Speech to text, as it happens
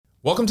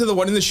Welcome to the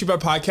One in the Sheba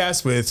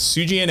podcast with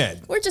Suji and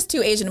Ed. We're just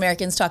two Asian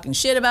Americans talking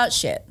shit about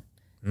shit.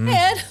 Hey,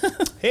 Ed.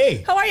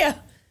 Hey. How are you?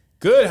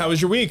 Good. How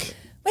was your week?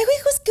 My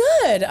week was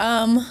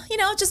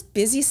good. Just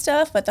busy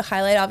stuff, but the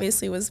highlight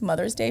obviously was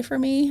Mother's Day for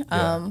me.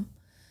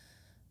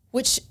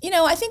 Which,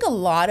 I think a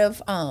lot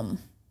of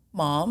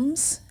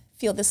moms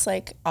feel this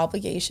like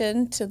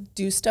obligation to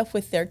do stuff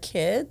with their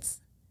kids.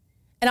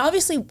 And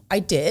obviously I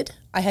did.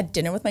 I had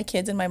dinner with my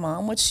kids and my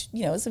mom, which,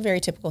 is a very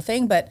typical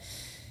thing. But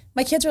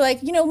my kids were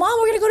like, Mom,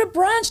 we're going to go to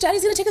brunch.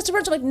 Daddy's going to take us to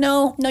brunch. I'm like,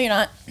 no, you're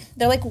not.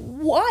 They're like,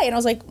 why? And I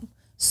was like,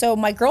 so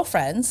my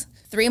girlfriends,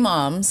 3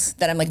 moms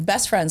that I'm like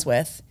best friends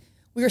with,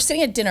 we were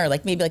sitting at dinner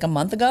like maybe like a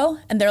month ago.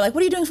 And they're like, what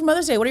are you doing for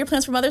Mother's Day? What are your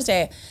plans for Mother's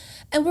Day?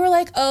 And we were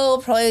like,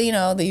 oh, probably,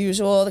 the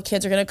usual. The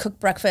kids are going to cook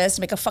breakfast,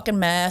 make a fucking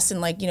mess. And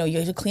like, you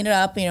have to clean it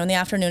up, in the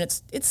afternoon.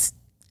 It's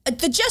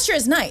the gesture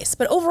is nice,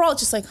 but overall it's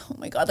just like, oh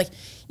my God, like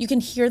you can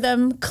hear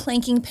them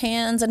clanking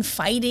pans and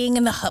fighting.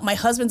 And my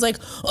husband's like,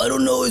 I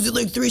don't know, is it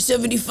like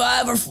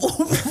 $375 or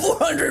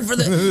 $400 for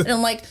the, and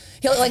I'm like,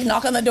 he'll like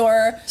knock on the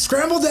door.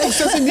 Scrambled eggs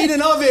doesn't need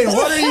an oven.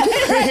 What are you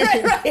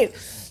doing?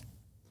 Right.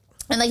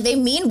 And like, they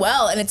mean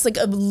well. And it's like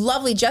a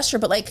lovely gesture,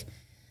 but like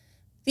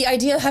the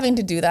idea of having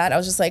to do that, I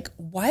was just like,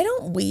 why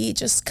don't we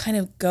just kind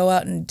of go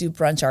out and do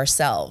brunch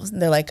ourselves?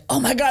 And they're like, oh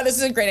my God, this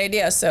is a great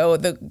idea. So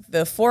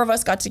the 4 of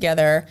us got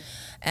together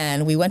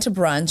and we went to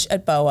brunch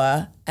at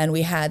Boa and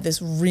we had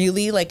this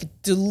really like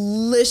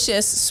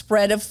delicious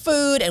spread of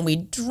food and we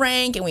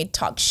drank and we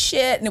talked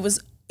shit and it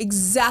was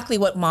exactly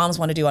what moms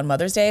want to do on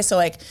Mother's Day. So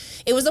like,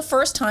 it was the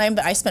first time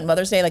that I spent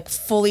Mother's Day like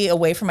fully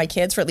away from my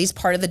kids for at least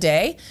part of the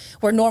day,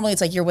 where normally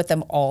it's like you're with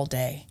them all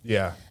day.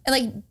 Yeah. And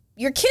like,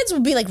 your kids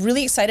would be like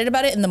really excited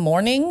about it in the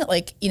morning.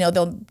 Like,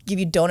 they'll give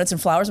you donuts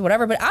and flowers or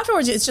whatever. But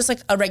afterwards, it's just like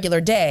a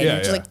regular day. Yeah, You're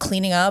just like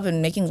cleaning up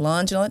and making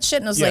lunch and all that shit.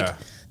 And I was like,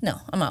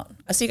 no, I'm out.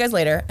 I'll see you guys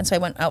later. And so I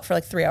went out for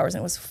like 3 hours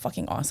and it was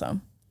fucking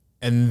awesome.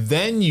 And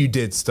then you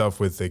did stuff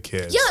with the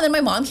kids. Yeah, and then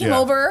my mom came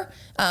over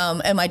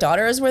and my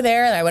daughters were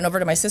there. And I went over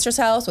to my sister's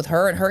house with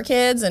her and her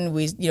kids. And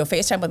we,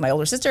 FaceTime with my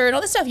older sister and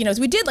all this stuff.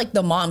 So we did like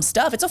the mom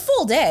stuff. It's a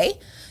full day.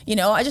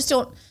 I just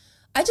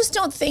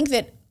don't think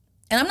that,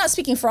 and I'm not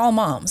speaking for all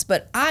moms,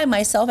 but I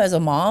myself as a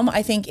mom,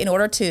 I think in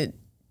order to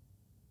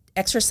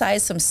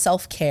exercise some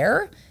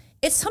self-care,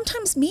 it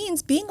sometimes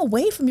means being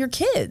away from your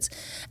kids.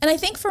 And I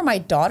think for my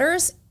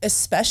daughters,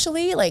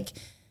 especially, like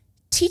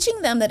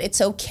teaching them that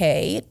it's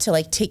okay to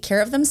like take care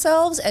of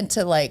themselves and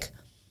to like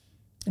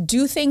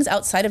do things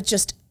outside of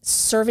just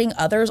serving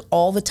others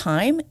all the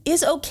time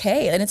is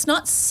okay. And it's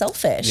not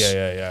selfish.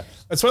 Yeah.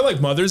 That's why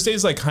like Mother's Day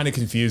is like kind of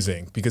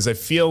confusing because I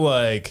feel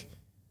like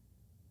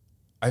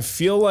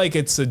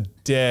it's a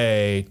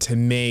day to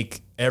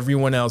make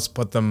everyone else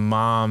but the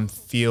mom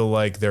feel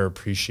like they're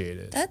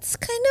appreciated. That's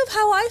kind of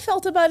how I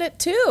felt about it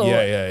too.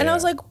 Yeah. And I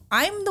was like,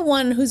 I'm the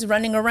one who's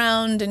running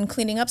around and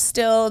cleaning up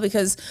still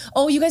because,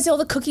 you guys did all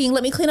the cooking,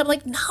 let me clean up.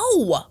 Like,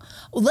 no,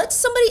 let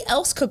somebody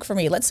else cook for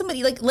me. Let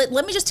somebody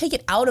let me just take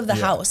it out of the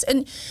house.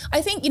 And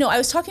I think, I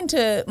was talking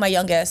to my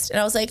youngest and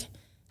I was like,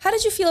 how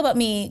did you feel about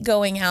me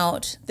going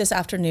out this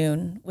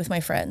afternoon with my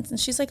friends? And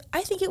she's like,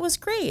 I think it was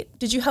great.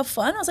 Did you have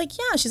fun? I was like,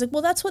 yeah. She's like,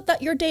 well, that's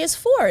what your day is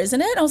for, isn't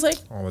it? I was like,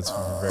 oh, that's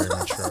very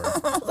mature.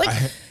 I was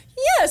like,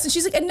 yes. And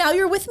she's like, and now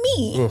you're with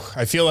me.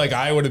 I feel like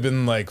I would have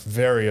been like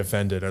very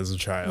offended as a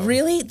child.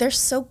 Really? They're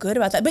so good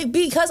about that. But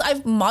because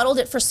I've modeled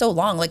it for so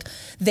long, like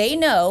they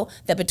know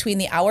that between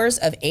the hours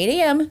of 8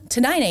 a.m.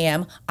 to 9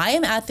 a.m., I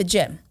am at the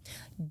gym.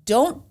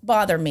 Don't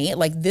bother me.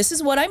 Like, this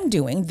is what I'm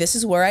doing. This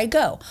is where I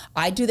go.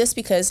 I do this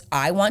because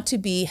I want to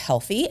be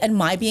healthy, and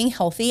my being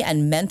healthy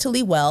and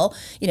mentally well,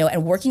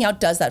 and working out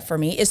does that for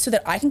me is so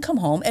that I can come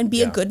home and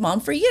be a good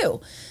mom for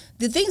you.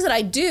 The things that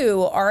I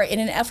do are in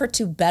an effort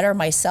to better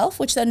myself,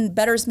 which then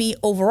betters me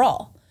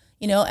overall,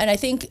 and I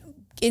think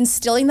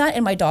instilling that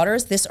in my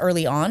daughters this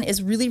early on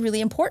is really, really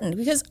important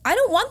because I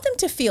don't want them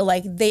to feel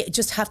like they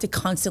just have to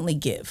constantly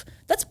give.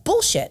 That's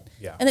bullshit.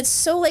 Yeah. And it's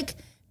so like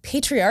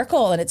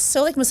patriarchal and it's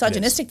so like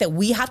misogynistic that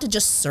we have to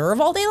just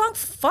serve all day long.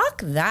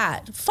 Fuck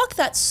that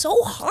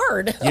so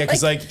hard. Yeah,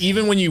 because like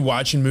even when you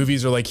watch in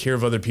movies or like hear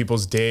of other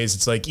people's days,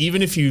 it's like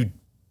even if you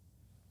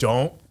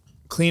don't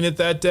clean it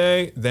that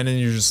day, then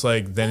you're just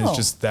like it's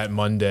just that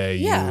Monday.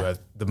 Yeah.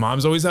 The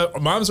moms are always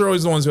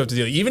the ones who have to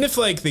deal. Even if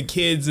like the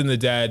kids and the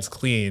dads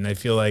clean, I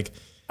feel like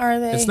are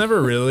they? It's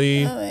never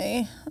really Are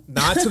they?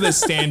 Not to the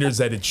standards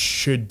that it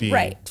should be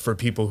right. for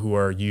people who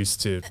are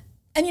used to.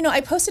 And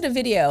I posted a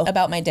video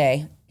about my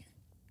day.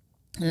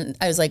 And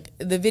I was like,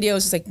 the video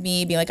is just like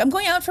me being like, I'm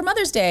going out for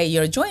Mother's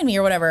Day, join me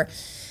or whatever.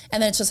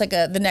 And then it's just like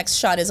the next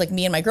shot is like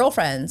me and my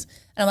girlfriends.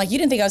 And I'm like, you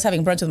didn't think I was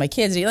having brunch with my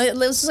kids. It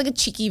was just like a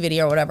cheeky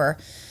video or whatever.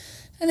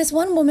 And this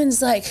one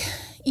woman's like,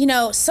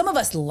 some of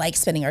us like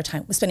spending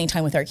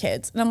time with our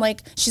kids. And I'm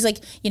like, she's like,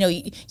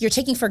 you're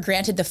taking for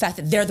granted the fact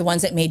that they're the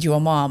ones that made you a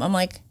mom. I'm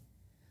like,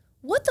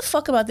 what the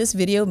fuck about this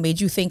video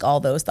made you think all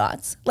those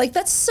thoughts? Like,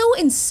 that's so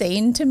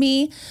insane to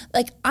me.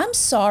 Like, I'm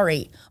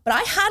sorry, but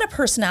I had a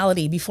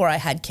personality before I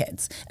had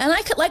kids. And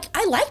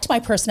I liked my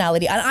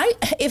personality, and I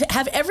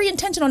have every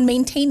intention on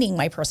maintaining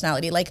my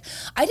personality. Like,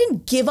 I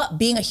didn't give up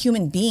being a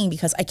human being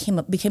because I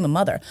became a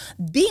mother.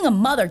 Being a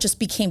mother just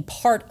became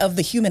part of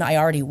the human I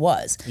already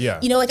was. Yeah.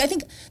 You know, like, I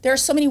think there are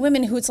so many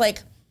women who it's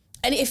like,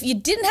 and if you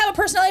didn't have a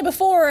personality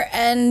before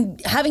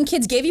and having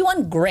kids gave you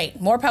one,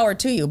 great, more power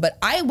to you. But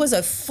I was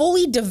a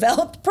fully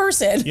developed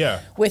person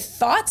with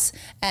thoughts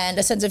and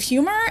a sense of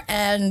humor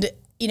and,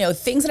 you know,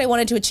 things that I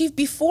wanted to achieve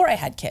before I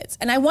had kids.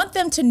 And I want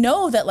them to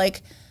know that,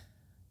 like,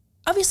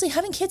 obviously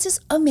having kids is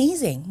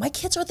amazing. My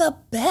kids are the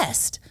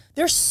best.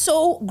 They're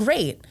so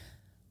great.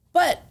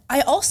 But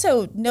I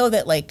also know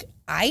that, like,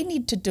 I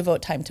need to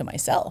devote time to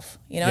myself.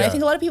 You know, and I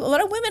think a lot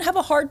of women have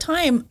a hard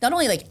time, not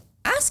only like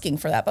asking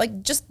for that, but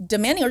like just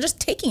demanding or just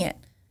taking it.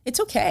 It's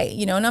okay,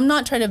 you know, and I'm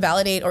not trying to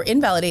validate or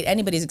invalidate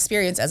anybody's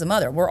experience as a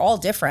mother. We're all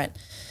different.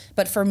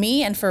 But for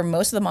me and for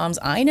most of the moms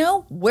I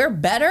know, we're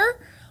better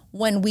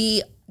when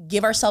we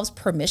give ourselves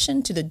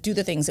permission to do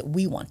the things that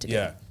we want to do.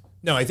 Yeah.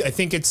 No, I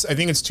think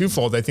it's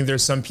twofold. I think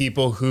there's some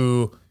people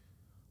who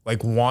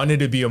like wanted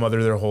to be a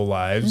mother their whole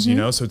lives, you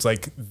know? So it's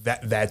like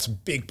that's a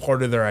big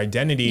part of their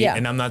identity. Yeah.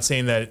 And I'm not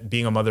saying that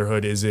being a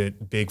motherhood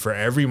isn't big for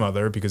every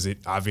mother, because it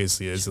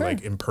obviously is. Sure.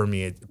 Like it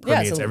permeates every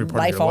part of your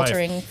life.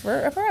 Life-altering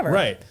forever.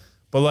 Right.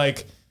 But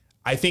like,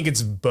 I think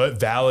it's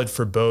valid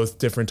for both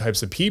different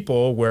types of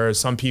people, where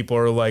some people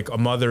are like, a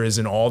mother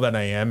isn't all that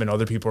I am, and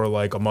other people are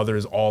like, a mother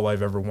is all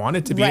I've ever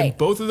wanted to be. Right. And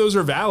both of those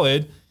are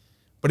valid.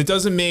 But it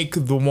doesn't make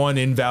the one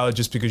invalid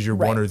just because you're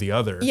one or the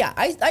other. Yeah,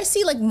 I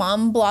see like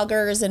mom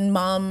bloggers and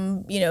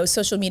mom, you know,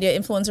 social media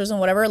influencers and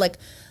whatever, like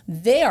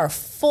they are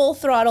full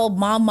throttle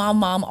mom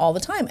all the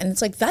time. And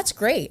it's like, that's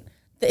great.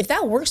 If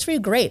that works for you,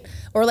 great.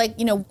 Or like,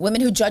 you know,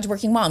 women who judge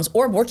working moms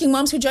or working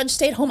moms who judge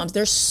stay-at-home moms.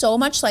 There's so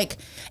much like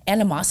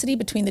animosity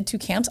between the two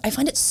camps. I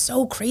find it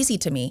so crazy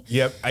to me.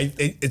 Yep.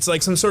 It's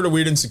like some sort of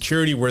weird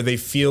insecurity where they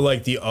feel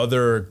like the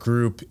other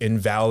group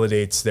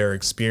invalidates their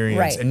experience.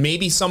 Right. And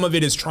maybe some of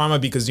it is trauma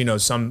because, you know,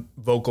 some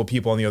vocal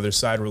people on the other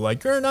side were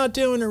like, you're not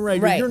doing it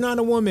right. Or you're not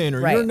a woman,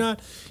 or you're not,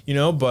 you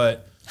know,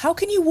 but. How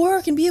can you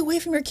work and be away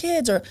from your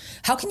kids? Or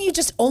how can you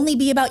just only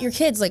be about your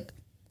kids? Like,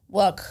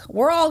 look,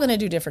 we're all going to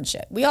do different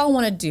shit. We all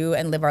want to do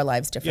and live our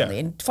lives differently.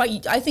 Yeah.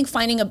 And I think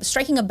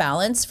striking a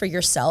balance for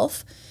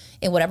yourself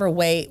in whatever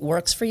way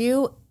works for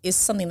you is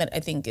something that I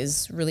think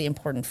is really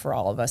important for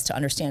all of us to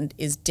understand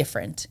is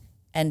different.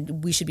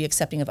 And we should be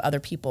accepting of other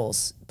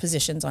people's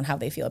positions on how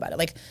they feel about it.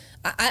 Like,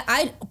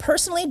 I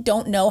personally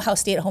don't know how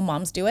stay-at-home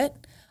moms do it.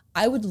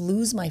 I would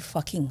lose my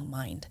fucking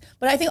mind.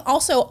 But I think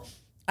also,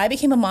 I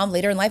became a mom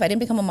later in life. I didn't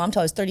become a mom till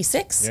I was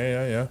 36.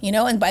 Yeah. You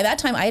know, and by that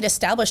time I had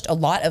established a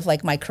lot of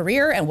like my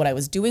career and what I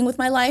was doing with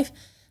my life.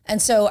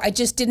 And so I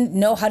just didn't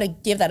know how to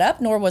give that up,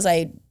 nor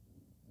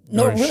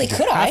really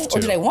could I, or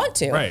did I want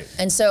to. Right.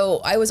 And so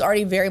I was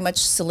already very much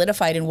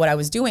solidified in what I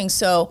was doing.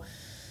 So,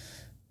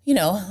 you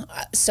know,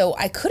 so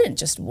I couldn't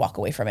just walk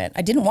away from it.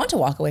 I didn't want to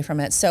walk away from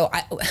it. So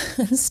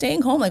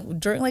staying home, like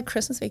during like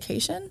Christmas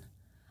vacation,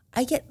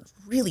 I get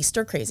really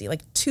stir crazy.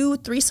 Like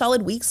 2-3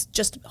 solid weeks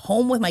just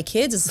home with my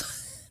kids is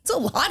it's a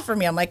lot for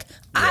me. I'm like,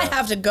 I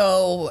have to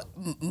go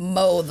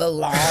mow the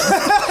lawn.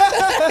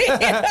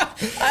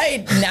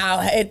 I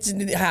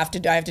have to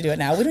do it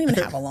now. We don't even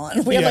have a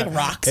lawn. We have like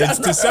rocks. It's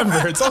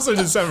December. It's also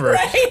December.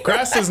 Right?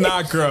 Grass does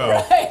not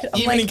grow,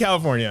 even like, in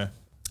California.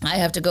 I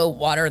have to go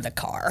water the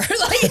car.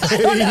 Like, I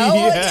don't know,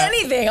 like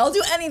anything. I'll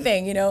do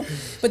anything, you know.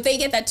 But they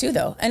get that too,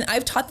 though. And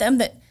I've taught them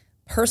that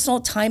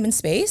personal time and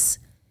space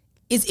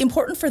is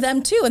important for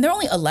them too. And they're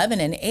only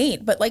 11 and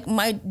 8, but like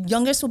my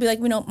youngest will be like,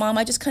 you know, Mom,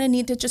 I just kind of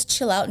need to just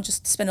chill out and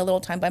just spend a little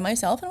time by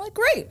myself. And I'm like,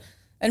 great.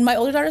 And my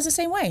older daughter's the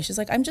same way. She's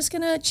like, I'm just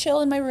going to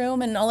chill in my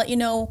room and I'll let you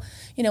know,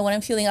 when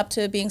I'm feeling up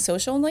to being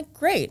social. I'm like,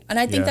 great. And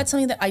I think that's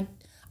something that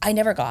I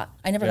never got.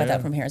 I never got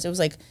that from parents. It was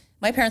like,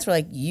 my parents were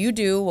like, you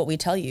do what we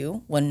tell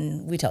you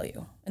when we tell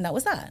you. And that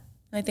was that.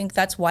 And I think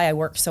that's why I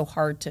worked so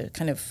hard to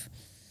kind of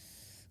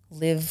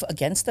live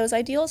against those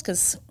ideals,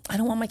 because I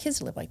don't want my kids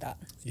to live like that.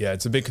 Yeah,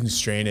 it's a bit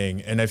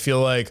constraining. And I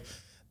feel like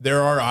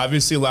there are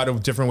obviously a lot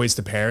of different ways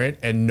to parent,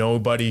 and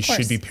nobody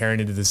should be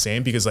parented the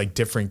same, because like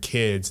different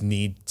kids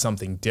need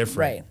something different.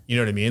 Right. You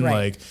know what I mean?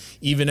 Right. Like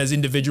even as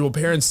individual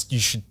parents, you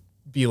should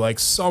be like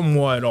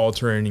somewhat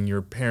altering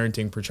your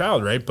parenting per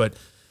child, right? But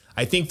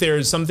I think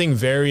there's something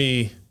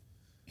very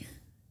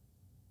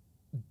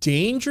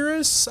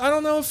dangerous, I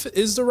don't know if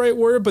is the right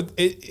word, but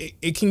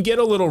it can get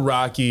a little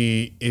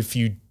rocky if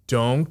you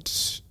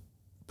don't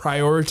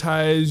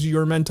prioritize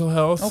your mental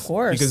health. Of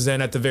course. Because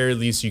then at the very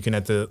least you can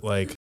have to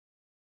like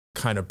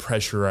kind of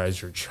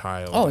pressurize your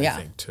child, I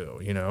think too,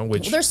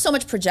 which there's so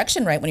much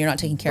projection, right? When you're not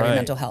taking care of your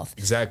mental health.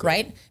 Exactly.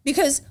 Right?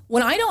 Because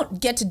when I don't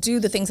get to do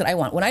the things that I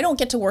want, when I don't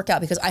get to work out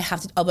because I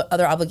have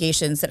other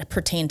obligations that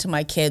pertain to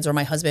my kids or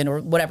my husband or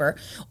whatever,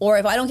 or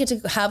if I don't get to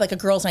have like a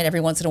girls' night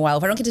every once in a while,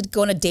 if I don't get to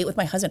go on a date with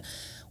my husband,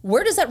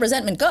 where does that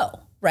resentment go?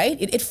 Right?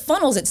 It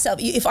funnels itself.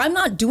 If I'm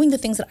not doing the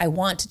things that I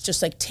want to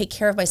just like take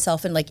care of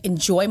myself and like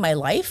enjoy my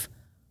life,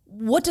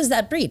 what does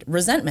that breed?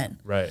 Resentment.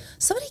 Right.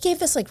 Somebody gave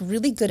this like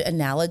really good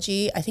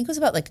analogy. I think it was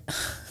about like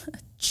a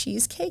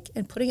cheesecake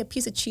and putting a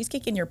piece of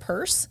cheesecake in your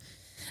purse.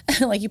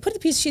 Like you put the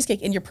piece of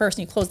cheesecake in your purse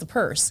and you close the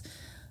purse.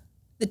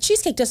 The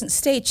cheesecake doesn't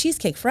stay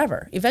cheesecake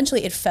forever.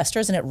 Eventually it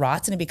festers and it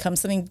rots and it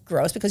becomes something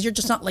gross because you're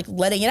just not like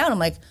letting it out. I'm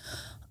like,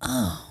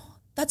 oh,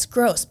 that's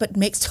gross, but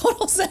makes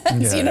total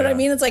sense. You know what I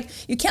mean? It's like,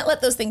 you can't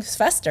let those things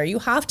fester. You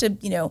have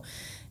to,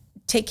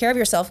 take care of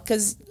yourself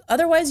because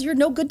otherwise you're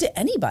no good to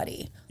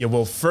anybody. Yeah,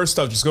 well, first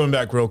off, just going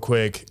back real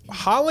quick,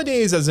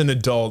 holidays as an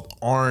adult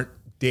aren't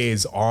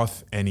days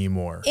off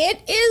anymore.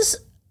 It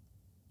is.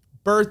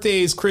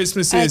 Birthdays,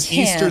 Christmases,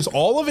 Easters,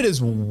 all of it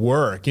is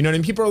work. You know what I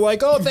mean? People are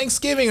like, oh,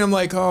 Thanksgiving. And I'm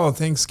like, oh,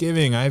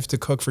 Thanksgiving. I have to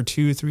cook for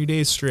 2-3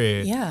 days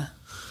straight. Yeah.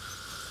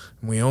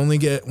 We only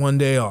get 1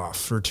 day off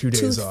for 2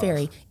 days off. Tooth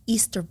Fairy,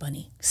 Easter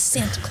Bunny,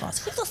 Santa Claus.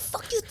 Who the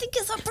fuck do you think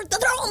is up for? They're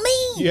all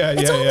me. Yeah,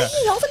 it's all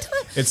me all the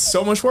time. It's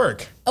so much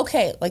work.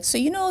 Okay, so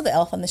the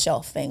Elf on the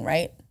Shelf thing,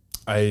 right?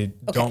 I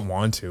don't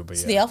want to, but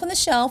So the Elf on the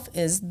Shelf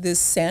is this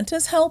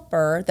Santa's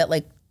helper that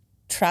like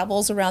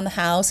travels around the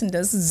house and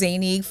does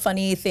zany,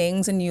 funny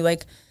things, and you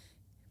like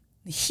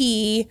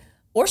he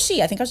or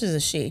she, I think ours is a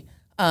she,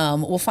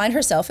 will find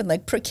herself in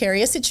like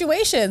precarious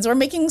situations or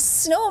making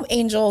snow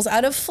angels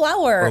out of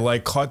flour. Or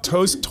like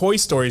Toy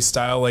Story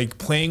style, like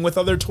playing with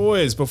other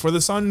toys before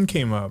the sun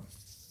came up.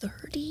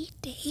 30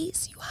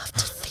 days, you have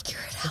to figure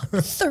it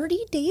out.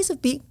 30 days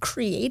of being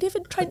creative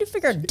and trying to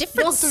figure out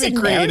different scenarios. You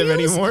don't have to be creative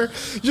anymore.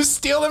 Just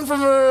steal them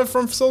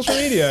from social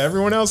media,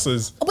 everyone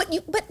else's.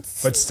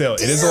 But still,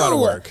 it is a lot of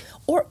work.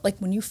 Or like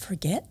when you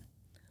forget,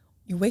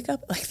 you wake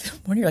up like the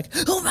morning, you're like,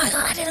 oh my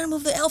God, I didn't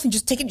move the elf. And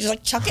just take it, you just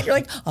like chuck it. You're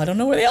like, I don't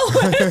know where the elf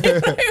went. You know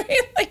what I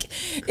mean? Like,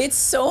 it's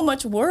so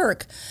much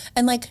work.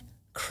 And like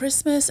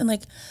Christmas and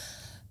like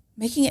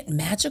making it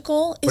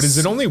magical. But is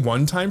it only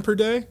one time per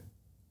day?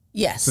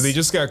 Yes. So they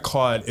just got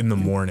caught in the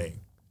morning.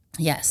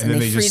 Yes. And then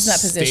they freeze just in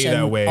that position stay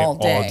that way all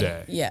day.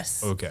 day.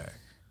 Yes. Okay.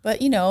 But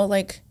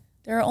like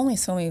there are only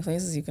so many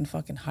places you can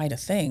fucking hide a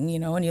thing,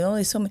 and you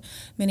only so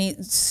many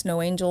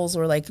snow angels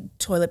or like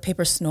toilet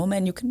paper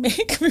snowmen you can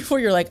make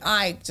before you're like,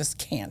 I just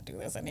can't do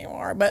this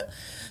anymore. But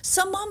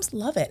some moms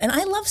love it. And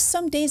I love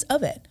some days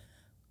of it.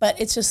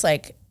 But it's just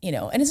like,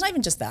 and it's not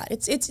even just that.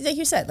 It's like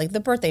you said, like the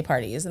birthday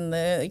parties and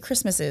the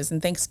Christmases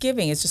and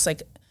Thanksgiving. It's just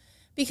like,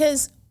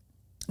 because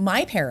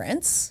my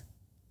parents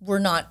were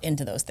not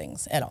into those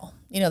things at all.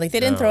 Like they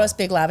didn't throw us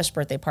big lavish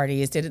birthday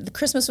parties. The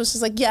Christmas was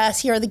just like, yes,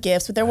 here are the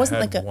gifts, but there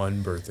wasn't like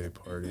one birthday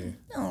party.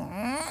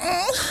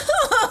 I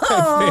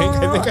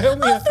think I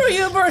only threw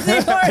you a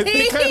birthday party. I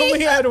think I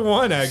only had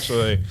one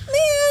actually.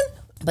 Man,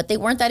 but they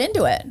weren't that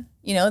into it,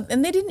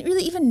 and they didn't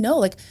really even know,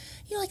 like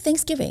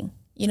Thanksgiving.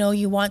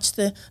 You watch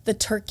the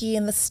turkey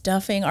and the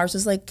stuffing. Ours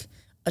was like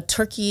a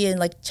turkey and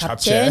like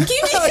japchae.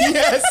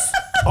 Yes.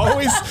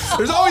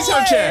 There's always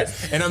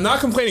japchae. And I'm not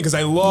complaining because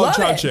I love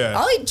japchae.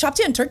 I'll eat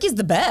japchae and turkey is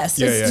the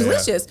best. It's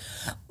delicious.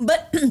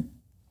 But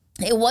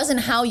it wasn't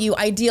how you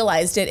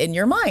idealized it in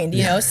your mind,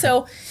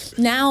 So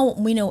now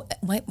we know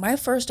my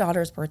first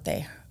daughter's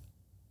birthday,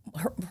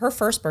 her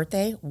first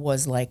birthday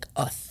was like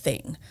a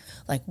thing.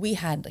 Like we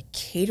had a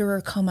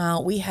caterer come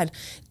out. We had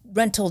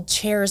rental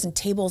chairs and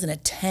tables and a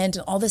tent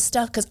and all this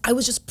stuff because I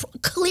was just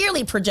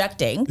clearly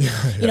projecting,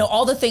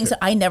 all the things that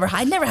I never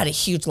had. I never had a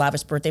huge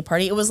lavish birthday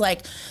party. It was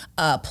like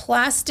a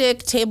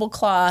plastic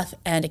tablecloth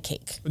and a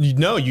cake.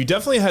 No, you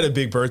definitely had a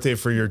big birthday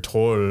for your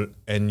tour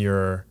and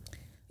your...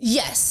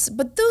 Yes,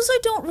 but those I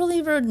don't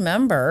really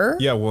remember.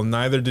 Yeah, well,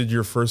 neither did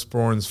your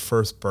firstborn's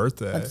first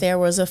birthday. But there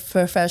was a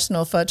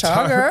professional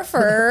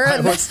photographer.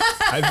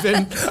 I've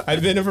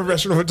been a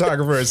professional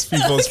photographer as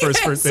people's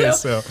first birthday.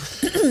 So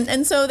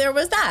and so there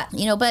was that,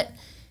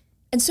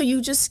 and so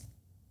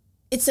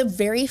it's a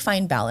very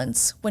fine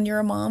balance when you're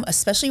a mom,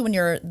 especially when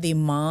you're the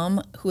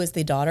mom who is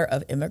the daughter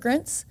of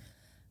immigrants,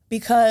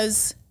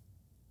 because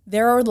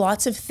there are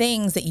lots of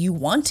things that you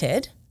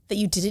wanted that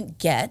you didn't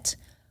get.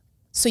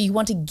 So you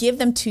want to give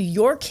them to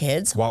your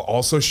kids. While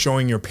also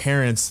showing your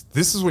parents,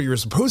 this is what you're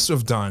supposed to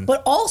have done.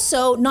 But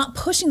also not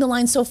pushing the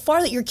line so far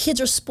that your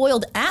kids are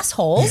spoiled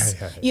assholes.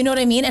 Yeah. You know what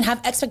I mean? And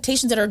have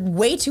expectations that are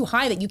way too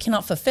high that you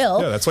cannot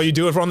fulfill. Yeah, that's why you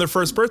do it on their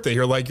first birthday.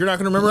 You're like, you're not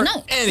going to remember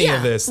any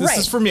of this. This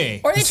is for me.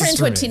 Or they turn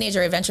into a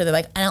teenager eventually. They're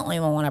like, I don't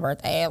even want a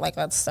birthday. Like,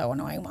 that's so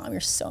annoying, Mom. You're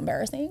so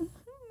embarrassing.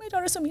 My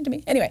daughter's so mean to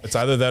me. Anyway. It's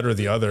either that or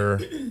the other.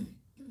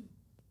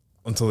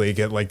 Until they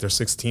get like their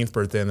 16th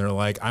birthday and they're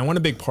like, I want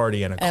a big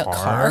party and a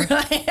car.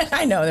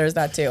 I know there's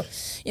that too,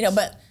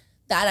 but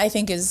that I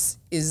think is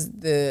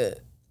the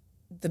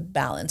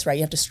balance, right?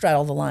 You have to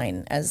straddle the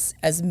line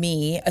as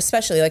me,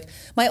 especially like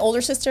my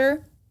older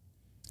sister,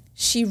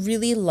 she's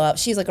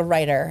like a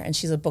writer and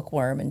she's a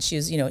bookworm and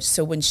she's,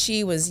 so when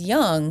she was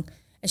young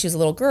and she was a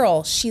little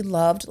girl, she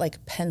loved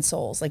like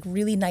pencils, like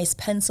really nice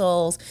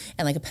pencils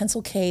and like a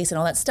pencil case and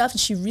all that stuff. And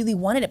she really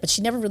wanted it, but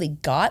she never really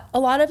got a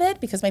lot of it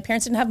because my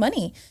parents didn't have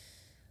money.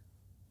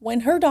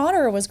 when her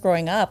daughter was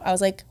growing up, I was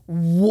like,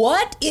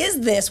 what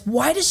is this?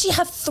 Why does she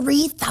have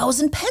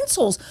 3,000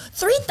 pencils?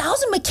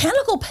 3,000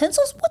 mechanical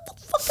pencils? What the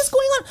fuck is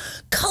going on?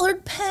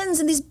 Colored pens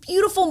and these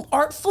beautiful,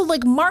 artful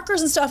like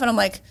markers and stuff. And I'm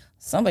like,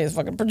 somebody's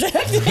fucking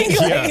projecting.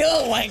 Like,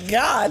 oh my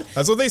God.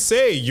 That's what they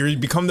say. You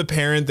become the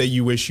parent that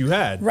you wish you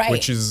had. Right.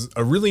 Which is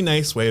a really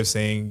nice way of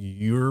saying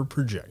you're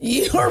projecting.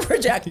 You're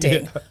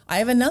projecting. Yeah. I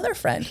have another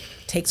friend,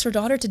 takes her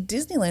daughter to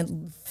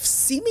Disneyland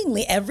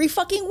seemingly every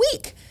fucking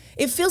week.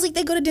 It feels like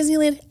they go to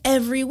Disneyland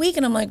every week.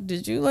 And I'm like,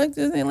 did you like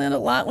Disneyland a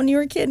lot when you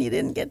were a kid and you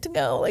didn't get to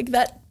go? Like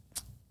that,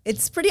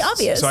 it's pretty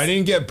obvious. So I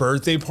didn't get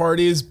birthday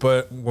parties,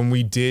 but when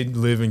we did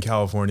live in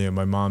California,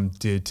 my mom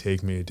did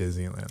take me to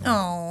Disneyland.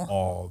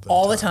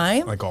 All the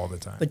time? Like all the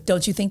time. But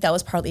don't you think that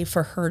was partly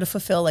for her to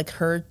fulfill like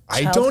her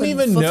childhood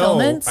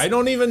I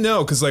don't even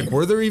know. Because like,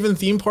 were there even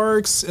theme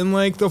parks in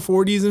like the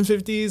 40s and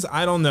 50s?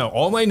 I don't know.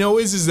 All I know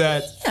is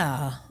that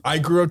I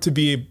grew up to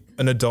be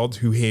an adult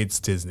who hates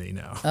Disney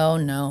now. Oh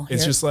no.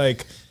 It's just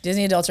like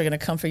Disney adults are going to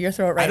come for your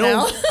throat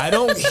now. I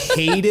don't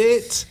hate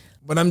it,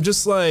 but I'm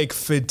just like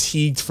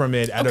fatigued from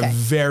it at a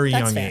very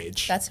young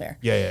age. That's fair.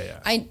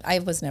 Yeah. I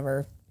was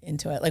never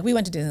into it. Like we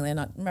went to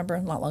Disneyland,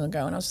 not long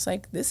ago, and I was just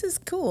like, this is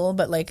cool,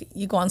 but like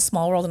you go on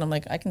Small World and I'm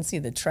like, I can see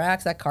the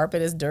tracks, that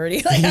carpet is dirty.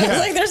 Like I was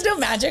like, there's no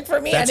magic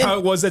for me. That's how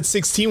it was at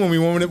 16 when we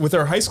went with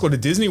our high school to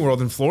Disney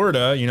World in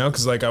Florida, you know,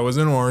 because like I was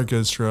in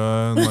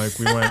orchestra and like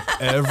we went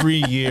every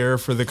year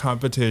for the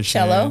competition.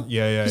 Cello?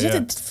 Yeah. Did you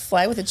have to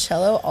fly with a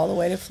cello all the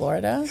way to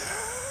Florida?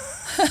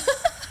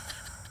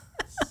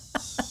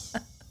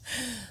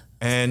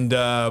 And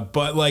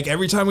but like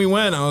every time we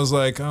went, I was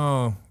like,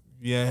 oh,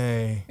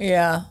 yay.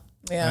 Yeah.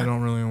 I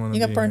don't really want to.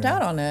 You got burnt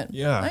out on it.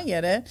 Yeah. I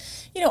get it.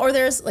 You know, or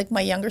there's like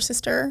my younger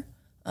sister.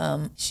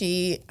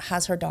 She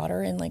has her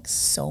daughter in like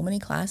so many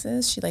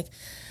classes.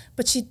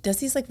 But she does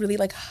these like really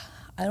like,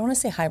 I don't want to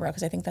say highbrow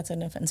because I think that's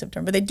an offensive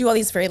term, but they do all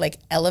these very like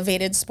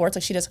elevated sports.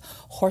 Like she does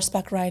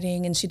horseback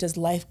riding and she does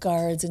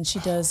lifeguards and she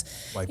does,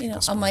 you know,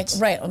 I'm like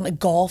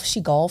golf.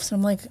 She golfs and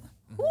I'm like,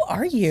 who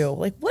are you?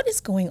 Like, what is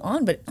going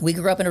on? But we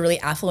grew up in a really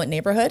affluent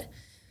neighborhood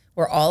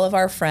where all of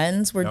our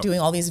friends were doing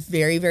all these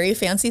very, very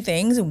fancy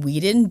things, and we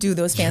didn't do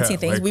those fancy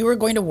things. Like, we were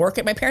going to work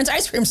at my parents'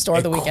 ice cream store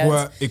the weekends.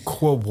 What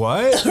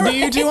do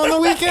you do on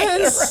the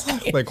weekends?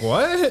 Right. Like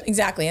what?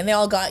 Exactly. And they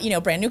all got, you know,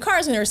 brand new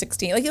cars when they were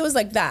 16. Like it was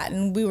like that.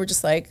 And we were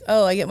just like,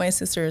 oh, I get my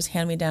sister's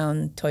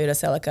hand-me-down Toyota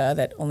Celica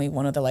that only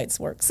one of the lights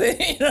works. You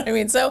know what I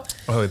mean? So.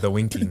 Oh, the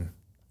winking.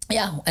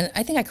 Yeah. And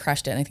I think I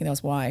crashed it. And I think that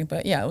was why.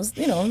 But yeah, it was,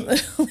 you know,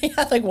 we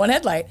had like one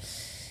headlight.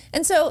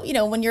 And so, you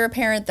know, when you're a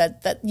parent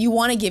that you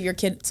want to give your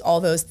kids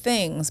all those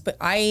things, but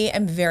I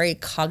am very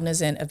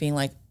cognizant of being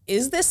like,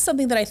 is this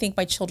something that I think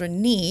my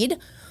children need?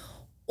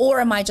 Or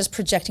am I just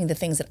projecting the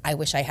things that I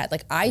wish I had?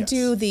 Like I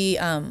do the,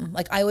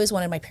 like I always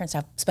wanted my parents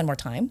to spend more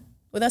time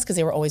with us because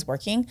they were always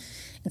working.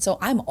 And so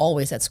I'm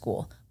always at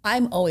school.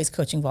 I'm always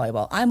coaching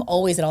volleyball. I'm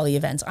always at all the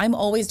events. I'm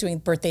always doing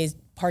birthdays,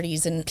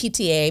 parties and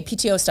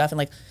PTO stuff. And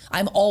like,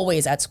 I'm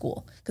always at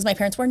school because my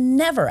parents were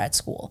never at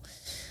school.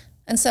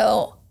 And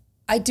so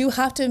I do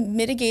have to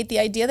mitigate the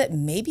idea that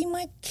maybe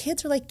my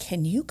kids are like,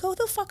 can you go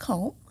the fuck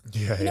home?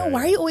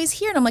 Why are you always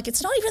here? And I'm like,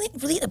 it's not even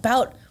really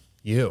about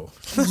you.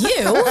 Okay.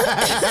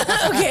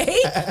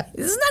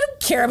 This is not, I don't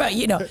care about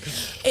you. No,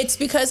 it's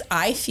because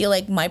I feel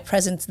like my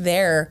presence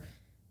there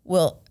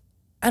will,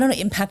 I don't know,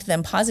 impact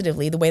them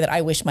positively the way that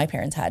I wish my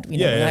parents had, when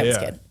I was a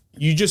kid.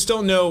 You just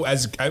don't know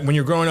when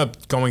you're growing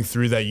up, going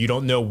through that, you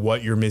don't know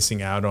what you're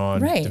missing out on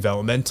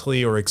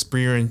developmentally or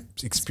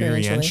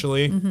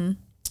experientially. Mm-hmm.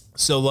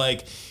 So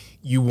like,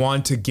 you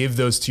want to give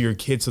those to your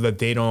kids so that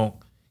they don't,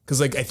 because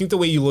like I think the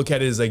way you look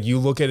at it is like you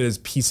look at it as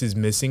pieces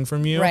missing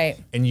from you, right?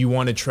 And you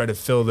want to try to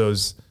fill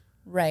those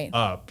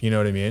up. You know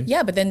what I mean?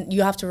 Yeah, but then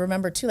you have to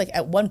remember too. Like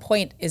at one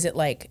point, is it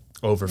like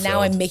overfilled?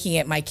 Now I'm making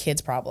it my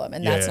kid's problem,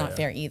 and that's not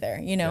fair either.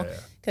 You know,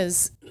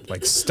 because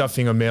like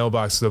stuffing a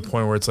mailbox to the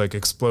point where it's like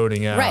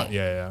exploding out. Right.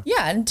 Yeah,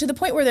 and to the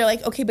point where they're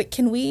like, okay, but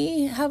can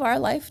we have our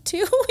life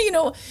too? You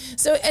know,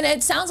 so, and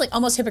it sounds like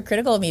almost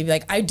hypocritical of me to be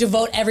like, I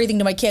devote everything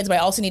to my kids, but I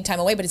also need time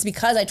away. But it's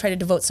because I try to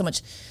devote so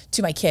much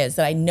to my kids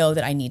that I know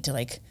that I need to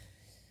like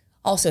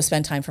also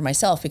spend time for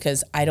myself,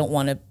 because I don't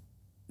want to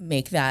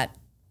make that,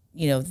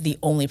 you know, the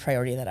only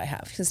priority that I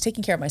have, because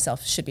taking care of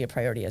myself should be a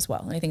priority as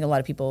well. And I think a lot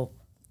of people,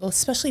 well,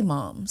 especially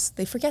moms,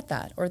 they forget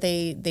that, or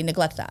they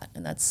neglect that.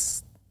 And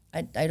that's,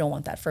 I don't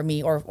want that for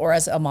me or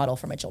as a model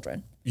for my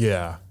children.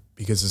 Yeah.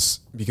 Because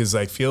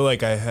I feel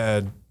like I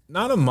had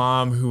not a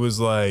mom who was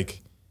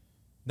like,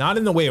 not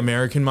in the way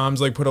American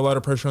moms like put a lot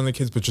of pressure on their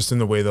kids, but just in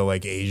the way that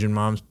like Asian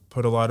moms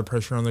put a lot of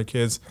pressure on their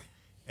kids.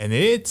 And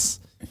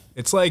it's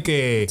like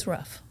it's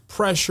rough.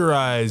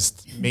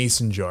 Pressurized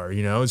mason jar,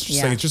 you know? It's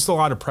just like, it's just a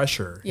lot of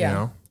pressure, you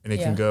know? And it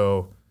can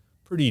go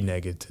pretty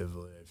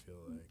negatively, I feel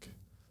like.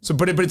 So,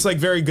 but it's like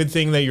very good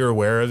thing that you're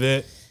aware of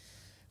it.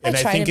 And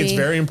I think it's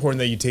very important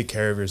that you take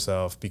care of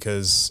yourself,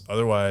 because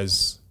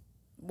otherwise,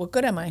 what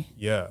good am I?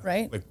 Yeah.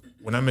 Right? Like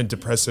when I'm in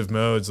depressive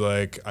modes,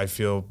 like I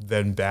feel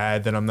then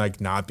bad that I'm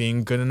like not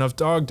being good enough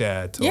dog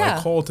dad to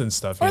like Colt and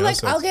stuff. Or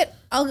like I'll get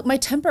my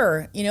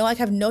temper, you know, like I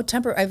have no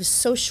temper. I was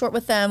so short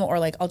with them, or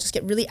like I'll just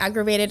get really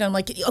aggravated. I'm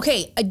like,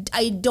 okay,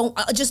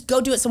 I'll just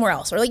go do it somewhere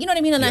else. Or like, you know what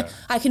I mean? And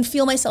I can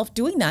feel myself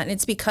doing that. And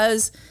it's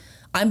because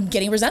I'm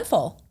getting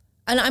resentful.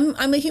 And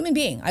I'm a human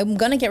being. I'm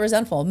going to get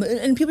resentful.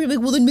 And people are like,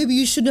 well, then maybe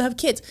you shouldn't have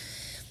kids.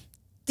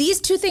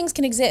 These two things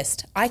can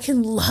exist. I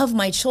can love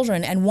my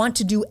children and want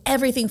to do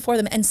everything for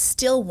them and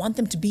still want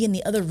them to be in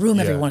the other room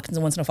every once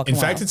in a fucking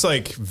while. In fact, it's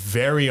like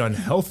very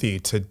unhealthy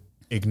to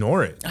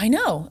ignore it. I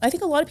know. I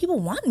think a lot of people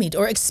want me to,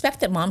 or expect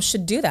that moms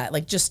should do that.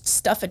 Like just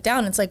stuff it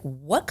down. It's like,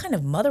 what kind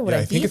of mother would I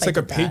be? I think it's like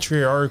a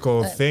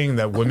patriarchal thing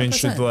that women 100%.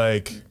 Should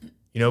like,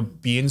 you know,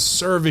 be in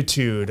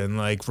servitude and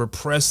like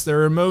repress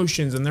their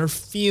emotions and their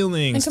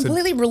feelings. And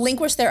completely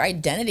relinquish their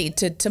identity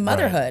to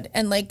motherhood. Right.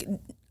 And like,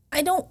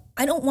 I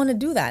don't want to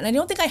do that. And I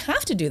don't think I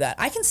have to do that.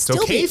 I can still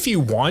It's okay if you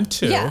want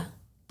to,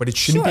 but it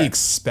shouldn't be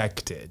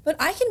expected. But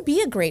I can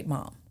be a great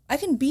mom. I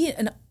can be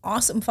an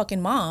awesome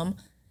fucking mom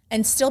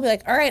and still be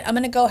like, all right, I'm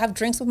going to go have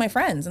drinks with my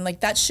friends. And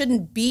like, that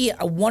shouldn't be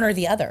a one or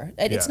the other.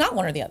 It's not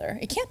one or the other.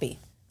 It can't be.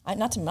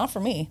 Not for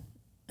me.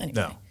 Anyway.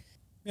 No.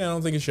 Yeah, I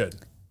don't think it should.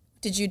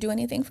 Did you do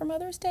anything for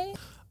Mother's Day?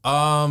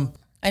 I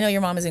know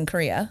your mom is in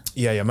Korea.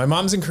 Yeah. My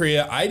mom's in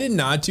Korea. I did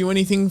not do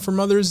anything for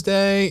Mother's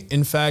Day.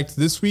 In fact,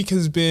 this week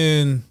has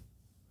been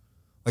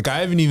like, I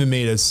haven't even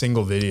made a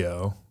single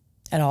video.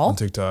 At all? On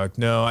TikTok.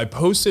 No, I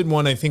posted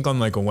one, I think on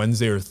like a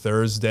Wednesday or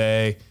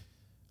Thursday,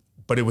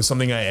 but it was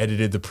something I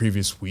edited the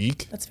previous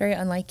week. That's very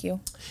unlike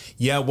you.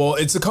 Yeah, well,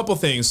 it's a couple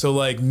things. So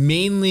like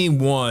mainly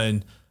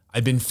one,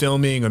 I've been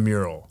filming a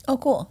mural. Oh,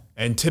 cool.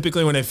 And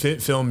typically when I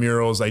film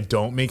murals, I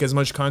don't make as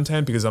much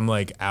content because I'm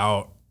like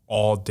out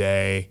all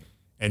day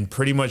and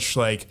pretty much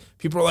like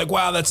people are like,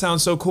 wow, that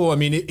sounds so cool. I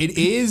mean, it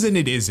is and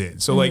it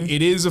isn't. So like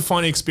it is a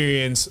fun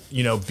experience,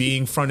 you know,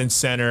 being front and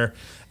center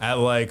at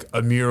like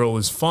a mural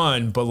is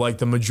fun, but like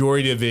the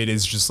majority of it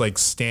is just like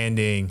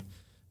standing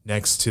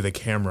next to the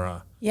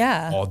camera.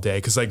 Yeah. All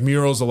day. Cause like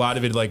murals, a lot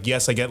of it, like,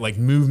 yes, I get like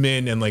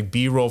movement and like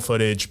B-roll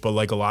footage, but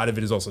like a lot of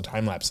it is also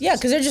time lapses. Yeah.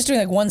 Cause they're just doing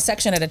like one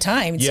section at a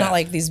time. It's not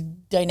like these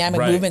dynamic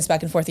movements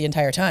back and forth the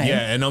entire time.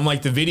 Yeah. And on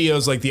like the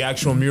videos, like the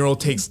actual mural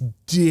takes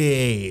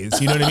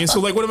days. You know what I mean? So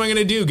like, what am I going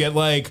to do? Get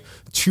like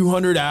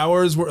 200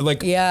 hours,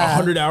 like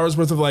 100 hours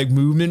worth of like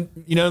movement,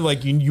 you know,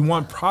 like you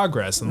want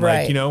progress. And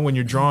like, you know, when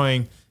you're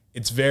drawing,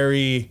 it's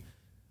very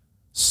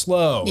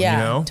slow, you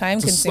know, time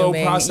it's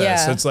consuming. A slow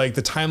process. So it's like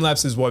the time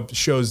lapse is what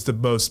shows the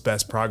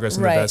best progress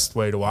and the best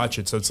way to watch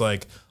it. So it's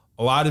like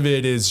a lot of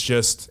it is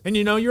just, and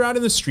you know, you're out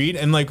in the street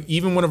and like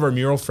even one of our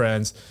mural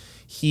friends,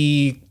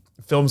 he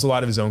films a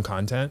lot of his own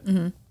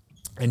content.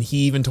 And he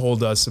even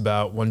told us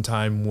about one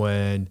time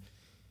when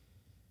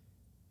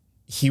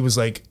he was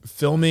like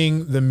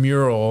filming the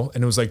mural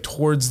and it was like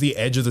towards the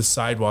edge of the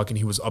sidewalk and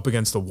he was up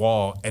against the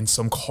wall and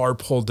some car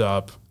pulled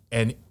up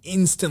and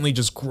instantly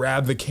just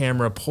grabbed the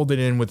camera, pulled it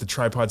in with the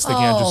tripod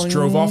sticking out, just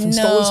drove off and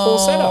stole his whole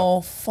setup.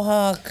 Oh,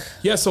 fuck.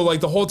 Yeah, so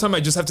like the whole time I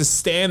just have to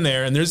stand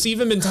there. And there's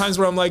even been times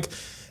where I'm like,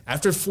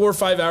 after 4 or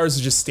 5 hours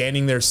of just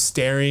standing there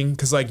staring,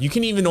 because like you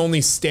can even only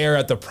stare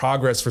at the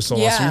progress for so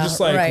long. So you're just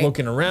like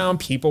looking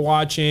around, people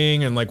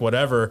watching and like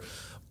whatever.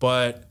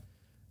 But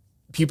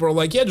people are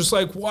like, yeah, just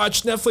like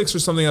watch Netflix or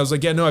something. I was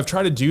like, yeah, no, I've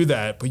tried to do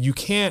that, but you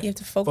can't have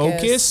to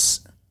focus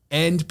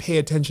and pay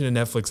attention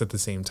to Netflix at the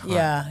same time.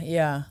 Yeah.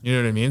 You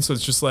know what I mean? So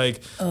it's just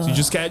like, so you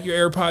just got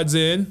your AirPods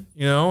in,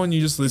 you know, and you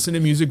just listen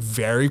to music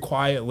very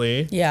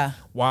quietly. Yeah.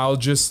 While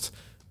just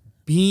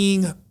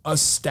being a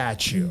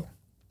statue.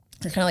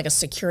 You're kind of like a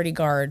security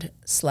guard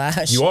 /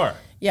 You are.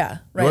 Yeah.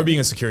 Right. You are being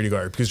a security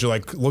guard because you're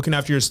like looking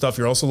after your stuff.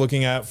 You're also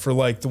looking at for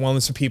like the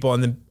wellness of people.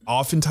 And then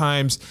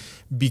oftentimes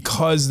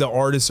because the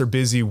artists are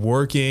busy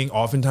working,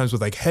 oftentimes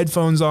with like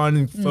headphones on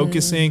and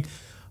focusing,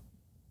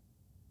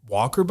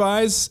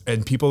 walker-bys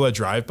and people that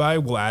drive by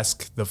will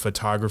ask the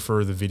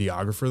photographer, the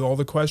videographer, all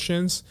the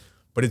questions.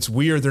 But it's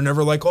weird. They're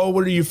never like, oh,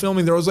 what are you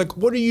filming? They're always like,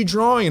 what are you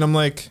drawing? And I'm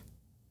like,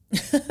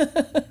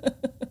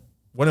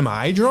 what am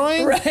I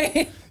drawing?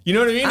 Right. You know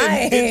what I mean?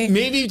 It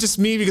maybe just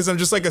me because I'm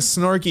just like a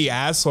snarky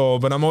asshole,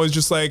 but I'm always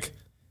just like,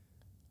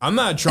 I'm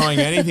not drawing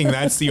anything.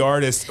 That's the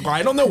artist.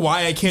 I don't know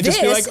why I can't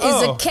just be like, oh.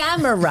 This is a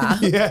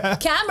camera.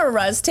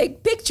 Cameras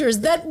take pictures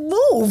that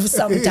move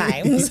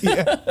sometimes.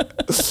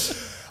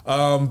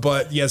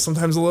 But yeah,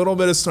 sometimes a little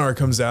bit of snark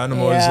comes out and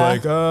I'm always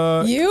like,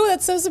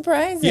 that's so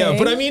surprising. Yeah,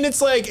 but I mean,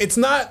 it's like, it's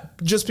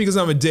not just because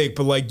I'm a dick,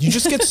 but like you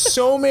just get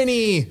so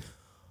many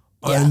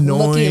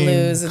annoying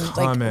looky-loos and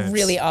comments. Like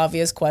really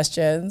obvious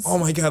questions. Oh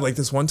my God. Like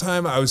this one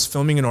time I was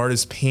filming an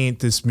artist paint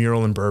this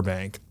mural in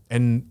Burbank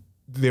and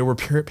they were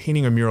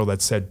painting a mural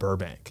that said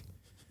Burbank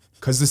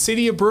because the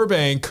city of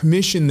Burbank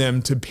commissioned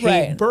them to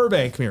paint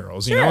Burbank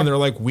murals, you know, and they're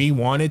like, we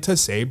wanted to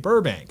say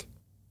Burbank.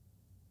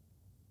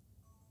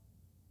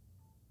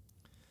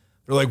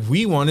 They're like,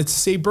 we wanted to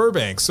say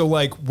Burbank. So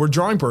like we're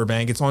drawing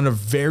Burbank. It's on a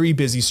very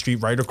busy street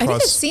right across. I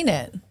think I've seen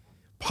it.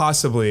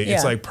 Possibly. Yeah.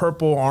 It's like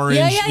purple, orange.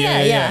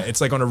 Yeah.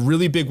 It's like on a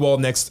really big wall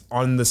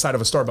on the side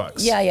of a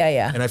Starbucks.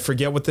 Yeah. And I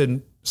forget what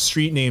the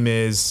street name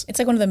is. It's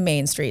like one of the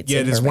main streets.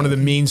 Yeah, there's one of the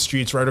main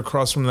streets right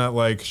across from that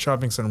like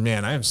shopping center.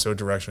 Man, I am so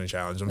directionally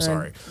challenged. I'm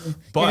sorry.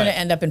 But you're going to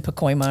end up in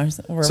Pacoima.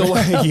 So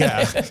like,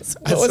 yeah.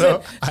 What was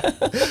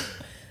it?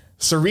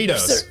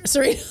 Cerritos.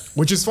 Cerritos.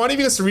 Which is funny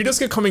because Cerritos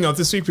get coming out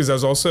this week because I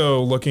was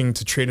also looking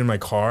to trade in my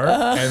car.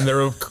 And there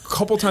were a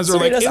couple times they were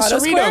like, in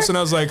Cerritos. And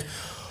I was like,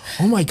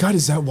 oh my God,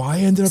 is that why I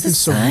ended up in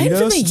Cerritos?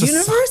 From the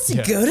universe to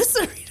go to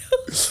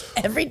Cerritos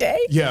every day?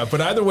 Yeah, but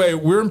either way,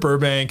 we're in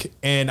Burbank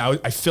and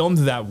I filmed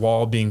that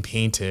wall being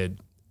painted.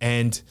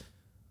 And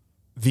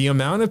the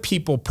amount of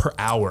people per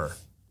hour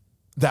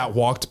that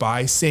walked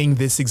by saying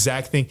this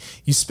exact thing,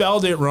 you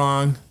spelled it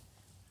wrong.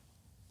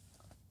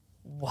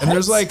 What? And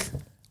there's like...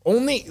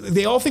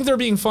 they all think they're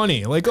being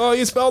funny. Like, oh,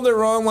 you spelled it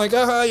wrong. Like, you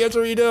have to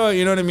redo it.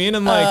 You know what I mean?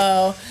 And like,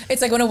 oh,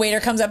 it's like when a waiter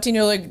comes up to you and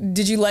you're like,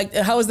 did you like,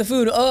 how was the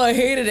food? Oh, I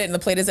hated it. And the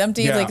plate is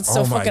empty. Yeah. Like, it's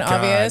so fucking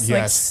obvious.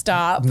 Yes. Like,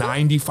 stop.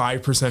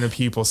 95% of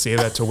people say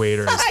that to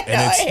waiters.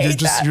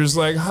 You're just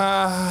like,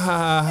 ha, ha,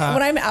 ha, ha.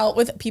 When I'm out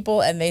with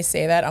people and they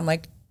say that, I'm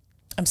like,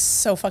 I'm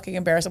so fucking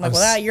embarrassed. I'm like,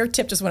 well, your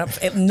tip just went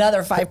up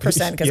another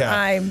 5% because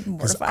I'm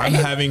mortified. I'm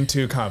having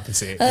to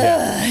compensate.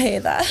 I hate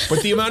that.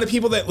 But the amount of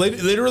people that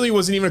literally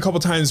wasn't even a couple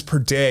times per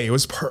day, it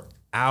was per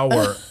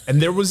hour.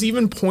 And there was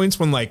even points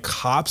when like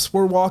cops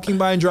were walking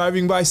by and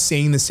driving by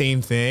saying the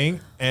same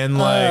thing. And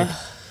like,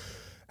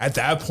 at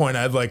that point,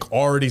 I'd like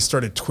already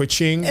started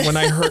twitching when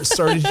I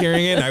started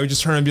hearing it. And I would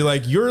just turn and be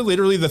like, you're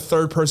literally the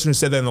third person who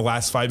said that in the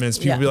last 5 minutes.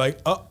 People would be like,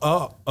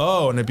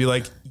 oh. And I'd be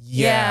like,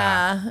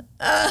 yeah.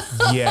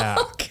 Yeah.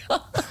 Oh,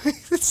 God.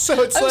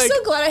 So it's I'm like,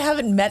 so glad I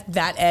haven't met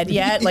that Ed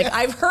yet. Like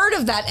I've heard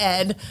of that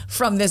Ed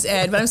from this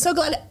Ed, but I'm so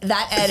glad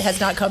that Ed has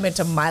not come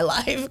into my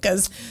life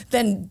because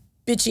then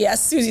bitchy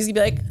ass Susie's gonna be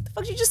like, the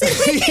fuck did you just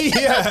say to me?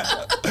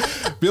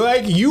 Yeah. Be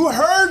like, you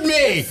heard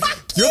me.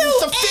 You're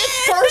the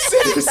fifth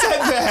person who said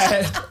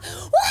that.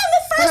 Well, I'm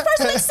the first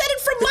person that said it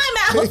from my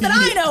mouth that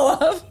I know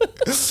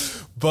of.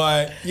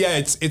 But yeah,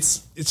 it's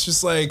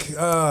just like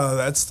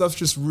that stuff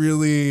just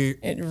really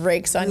it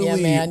rakes on you,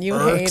 man. You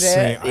hate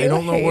it. I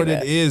don't know what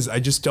it is. I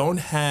just don't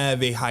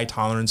have a high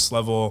tolerance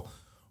level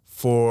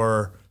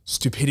for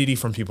stupidity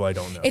from people I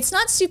don't know. It's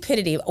not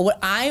stupidity. What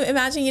I'm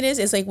imagining it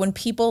is like when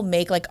people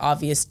make like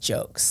obvious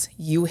jokes.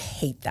 You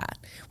hate that.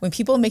 When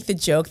people make the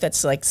joke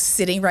that's like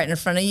sitting right in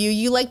front of you,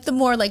 you like the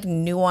more like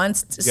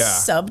nuanced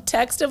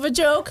subtext of a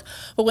joke.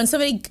 But when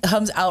somebody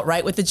comes out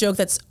right with the joke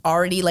that's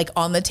already like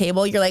on the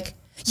table, you're like,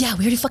 yeah, we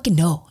already fucking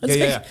know.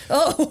 Yeah.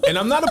 Oh. And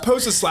I'm not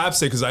opposed to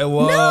slapstick because I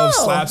love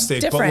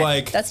slapstick. Different. But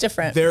like, that's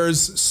different.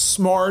 There's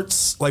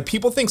smarts. Like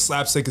people think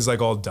slapstick is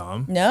like all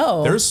dumb.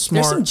 No. There's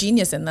some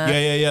genius in that.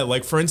 Yeah.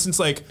 Like for instance,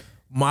 like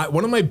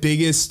one of my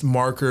biggest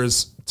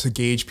markers to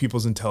gauge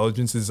people's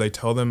intelligence is I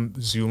tell them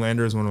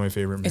Zoolander is one of my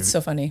favorite movies. It's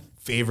so funny.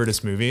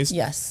 Favoriteest movies.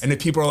 Yes. And if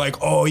people are like,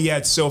 oh yeah,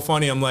 it's so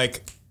funny, I'm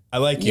like, I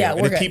like you. Yeah,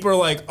 and if people are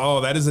like,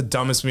 oh, that is the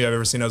dumbest movie I've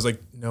ever seen, I was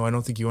like, no, I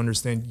don't think you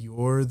understand.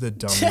 You're the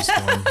dumbest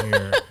one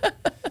here.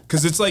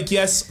 Because it's like,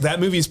 yes, that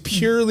movie is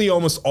purely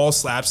almost all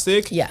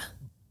slapstick. Yeah.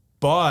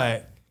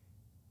 But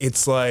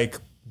it's like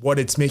what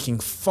it's making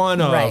fun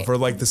of or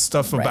like the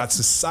stuff about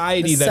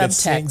society the that subtext. it's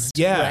saying.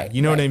 Yeah.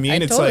 You know what I mean? I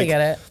it's totally like,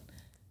 get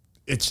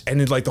it.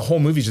 And like the whole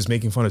movie is just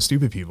making fun of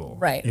stupid people.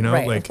 Right. You know,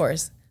 right, like of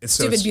course.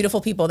 Stupid,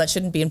 beautiful people that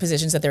shouldn't be in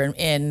positions that they're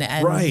in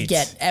and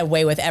get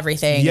away with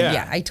everything.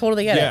 Yeah, I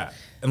totally get it.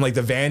 And like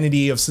the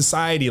vanity of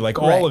society, like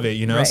all of it,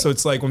 you know? Right. So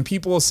it's like when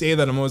people say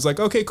that, I'm always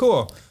like, okay,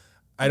 cool.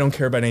 I don't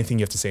care about anything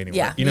you have to say anymore.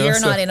 Yeah, you know? You're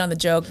not in on the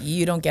joke.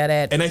 You don't get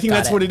it. And I think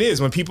that's what it is.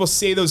 When people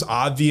say those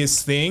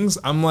obvious things,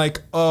 I'm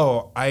like,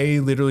 oh, I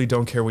literally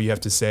don't care what you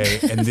have to say.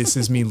 And this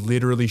is me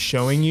literally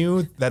showing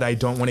you that I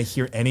don't want to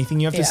hear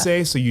anything you have to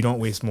say, so you don't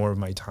waste more of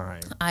my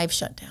time. I've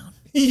shut down.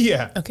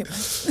 Yeah. Okay.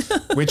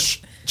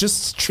 Which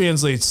just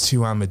translates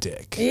to I'm a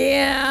dick.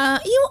 Yeah.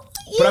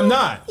 But I'm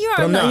not.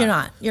 You're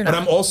not. But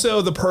I'm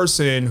also the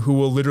person who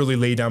will literally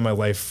lay down my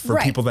life for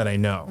people that I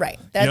know. Right.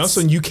 You know,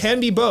 so you can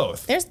be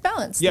both. There's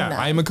balance. Yeah.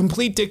 I'm a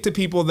complete dick to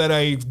people that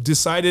I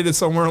decided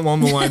somewhere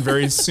along the line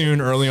very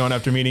soon, early on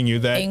after meeting you,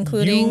 that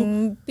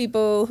including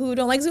people who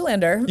don't like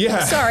Zoolander.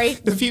 Yeah. Sorry.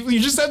 The people, you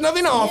just have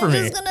nothing to offer me.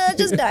 You're just gonna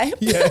just die.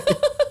 Yeah.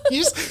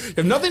 You just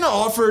have nothing to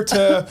offer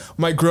to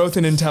my growth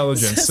and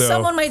intelligence. So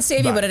someone might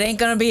save you, but it ain't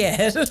gonna be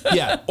it.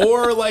 Yeah.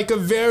 Or like a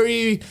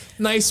very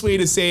nice way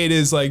to say it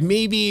is like,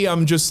 maybe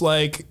I'm just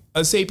like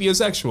a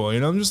sapiosexual, you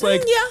know? I'm just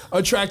like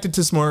attracted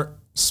to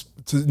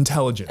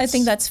intelligence. I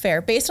think that's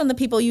fair. Based on the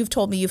people you've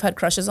told me you've had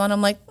crushes on,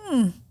 I'm like,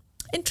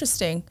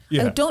 interesting.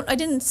 Yeah. I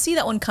didn't see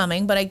that one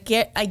coming, but I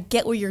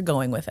get where you're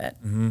going with it.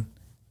 Mm-hmm.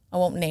 I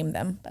won't name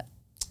them, but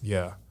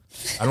yeah.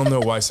 I don't know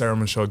why Sarah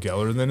Michelle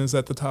Gellar then is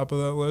at the top of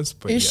that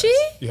list, but is she?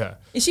 Yeah.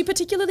 Is she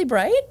particularly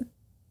bright?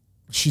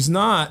 She's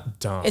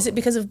not dumb. Is it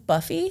because of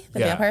Buffy, the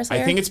Vampire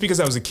Slayer? I think it's because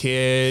I was a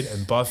kid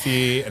and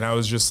Buffy, and I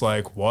was just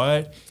like,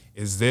 what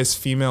is this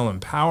female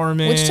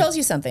empowerment? Which tells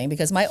you something,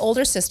 because my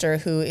older sister,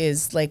 who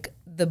is like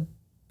the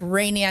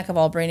brainiac of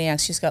all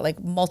brainiacs, she's got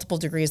like multiple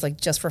degrees,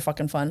 like just for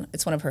fucking fun.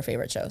 It's one of her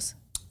favorite shows.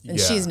 And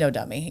she's no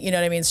dummy. You know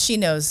what I mean? She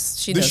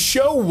knows. The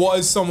show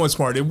was somewhat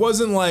smart. It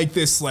wasn't like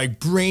this like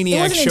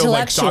brainiac show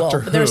like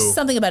Doctor Who. There was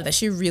something about it that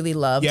she really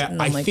loved. Yeah,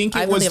 I think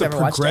it was the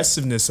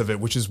progressiveness of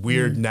it, which is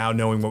weird now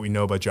knowing what we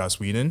know about Joss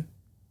Whedon.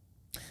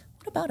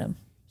 What about him?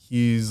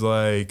 He's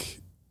like,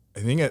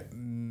 I think at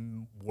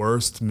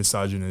worst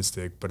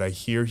misogynistic, but I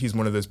hear he's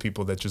one of those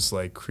people that just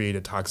like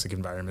created toxic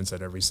environments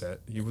at every set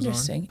he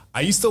was on.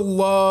 I used to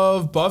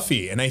love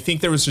Buffy, and I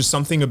think there was just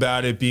something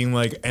about it being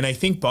like, and I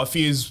think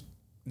Buffy is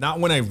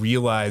not when I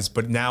realized,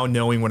 but now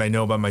knowing what I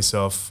know about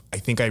myself, I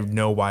think I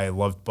know why I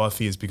loved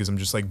Buffy is because I'm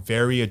just like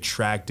very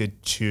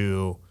attracted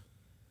to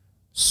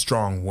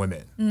strong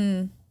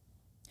women.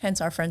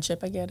 Hence our friendship.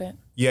 I get it.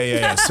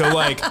 Yeah. So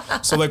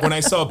like when I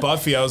saw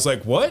Buffy, I was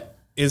like, what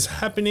is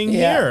happening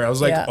here? I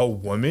was like, a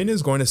woman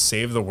is going to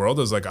save the world.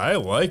 I was like, I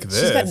like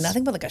this. She's got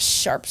nothing but like a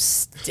sharp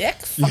stick.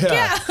 Fuck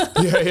yeah.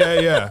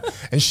 Yeah.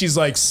 And she's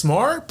like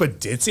smart, but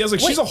ditzy. I was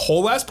like, she's a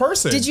whole ass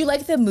person. Did you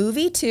like the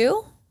movie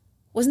too?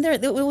 Wasn't there?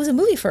 It was a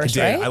movie first,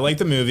 I did. right? I liked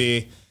the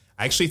movie.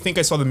 I actually think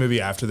I saw the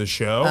movie after the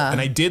show, and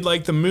I did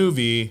like the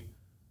movie,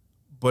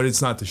 but it's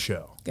not the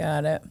show.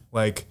 Got it.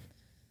 Like,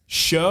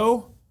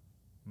 show,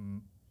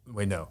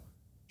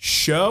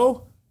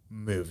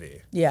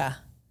 movie. Yeah.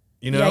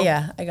 You know?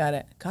 Yeah, I got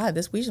it. God,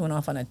 we just went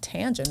off on a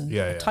tangent.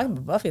 Yeah. Talking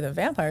about Buffy the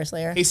Vampire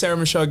Slayer. Hey, Sarah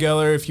Michelle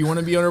Gellar, if you want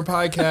to be on her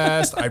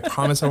podcast, I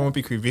promise I won't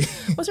be creepy.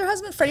 What's her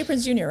husband? Freddie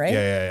Prinze Jr., right?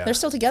 Yeah. They're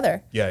still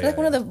together. Yeah, They're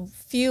one of the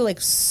few like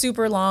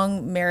super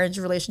long marriage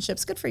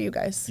relationships. Good for you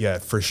guys. Yeah,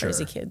 for sure.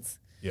 Crazy kids.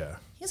 Yeah.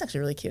 He's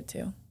actually really cute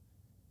too.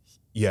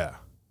 Yeah.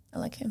 I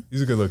like him.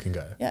 He's a good looking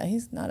guy. Yeah,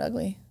 he's not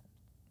ugly.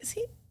 Is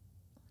he?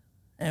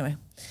 Anyway,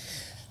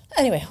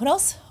 what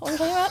else? What are we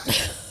talking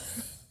about?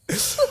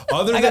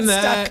 Other than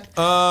that,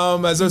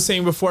 as I was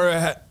saying before, I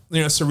had,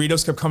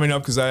 Cerritos kept coming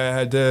up because I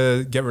had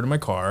to get rid of my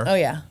car. Oh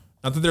yeah.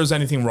 Not that there's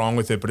anything wrong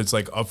with it, but it's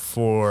like up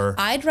for.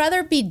 I'd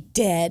rather be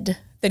dead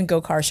than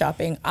go car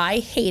shopping. I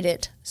hate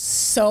it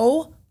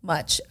so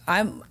much.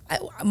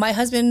 My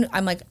husband,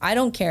 I'm like, I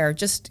don't care.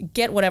 Just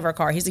get whatever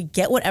car. He's like,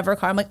 get whatever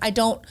car. I'm like, I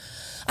don't.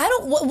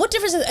 What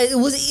difference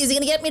is he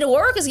going to get me to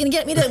work? Is he going to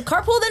get me to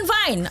carpool? Then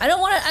fine. I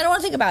don't want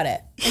to think about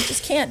it. I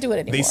just can't do it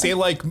anymore. They say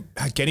like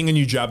getting a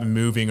new job and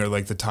moving are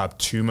like the top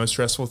 2 most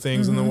stressful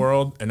things in the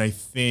world. And I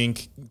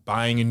think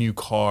buying a new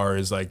car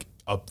is like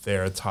up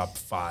there, top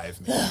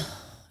 5. Maybe. I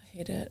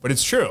hate it. But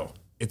it's true.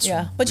 It's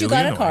but really you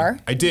got annoying. A car.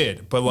 I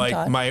did. But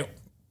like my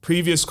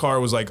previous car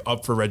was like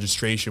up for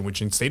registration,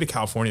 which in the state of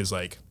California is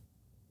like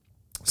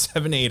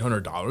 $700 to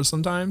 $800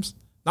 sometimes.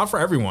 Not for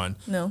everyone.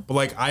 No. But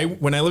like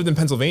when I lived in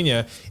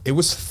Pennsylvania, it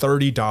was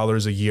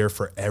 $30 a year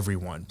for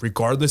everyone.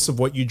 Regardless of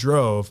what you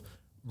drove,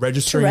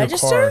 registering a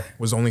car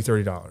was only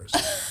 $30.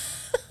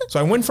 So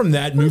I went from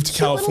that, moved to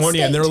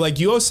California, and they were like,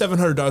 you owe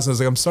 $700. And I was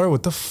like, I'm sorry,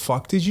 what the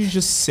fuck did you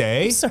just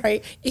say?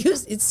 Sorry.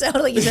 It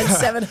sounded like you said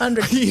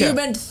 700. You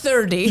meant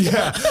 30.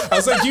 Yeah. I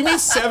was like, you mean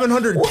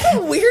 700 What a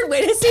weird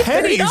way to say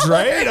pennies, $30.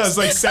 Right? I was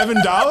like,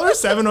 $7?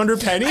 700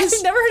 pennies?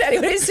 I've never heard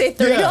anybody say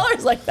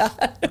 $30 like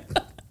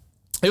that.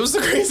 It was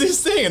the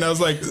craziest thing. And I was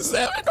like,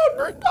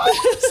 $700?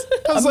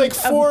 I was like,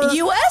 for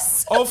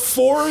US? A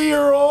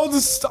 4-year-old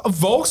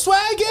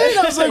Volkswagen?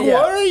 I was like,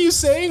 what are you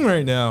saying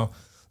right now?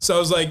 So I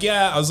was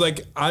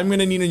like, I'm going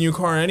to need a new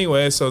car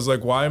anyway. So I was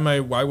like, why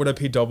would I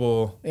pay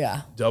double,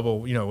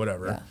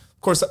 whatever. Yeah.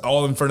 Of course,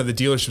 all in front of the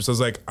dealerships. I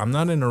was like, I'm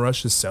not in a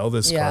rush to sell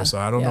this car, so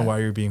I don't know why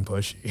you're being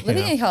pushy.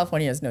 Living in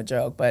California is no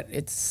joke, but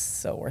it's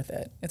so worth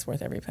it. It's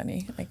worth every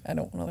penny. Like, I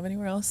don't want to live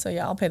anywhere else. So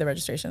yeah, I'll pay the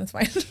registration. It's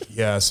fine.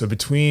 Yeah. So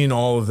between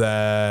all of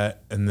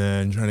that and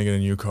then trying to get a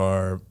new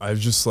car, I've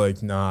just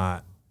like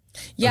not.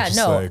 Yeah,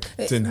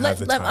 didn't have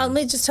the time. Let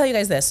me just tell you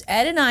guys this.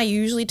 Ed and I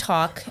usually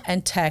talk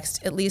and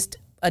text at least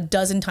a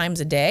dozen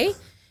times a day.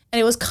 And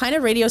it was kind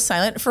of radio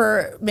silent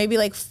for maybe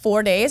like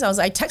 4 days.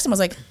 I texted him. I was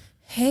like,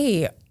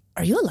 hey,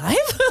 are you alive?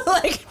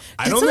 Like,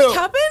 did something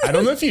happen? I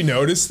don't know if you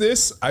noticed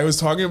this. I was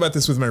talking about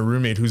this with my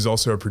roommate, who's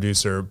also a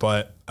producer,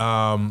 but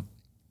you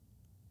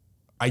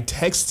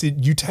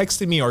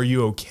texted me, are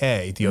you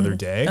okay, the other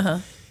day?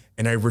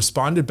 And I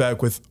responded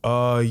back with,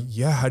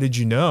 yeah, how did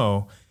you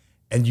know?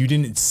 And you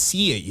didn't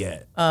see it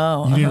yet.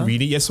 You didn't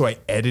read it yet, so I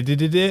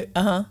edited it.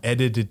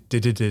 Edited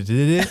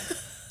it.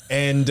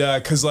 And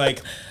because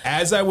like,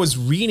 as I was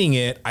reading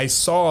it, I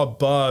saw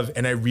above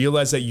and I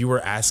realized that you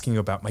were asking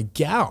about my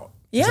gout.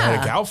 Yeah. I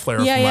had a gout flare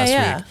from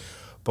last week.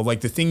 But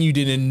like the thing you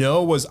didn't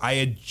know was I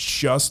had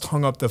just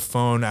hung up the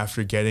phone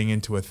after getting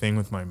into a thing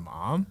with my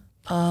mom.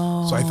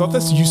 Oh. So I thought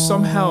that you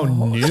somehow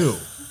knew.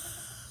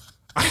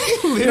 I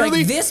literally.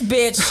 Like, this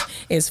bitch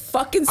is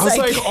fucking psychic.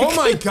 I was like, oh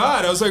my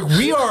God. I was like,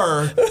 we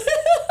are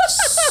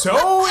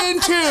so in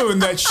tune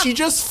that she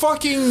just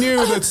fucking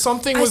knew that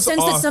something was off. I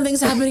sense that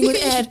something's happening with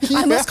Ed.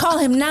 I must call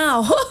him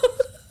now.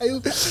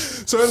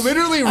 So I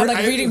literally... I'm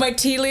like reading my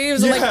tea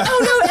leaves. I'm like,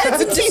 oh no,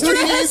 Ed's in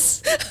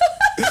distress.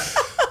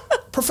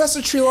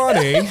 Professor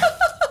Trelawney,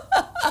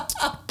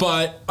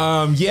 But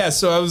yeah,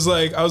 so I was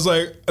like,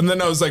 and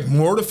then I was like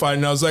mortified,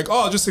 and I was like,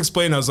 oh, I'll just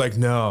explain. I was like,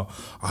 no,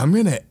 I'm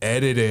gonna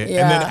edit it.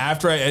 Yeah. And then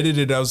after I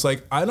edited, I was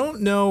like, I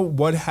don't know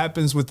what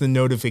happens with the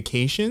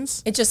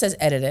notifications. It just says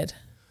edited.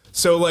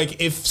 So like,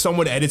 if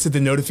someone edits it,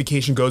 the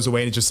notification goes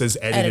away and it just says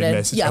edited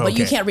message. Yeah, but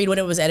you can't read what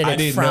it was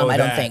edited from. I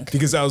don't think,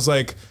 because I was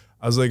like,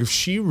 if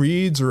she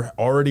reads or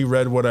already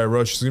read what I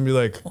wrote, she's gonna be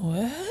like,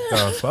 what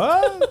the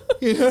fuck?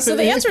 You know so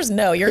the answer is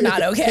no. You're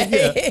not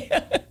okay.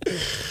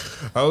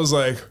 I was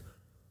like,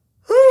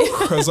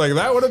 whew. I was like,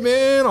 that would have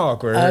been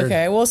awkward.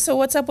 Okay, well, so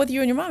what's up with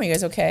you and your mom? You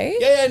guys okay?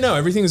 Yeah, no,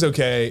 everything's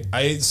okay.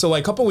 So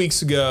like a couple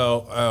weeks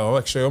ago,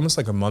 actually almost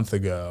like a month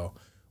ago,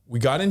 we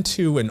got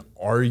into an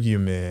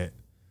argument.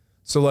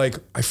 So like,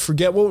 I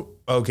forget what,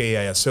 okay,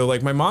 yeah. So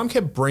like my mom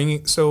kept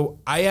so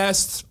I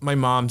asked my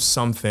mom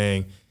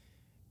something,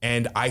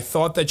 and I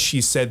thought that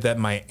she said that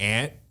my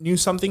aunt knew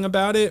something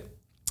about it.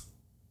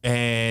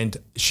 And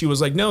she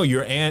was like, no,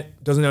 your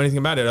aunt doesn't know anything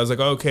about it. I was like,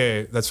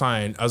 okay, that's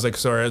fine. I was like,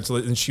 sorry.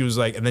 And she was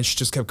like, and then she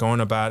just kept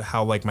going about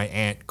how like my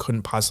aunt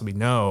couldn't possibly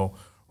know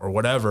or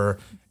whatever.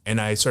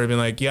 And I started being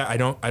like, yeah, I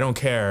don't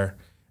care.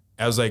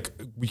 I was like,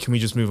 can we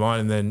just move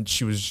on? And then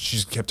she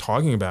just kept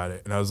talking about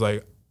it. And I was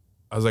like,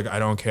 I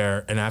don't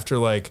care. And after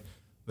like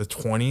the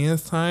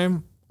 20th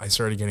time, I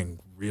started getting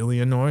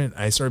really annoyed.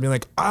 I started being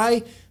like,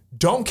 I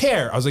don't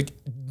care. I was like,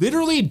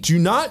 literally do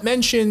not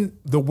mention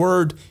the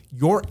word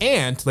your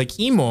aunt, like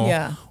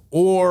emo,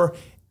 or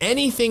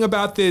anything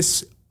about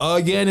this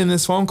again in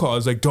this phone call. I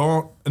was like,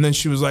 don't. And then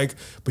she was like,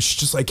 but she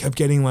just like kept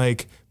getting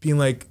like, being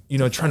like, you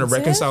know, trying to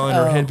reconcile in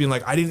her head, being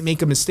like, I didn't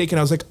make a mistake. And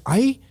I was like,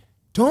 I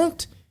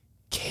don't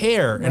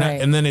care.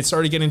 Right. And then it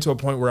started getting to a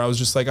point where I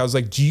was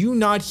like, do you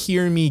not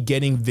hear me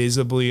getting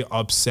visibly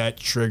upset,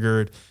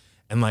 triggered,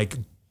 and like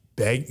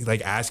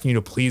asking you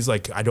to please,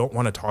 like, I don't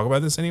want to talk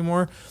about this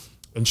anymore.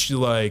 And she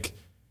like,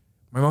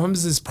 my mom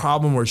has this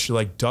problem where she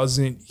like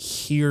doesn't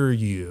hear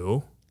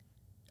you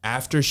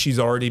after she's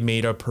already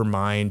made up her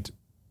mind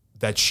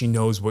that she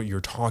knows what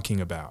you're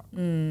talking about.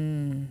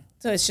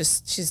 So it's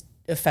just, she's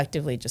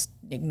effectively just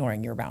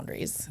ignoring your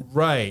boundaries.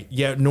 Right.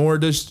 Yeah. Nor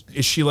is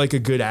she like a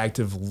good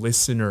active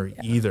listener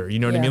either. You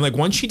know what I mean? Like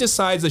once she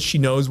decides that she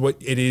knows what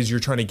it is you're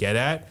trying to get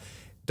at,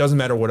 doesn't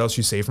matter what else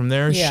you say from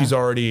there. Yeah. She's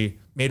already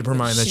made up her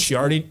mind that it's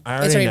already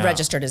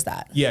registered as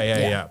that.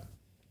 Yeah.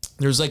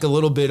 There's like a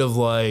little bit of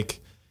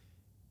like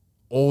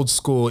old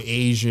school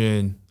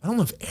Asian, I don't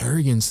know if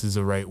arrogance is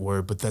the right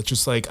word, but that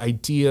just like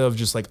idea of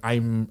just like,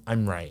 I'm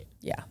right.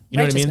 Yeah. You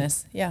know what I mean?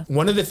 Yeah.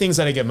 One of the things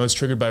that I get most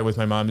triggered by with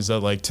my mom is that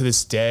like to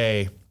this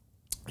day,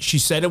 she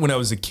said it when I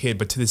was a kid,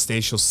 but to this day,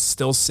 she'll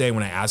still say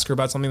when I ask her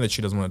about something that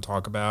she doesn't want to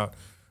talk about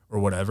or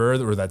whatever,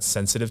 or that's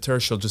sensitive to her,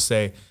 she'll just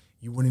say,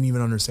 you wouldn't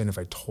even understand if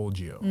I told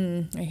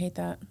you. I hate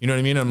that. You know what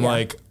I mean? I'm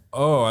like,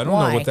 oh, I don't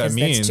know what that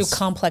means. It's too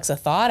complex a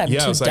thought. I'm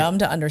too dumb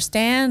to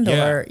understand.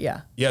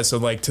 Yeah. So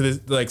like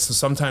so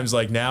sometimes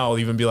like now I'll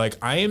even be like,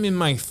 I am in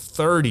my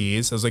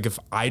 30s. I was like, if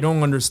I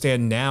don't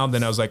understand now,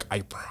 then I was like,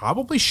 I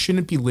probably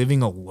shouldn't be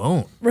living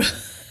alone.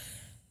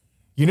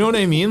 You know what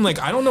I mean? Like,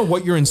 I don't know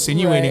what you're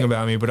insinuating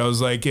about me, but I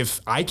was like, if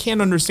I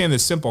can't understand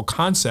this simple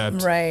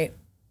concept,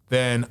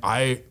 then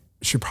I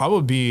should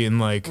probably be in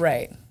like,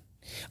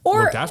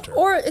 or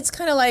it's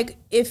kind of like,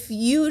 if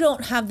you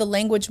don't have the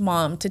language,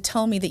 mom, to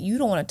tell me that you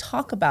don't want to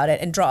talk about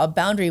it and draw a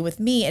boundary with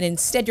me, and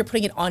instead you're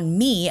putting it on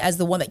me as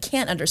the one that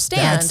can't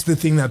understand. That's the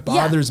thing that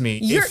bothers me.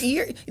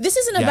 This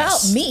isn't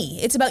about me.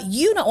 It's about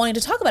you not wanting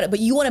to talk about it, but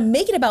you want to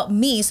make it about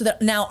me so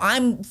that now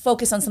I'm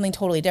focused on something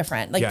totally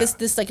different. Like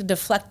this like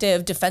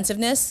deflective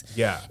defensiveness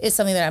is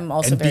something that I'm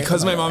also very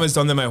because my mom has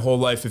done that my whole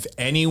life, if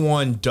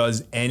anyone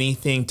does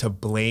anything to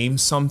blame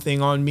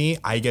something on me,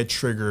 I get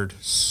triggered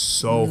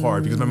so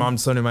hard because my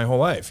mom's done it my whole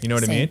life. You know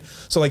what I mean?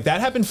 So like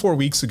that happened 4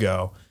 weeks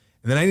ago,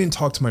 and then I didn't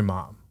talk to my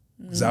mom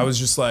because I was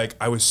just like,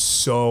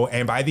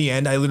 and by the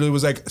end I literally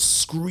was like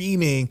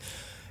screaming,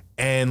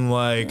 and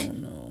like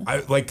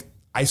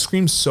I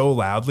screamed so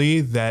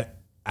loudly that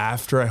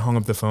after I hung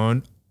up the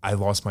phone, I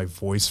lost my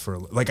voice for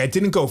like, I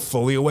didn't go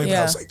fully away, but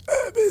I was like,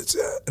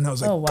 and I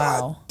was like,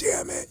 God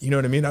damn it. You know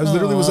what I mean? I was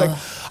literally was like,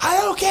 I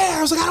don't care.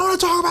 I was like, I don't want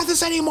to talk about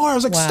this anymore. I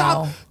was like,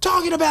 stop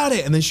talking about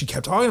it. And then she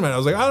kept talking about it. I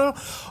was like, I don't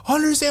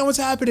understand what's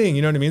happening.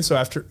 You know what I mean?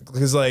 So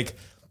because like,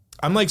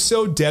 I'm like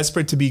so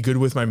desperate to be good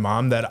with my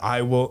mom that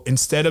I will,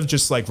 instead of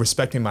just like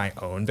respecting my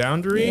own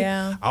boundary,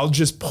 I'll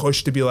just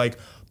push to be like,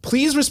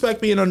 please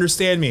respect me and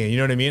understand me. You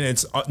know what I mean?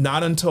 It's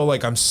not until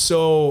like I'm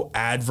so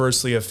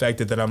adversely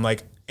affected that I'm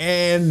like,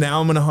 and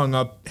now I'm going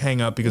to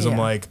hang up because I'm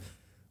like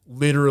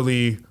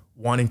literally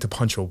wanting to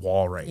punch a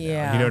wall right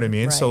now. You know what I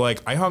mean? Right. So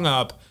like I hung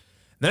up, and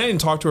then I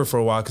didn't talk to her for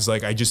a while because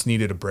like I just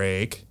needed a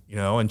break, you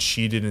know, and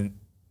she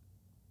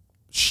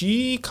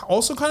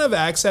also kind of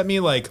acts at me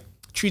like,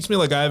 treats me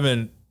like I have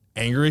an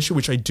anger issue,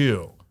 which I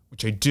do.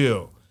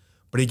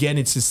 But again,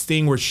 it's this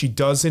thing where she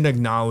doesn't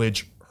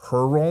acknowledge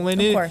her role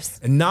in it,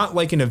 and not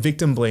like in a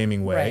victim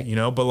blaming way, you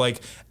know, but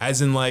like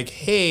as in like,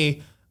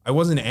 hey, I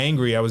wasn't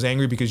angry. I was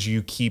angry because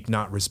you keep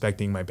not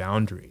respecting my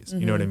boundaries.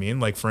 You know what I mean?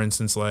 Like for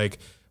instance, like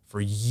for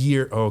a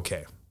year,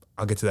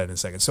 I'll get to that in a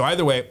second. So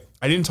either way,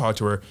 I didn't talk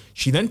to her.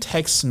 She then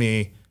texts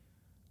me,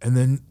 and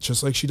then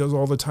just like she does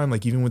all the time,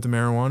 like even with the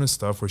marijuana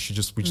stuff where we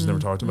just never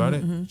talked about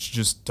it. She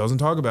just doesn't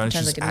talk about it. She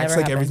just acts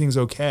like everything's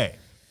okay.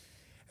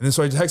 And then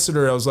so I texted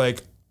her. I was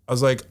like,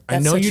 I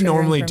know you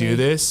normally do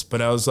this,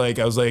 but I was like,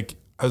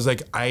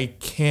 I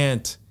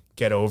can't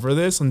get over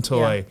this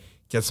until I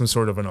get some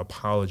sort of an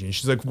apology. And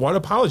she's like, what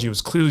apology? It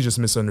was clearly just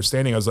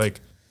misunderstanding. I was like,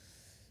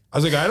 I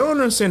don't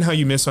understand how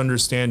you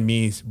misunderstand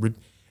me.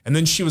 And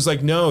then she was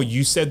like, no,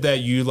 you said that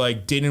you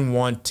like didn't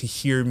want to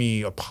hear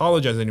me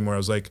apologize anymore. I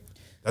was like,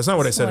 that's not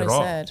what I said at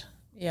all.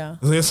 Yeah.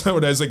 That's not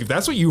what I was like. If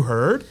that's what you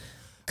heard,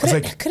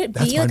 could it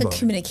be like a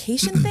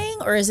communication thing,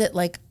 or is it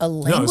like a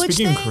language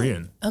thing? No, I was speaking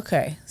Korean.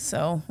 Okay.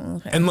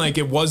 And like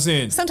it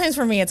wasn't. Sometimes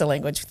for me it's a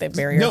language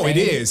barrier. No, thing.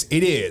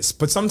 It is.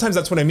 But sometimes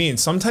that's what I mean.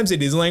 Sometimes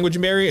it is a language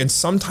barrier, and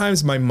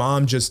sometimes my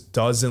mom just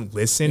doesn't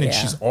listen, and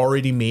she's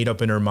already made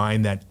up in her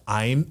mind that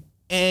I'm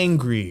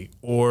angry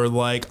or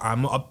like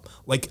I'm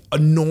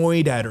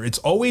annoyed at her. It's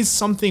always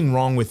something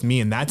wrong with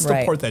me, and that's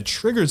the part that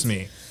triggers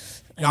me.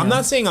 I'm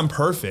not saying I'm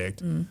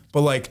perfect,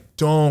 but like,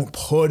 don't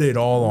put it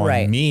all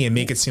on me and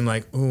make it seem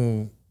like,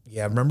 oh,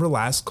 yeah, remember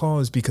last call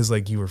is because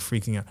like you were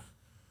freaking out.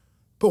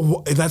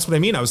 But that's what I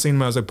mean. I was saying to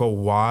her, I was like, but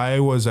why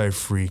was I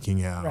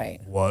freaking out? Right.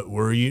 What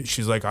were you?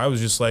 She's like, I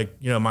was just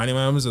like, minding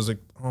my own business. I was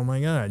like, oh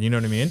my God, you know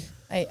what I mean?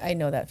 I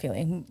know that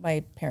feeling.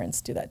 My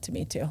parents do that to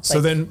me too.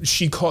 So then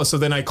she called. So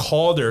then I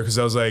called her because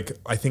I was like,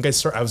 I think I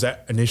was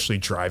initially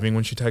driving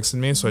when she texted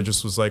me. So I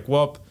just was like,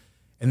 well,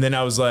 and then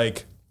I was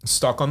like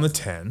stuck on the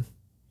 10.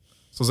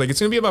 So I was like, it's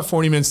going to be about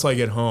 40 minutes till I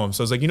get home.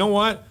 So I was like, you know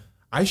what?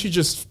 We should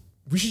just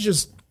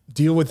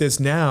deal with this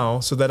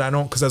now so that I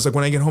don't, because I was like,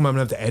 when I get home, I'm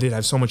going to have to edit. I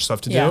have so much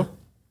stuff to do.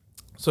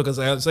 So because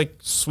I was like,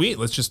 sweet,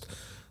 let's just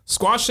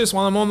squash this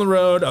while I'm on the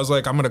road. I was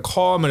like, I'm going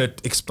to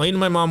explain to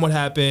my mom what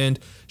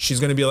happened. She's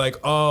going to be like,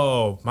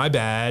 oh, my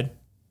bad.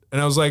 And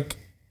I was like,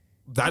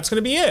 that's going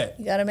to be it.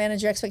 You got to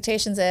manage your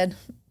expectations, Ed.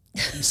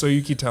 So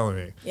you keep telling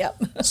me.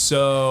 Yep.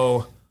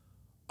 So,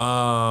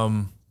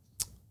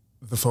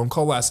 the phone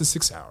call lasted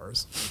 6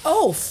 hours.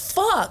 Oh,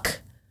 fuck.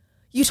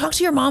 You talked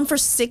to your mom for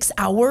 6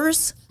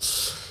 hours?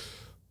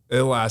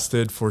 It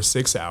lasted for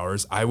 6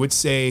 hours. I would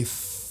say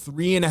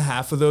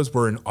 3.5 of those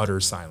were in utter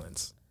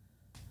silence.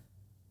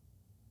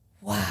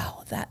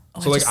 Wow.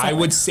 So like I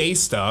would say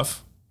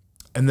stuff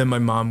and then my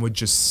mom would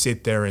just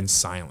sit there in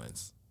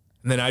silence.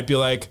 And then I'd be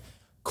like,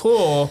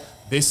 cool,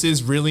 this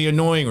is really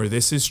annoying or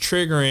this is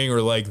triggering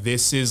or like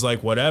this is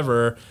like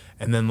whatever.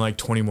 And then like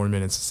 20 more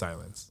minutes of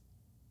silence.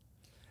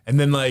 And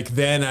then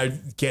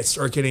I'd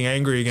start getting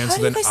angry again. How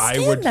so then do you guys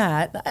I would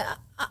that.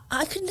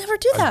 I could never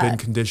do that. I've been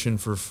conditioned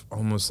for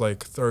almost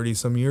like 30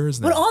 some years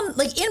now. But on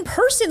like in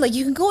person, like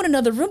you can go in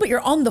another room, but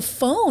you're on the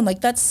phone. Like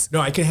that's. No,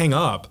 I can hang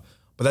up.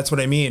 But that's what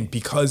I mean,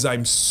 because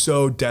I'm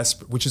so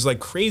desperate, which is like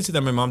crazy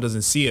that my mom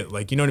doesn't see it.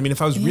 Like, you know what I mean?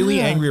 If I was really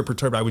angry or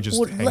perturbed, I would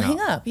just hang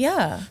up.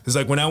 Yeah. Because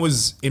like when I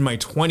was in my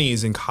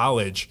 20s in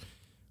college,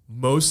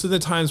 most of the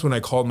times when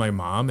I called my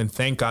mom, and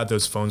thank God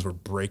those phones were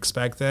breaks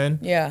back then.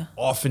 Yeah.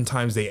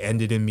 Oftentimes they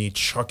ended in me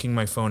chucking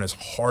my phone as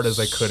hard as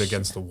I could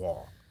against the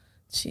wall.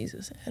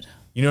 Jesus, Ed.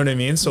 You know what I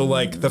mean? So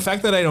like the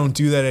fact that I don't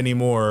do that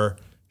anymore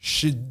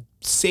should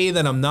say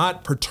that I'm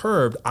not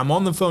perturbed. I'm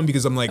on the phone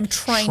because I'm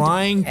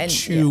trying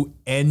to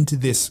end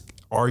this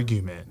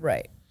argument.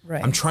 Right.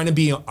 I'm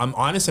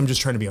honest. I'm just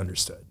trying to be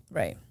understood.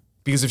 Right.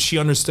 Because if she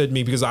understood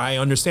me, because I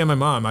understand my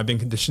mom, I've been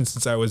conditioned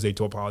since I was 8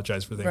 to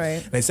apologize for things.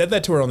 Right. And I said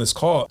that to her on this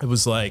call. It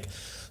was like,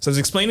 so I was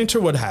explaining to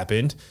her what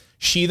happened.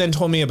 She then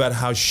told me about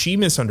how she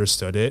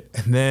misunderstood it.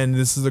 And then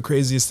this is the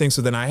craziest thing.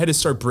 So then I had to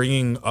start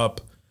bringing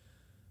up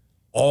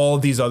all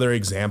these other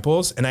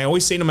examples. And I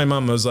always say to my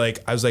mom, I was like,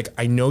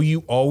 I know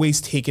you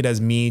always take it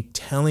as me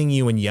telling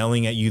you and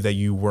yelling at you that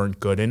you weren't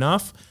good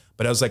enough.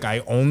 But I was like, I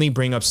only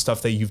bring up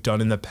stuff that you've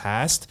done in the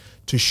past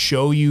to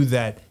show you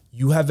that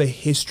you have a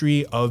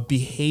history of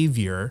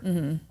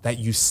behavior that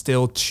you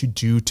still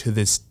do to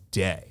this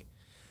day.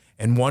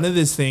 And one of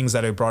these things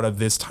that I brought up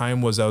this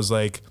time was I was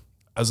like,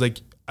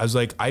 it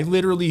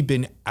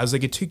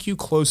took you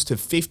close to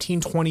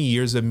 15, 20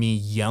 years of me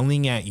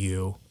yelling at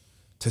you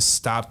to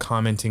stop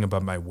commenting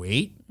about my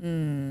weight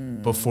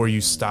before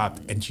you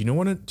stopped. And do you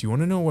want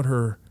to know what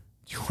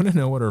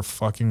her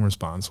fucking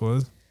response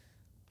was?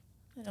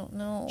 I don't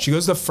know. She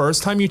goes, the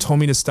first time you told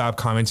me to stop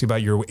commenting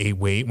about your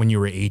weight when you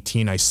were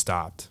 18, I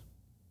stopped.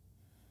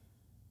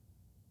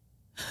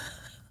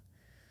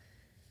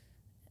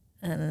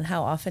 And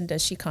how often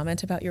does she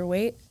comment about your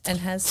weight and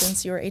has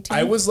since you were 18?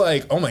 I was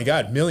like, oh my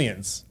God,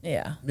 millions.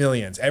 Yeah.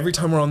 Millions. Every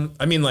time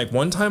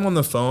one time on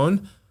the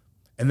phone,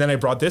 and then I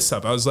brought this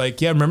up. I was like,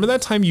 yeah, remember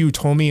that time you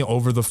told me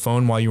over the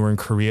phone while you were in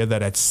Korea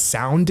that it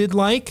sounded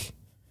like,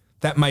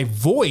 that my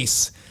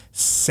voice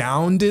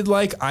sounded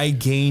like I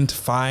gained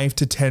 5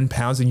 to 10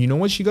 pounds. And you know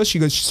what she goes? She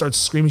starts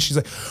screaming. She's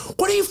like,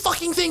 what do you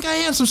fucking think I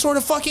am? Some sort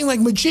of fucking like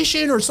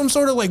magician or some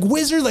sort of like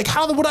wizard? Like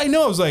how would I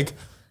know? I was like,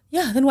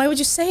 yeah, then why would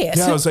you say it?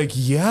 Yeah,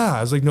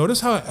 I was like, notice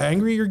how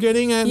angry you're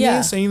getting at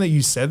me saying that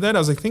you said that? I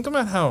was like, think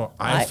about how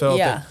I felt.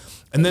 Yeah.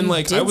 And then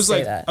like I was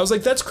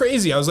like, that's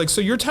crazy. I was like,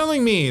 so you're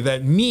telling me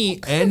that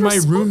me and my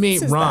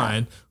roommate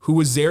Ron, who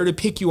was there to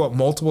pick you up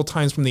multiple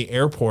times from the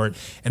airport,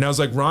 and I was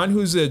like, Ron,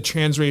 who's a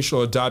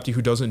transracial adoptee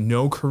who doesn't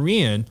know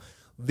Korean,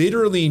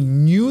 literally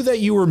knew that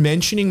you were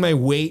mentioning my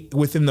weight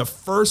within the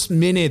first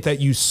minute that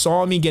you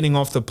saw me getting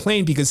off the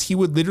plane, because he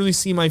would literally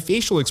see my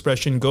facial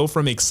expression go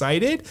from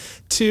excited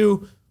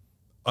to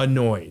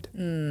annoyed.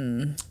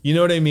 You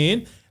know what I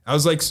mean? I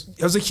was like,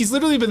 he's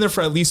literally been there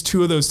for at least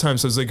 2 of those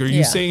times. So I was like, are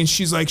you saying?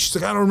 She's like, I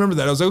don't remember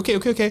that. I was like,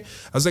 okay.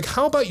 I was like,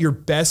 how about your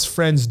best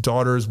friend's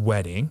daughter's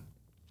wedding,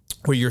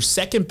 where your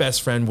second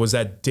best friend was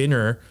at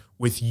dinner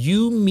with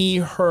you, me,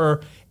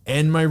 her,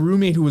 and my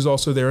roommate who was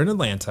also there in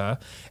Atlanta.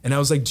 And I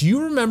was like, do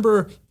you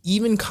remember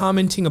even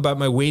commenting about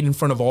my weight in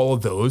front of all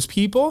of those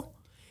people?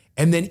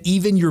 And then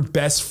even your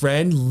best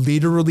friend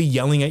literally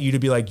yelling at you to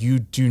be like, you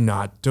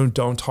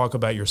don't talk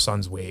about your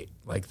son's weight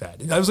like that.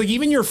 And I was like,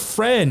 even your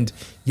friend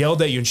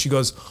yelled at you, and she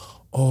goes,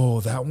 oh,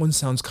 that one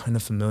sounds kind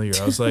of familiar.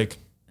 I was like,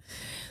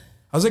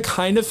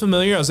 kind of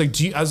familiar. I was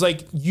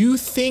like, you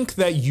think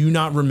that you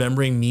not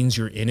remembering means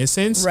you're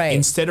innocent, right?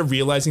 Instead of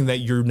realizing that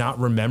you're not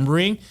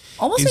remembering.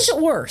 Almost makes it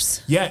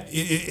worse. Yeah.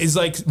 It is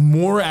like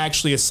more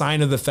actually a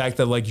sign of the fact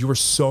that like you were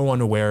so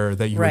unaware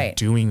that you were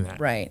doing that.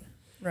 Right.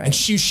 And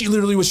she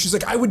literally she's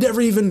like, I would never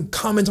even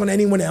comment on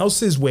anyone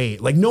else's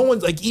weight. Like no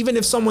one's like, even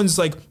if someone's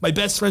like my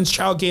best friend's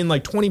child gained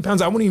like 20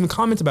 pounds, I wouldn't even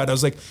comment about it. I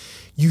was like,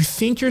 you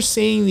think you're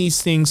saying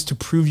these things to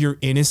prove your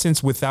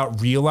innocence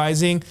without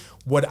realizing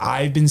what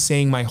I've been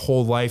saying my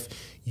whole life.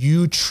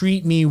 You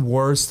treat me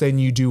worse than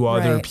you do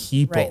other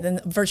people. Right, than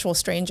virtual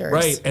strangers.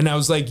 Right. And I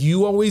was like,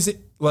 you always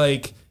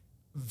like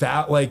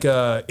that, like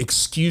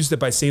excused it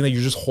by saying that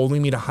you're just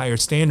holding me to higher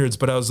standards.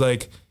 But I was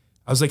like,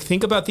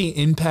 think about the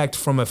impact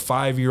from a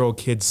 5-year-old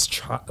kid's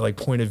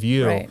point of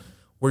view,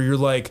 where you're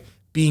like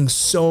being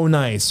so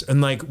nice. And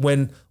like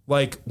when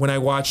I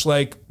watch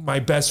like my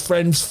best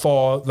friends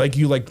fall, like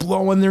you like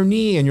blow on their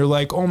knee and you're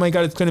like, oh my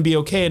God, it's going to be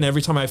okay. And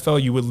every time I fell,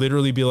 you would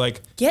literally be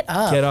like, get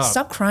up,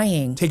 stop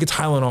crying, take a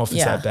Tylenol if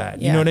it's that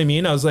bad. You know what I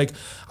mean? I was like,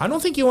 I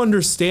don't think you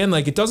understand.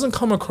 Like, it doesn't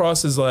come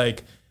across as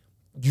like,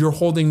 you're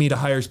holding me to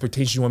higher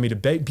expectations. You want me to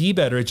be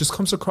better. It just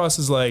comes across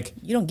as like,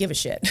 you don't give a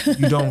shit.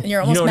 You don't,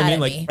 you're almost you know what mad I mean? at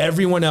Like me.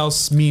 everyone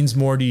else means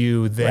more to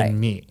you than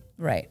me.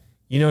 Right.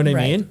 You know what I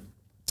mean?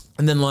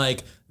 And then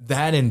like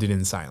that ended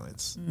in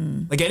silence.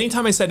 Like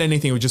anytime I said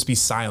anything, it would just be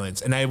silence.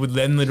 And I would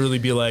then literally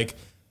be like,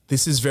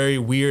 this is very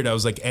weird. I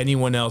was like,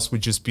 anyone else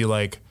would just be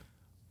like,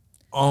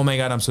 oh my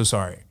God, I'm so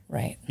sorry.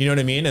 Right. You know what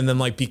I mean? And then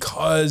like,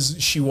 because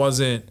she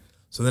wasn't,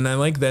 so then I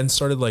like then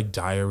started like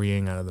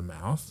diarrheaing out of the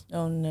mouth.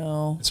 Oh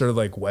no. Sort of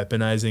like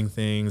weaponizing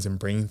things and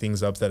bringing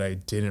things up that I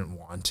didn't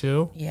want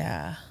to.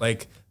 Yeah.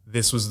 Like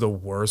this was the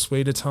worst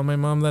way to tell my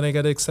mom that I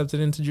got accepted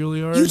into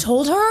Juilliard. You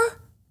told her?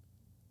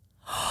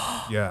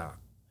 Yeah.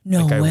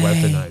 No like way. I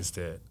weaponized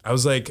it. I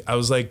was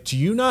like, do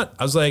you not?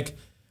 I was like,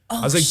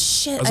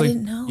 shit, I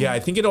didn't know. Yeah, I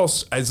think it all,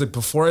 I was like,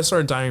 before I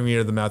started diarrhea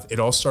out of the mouth, it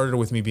all started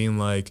with me being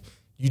like,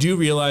 you do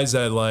realize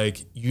that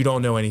like, you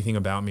don't know anything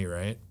about me,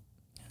 right?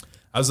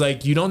 I was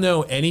like, you don't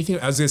know anything.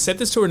 I was going to set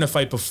this to her in a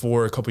fight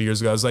before a couple years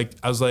ago. I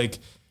was like,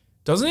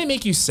 doesn't it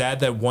make you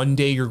sad that one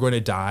day you're going to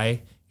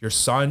die?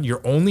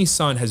 Your only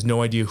son has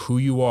no idea who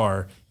you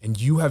are, and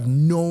you have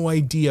no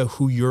idea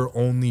who your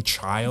only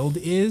child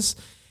is.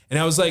 And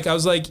I was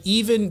like,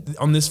 even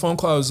on this phone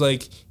call, I was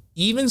like,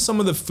 even some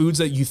of the foods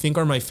that you think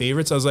are my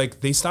favorites, I was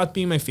like, they stopped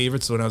being my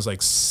favorites when I was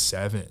like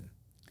 7. I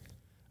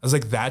was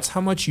like, that's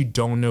how much you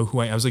don't know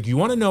who I am. I was like, you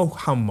want to know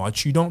how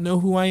much you don't know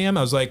who I am?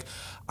 I was like,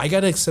 I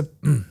got accepted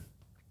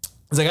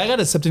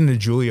into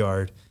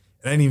Juilliard,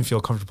 and I didn't even feel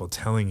comfortable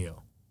telling you.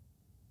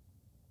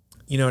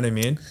 You know what I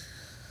mean?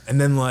 And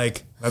then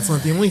like, that's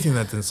not the only thing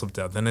that then slipped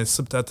out. Then I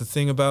slipped out the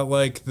thing about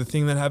like the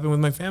thing that happened with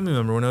my family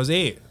member when I was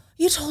 8.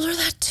 You told her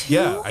that too?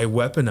 Yeah, I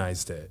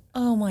weaponized it.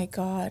 Oh my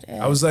God,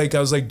 Ed. I was like,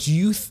 do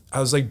you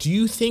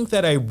think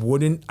that I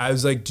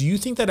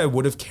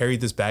would have carried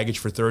this baggage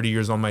for 30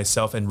 years on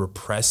myself and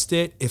repressed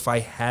it if I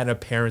had a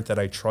parent that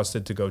I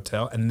trusted to go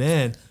tell? And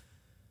then,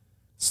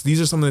 so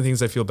these are some of the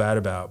things I feel bad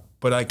about,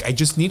 but like, I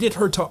just needed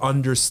her to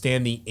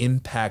understand the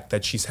impact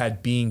that she's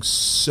had being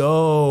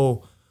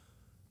so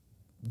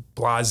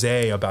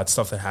blasé about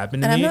stuff that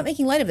happened to me. And I'm not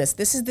making light of this.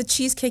 This is the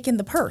cheesecake in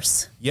the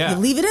purse. Yeah. You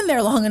leave it in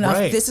there long enough,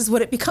 this is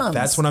what it becomes.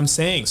 That's what I'm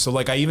saying. So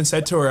like I even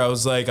said to her, I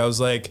was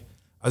like,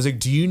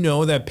 do you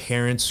know that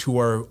parents who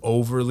are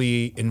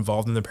overly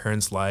involved in their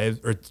parents'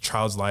 lives or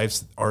child's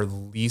lives are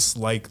less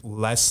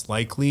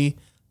likely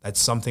that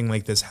something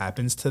like this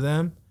happens to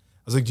them?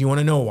 I was like, do you want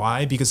to know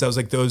why? Because I was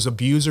like, those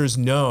abusers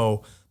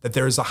know that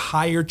there is a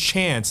higher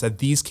chance that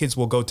these kids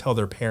will go tell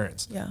their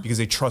parents because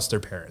they trust their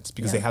parents,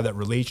 because they have that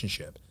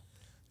relationship.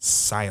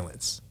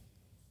 Silence.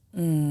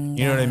 You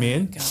know what I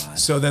mean? God.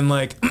 So then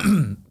like,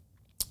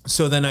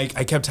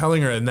 I kept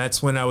telling her, and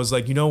that's when I was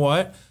like, you know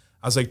what?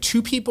 I was like,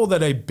 2 people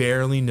that I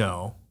barely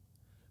know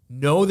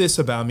this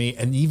about me.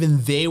 And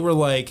even they were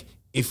like,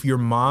 if your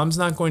mom's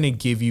not going to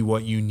give you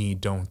what you need,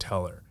 don't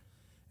tell her.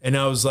 And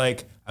I was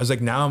like,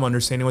 now I'm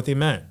understanding what they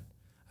meant.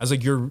 I was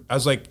like,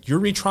 you're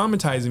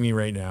re-traumatizing me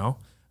right now.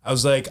 I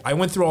was like, I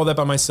went through all that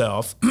by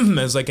myself. I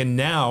was like, and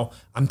now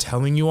I'm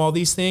telling you all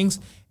these things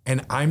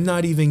and I'm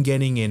not even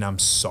getting in. I'm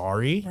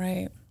sorry.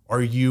 Right.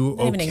 Are you not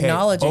okay? Even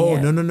acknowledging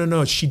it.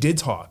 No. She did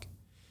talk.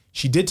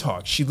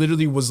 She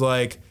literally was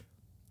like,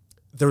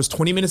 there was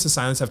 20 minutes of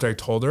silence after I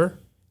told her.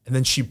 And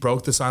then she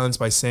broke the silence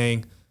by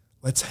saying,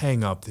 let's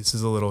hang up. This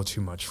is a little too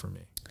much for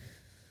me.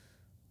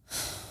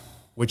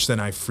 Which then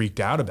I freaked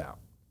out about.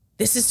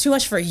 This is too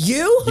much for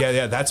you?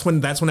 Yeah. That's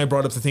when I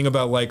brought up the thing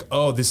about like,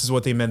 oh, this is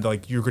what they meant.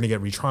 Like, you're going to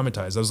get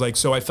re-traumatized. I was like,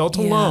 so I felt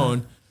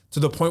alone to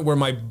the point where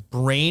my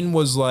brain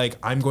was like,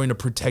 I'm going to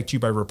protect you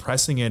by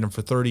repressing it. And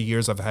for 30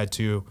 years, I've had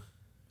to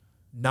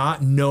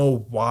not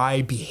know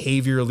why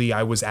behaviorally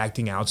I was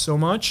acting out so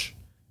much,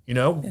 you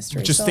know,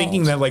 Mystery just solved.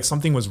 thinking that like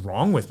something was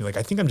wrong with me. Like,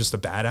 I think I'm just a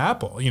bad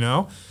apple, you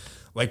know,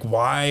 like,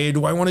 why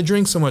do I want to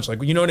drink so much?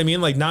 Like, you know what I mean?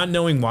 Like, not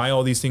knowing why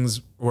all these things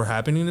were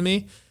happening to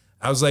me.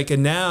 I was like,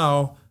 and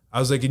now I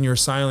was like, in your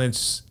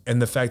silence and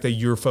the fact that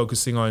you're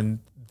focusing on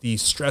the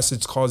stress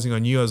it's causing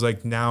on you, I was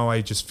like, now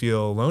I just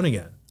feel alone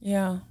again.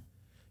 Yeah.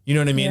 You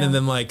know what I mean? Yeah. And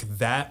then like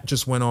that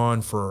just went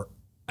on for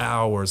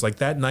hours. Like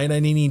that night I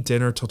didn't eat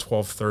dinner till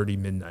 12:30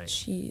 midnight.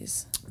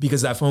 Jeez.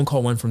 Because that phone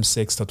call went from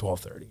 6 to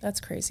 12:30. That's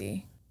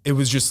crazy. It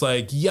was just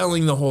like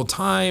yelling the whole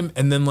time.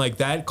 And then like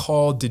that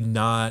call did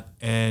not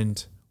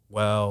end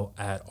well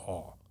at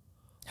all.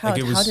 How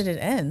Like, did it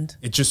end?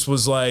 It just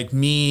was like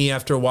me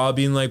after a while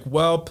being like,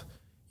 well,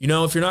 you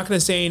know, if you're not going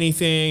to say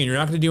anything and you're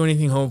not going to do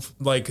anything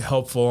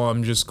helpful,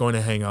 I'm just going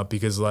to hang up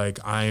because like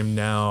I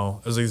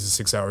was like, this is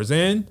 6 hours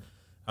in.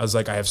 I was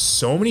like, I have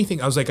so many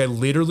things. I was like, I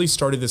literally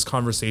started this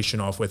conversation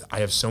off with, I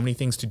have so many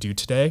things to do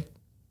today,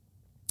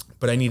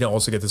 but I need to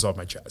also get this off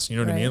my chest. You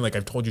know what I mean? Like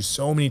I've told you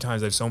so many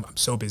times, I'm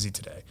so busy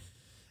today.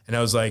 And I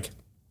was like,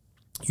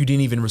 you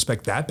didn't even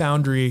respect that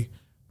boundary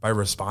by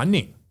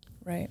responding.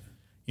 Right.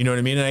 You know what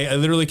I mean? And I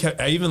literally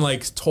I even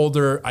like told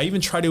her, I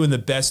even tried to in the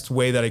best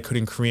way that I could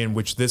in Korean,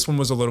 which this one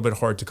was a little bit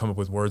hard to come up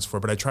with words for,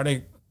 but I try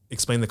to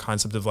explain the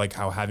concept of like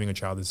how having a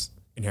child is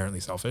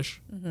inherently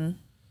selfish. Mm-hmm.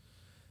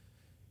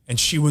 And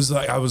she was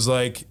like, I was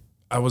like,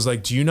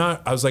 do you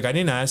not, I was like, I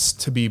didn't ask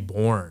to be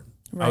born.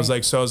 Right. I was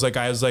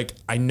like,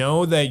 I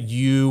know that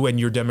you and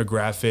your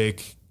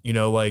demographic, you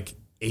know, like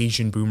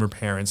Asian boomer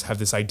parents have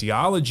this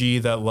ideology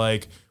that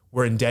like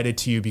we're indebted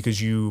to you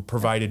because you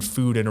provided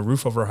food and a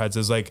roof over our heads.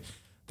 I was like,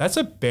 that's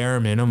a bare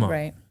minimum.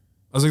 Right.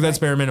 I was like, that's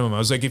bare minimum. I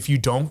was like, if you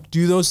don't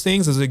do those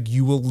things, I was like,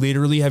 you will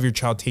literally have your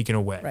child taken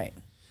away. Right.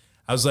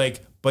 I was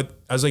like,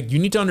 you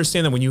need to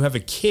understand that when you have a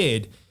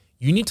kid,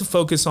 you need to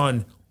focus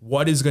on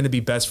what is going to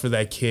be best for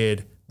that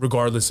kid,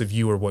 regardless of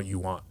you or what you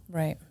want.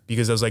 Right.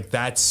 Because I was like,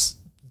 that's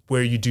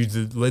where you do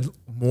the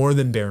more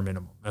than bare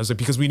minimum. I was like,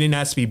 because we didn't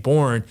ask to be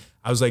born,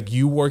 I was like,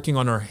 you working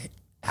on our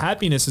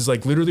happiness is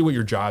like literally what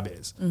your job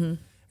is. Mm-hmm.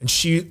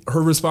 And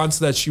her response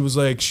to that, she was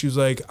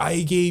like,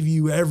 I gave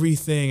you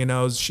everything.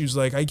 And she was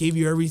like, I gave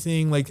you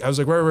everything. Like, I was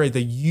like, right,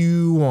 that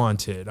you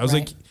wanted. I was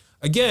like,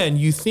 again,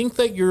 you think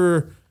that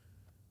you're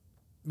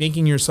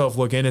making yourself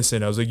look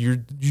innocent. I was like, you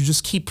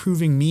just keep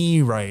proving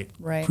me right,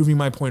 proving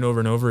my point over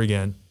and over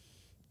again.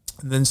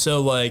 And then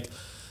so like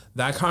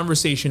that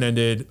conversation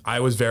ended.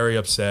 I was very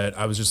upset.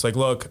 I was just like,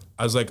 look,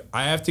 I was like,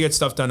 I have to get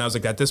stuff done. I was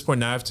like, at this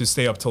point now I have to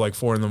stay up till like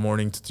 4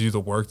 a.m. to do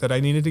the work that I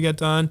needed to get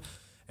done.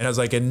 And I was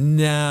like, and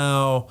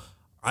now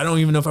I don't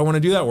even know if I want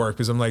to do that work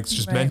because I'm like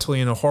just mentally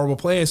in a horrible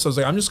place. So I was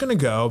like, I'm just going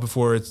to go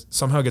before it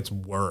somehow gets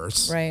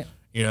worse. Right.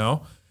 You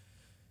know?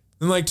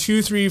 Then like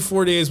 2, 3,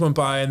 4 days went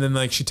by and then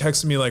like she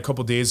texted me like a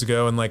couple days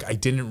ago and like I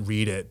didn't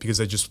read it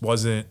because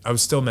I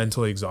was still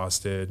mentally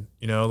exhausted.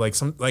 You know,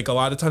 like a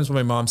lot of times when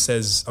my mom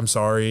says, I'm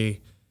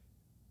sorry,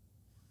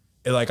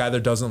 it like either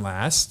doesn't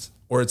last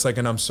or it's like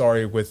an I'm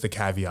sorry with the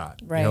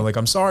caveat. Right. You know, like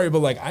I'm sorry, but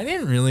like I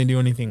didn't really do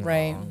anything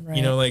wrong. Right.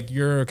 You know, like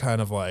you're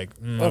kind of like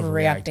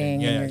overreacting.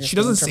 Yeah. She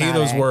doesn't say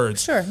those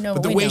words. Sure. No,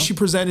 but the way she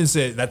presents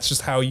it, that's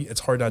just how it's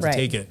hard not to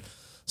take it.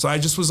 So I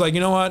just was like, you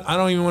know what? I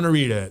don't even want to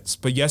read it.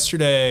 But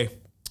yesterday,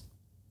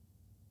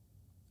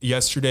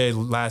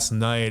 last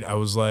night, I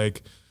was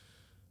like,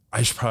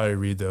 I should probably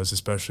read those,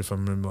 especially if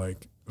I'm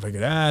like, if I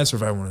get asked or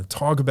if I want to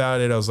talk about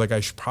it. I was like,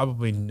 I should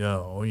probably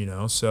know, you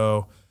know?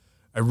 So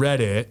I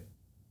read it.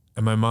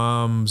 And my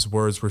mom's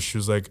words were, she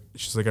was like,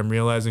 I'm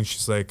realizing,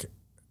 she's like,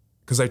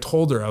 because I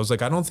told her, I was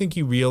like, I don't think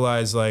you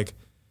realize, like,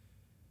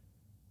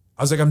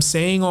 I was like, I'm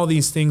saying all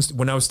these things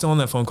when I was still on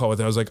that phone call with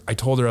her. I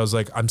told her, I was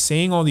like, I'm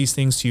saying all these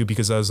things to you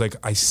because I was like,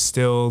 I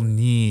still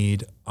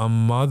need a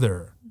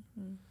mother.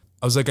 Mm-hmm.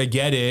 I was like, I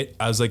get it.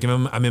 I was like,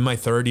 I'm in my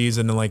 30s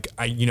and like,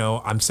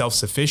 I'm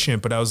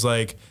self-sufficient, but I was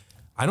like,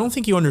 I don't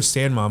think you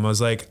understand, Mom. I was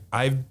like,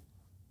 I've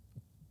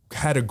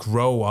had to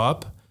grow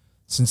up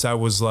since I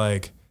was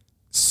like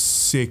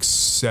 6,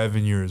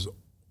 7 years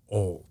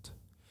old.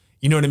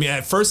 You know what I mean?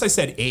 At first I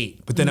said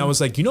 8, but then I was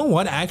like, you know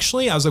what?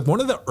 Actually, I was like,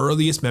 one of the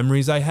earliest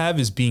memories I have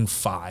is being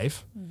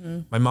 5. Mm-hmm.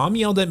 My mom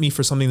yelled at me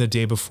for something the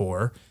day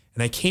before,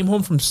 and I came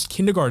home from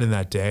kindergarten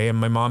that day, and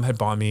my mom had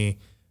bought me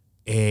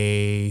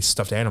a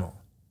stuffed animal.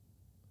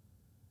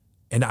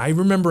 And I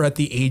remember at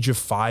the age of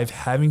 5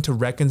 having to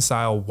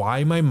reconcile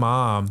why my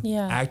mom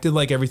acted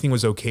like everything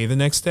was okay the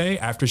next day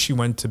after she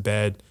went to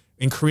bed.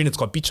 In Korean, it's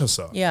called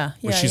bichoso. Yeah.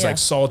 Where she's like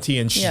salty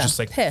and she's just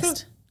like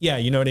pissed. Yeah,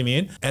 you know what I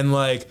mean? And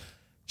like,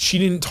 she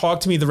didn't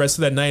talk to me the rest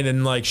of that night,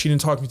 and like, she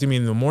didn't talk to me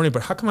in the morning,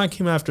 but how come I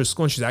came after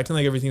school and she's acting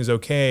like everything was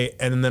okay?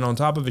 And then on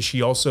top of it,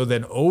 she also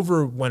then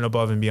went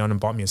above and beyond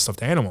and bought me a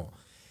stuffed animal.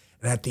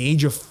 And at the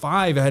age of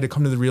 5, I had to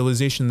come to the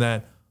realization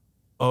that,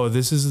 oh,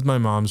 this is my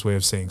mom's way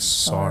of saying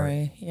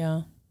sorry.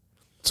 Yeah.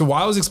 So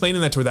while I was explaining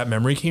that to her, that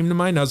memory came to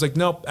mind. I was like,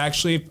 nope,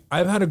 actually,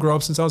 I've had to grow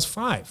up since I was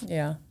 5.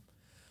 Yeah.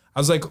 I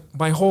was like,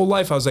 my whole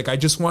life, I was like, I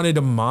just wanted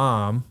a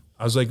mom.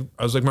 I was like,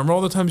 remember all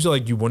the times you're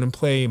like, you wouldn't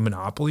play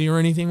Monopoly or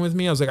anything with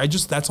me? I was like,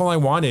 that's all I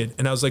wanted.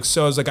 And I was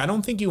like, I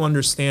don't think you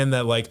understand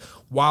that, like,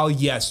 while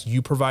yes,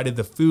 you provided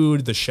the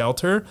food, the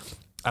shelter,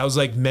 I was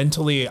like,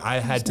 mentally, I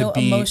had to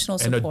be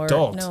an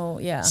adult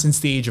since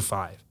the age of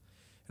 5. And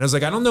I was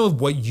like, I don't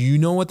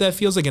know what that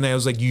feels like. And I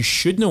was like, you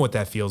should know what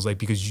that feels like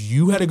because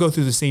you had to go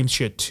through the same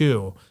shit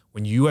too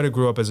when you had to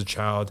grow up as a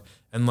child.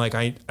 And like,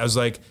 I was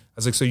like,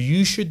 so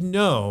you should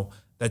know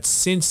that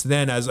since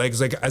then, as like a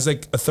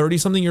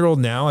 30-something-year-old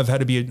now, I've had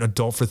to be an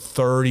adult for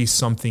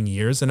 30-something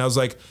years. And I was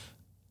like,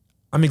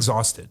 I'm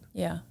exhausted.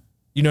 Yeah.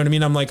 You know what I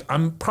mean? I'm like,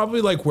 I'm probably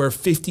like where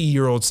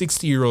 50-year-olds,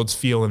 60-year-olds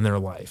feel in their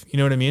life. You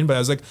know what I mean? But I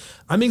was like,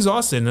 I'm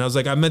exhausted. And I was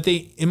like, I'm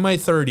in my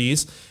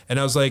 30s. And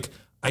I was like,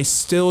 I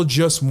still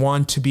just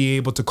want to be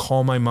able to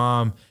call my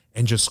mom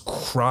and just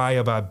cry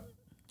about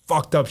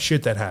fucked up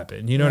shit that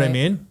happened. You know what I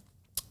mean?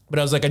 But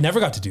I was like, I never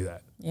got to do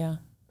that. Yeah.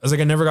 I was like,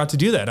 I never got to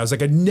do that. I was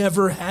like, I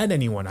never had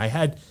anyone. I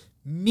had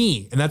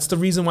me. And that's the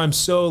reason why I'm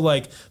so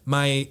like,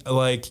 my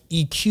like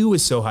EQ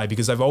is so high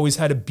because I've always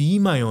had to be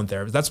my own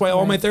therapist. That's why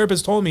all my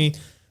therapists told me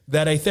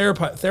that I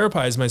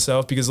therapize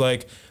myself because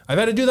like, I've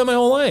had to do that my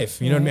whole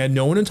life. You know what I mean? I had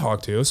no one to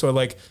talk to. So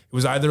like, it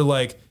was either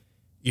like,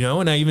 you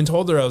know, and I even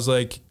told her, I was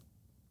like,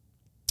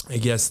 I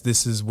guess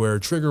this is where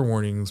trigger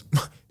warnings,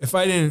 if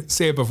I didn't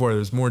say it before,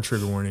 there's more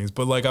trigger warnings.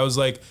 But like, I was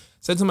like,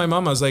 said to my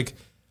mom, I was like,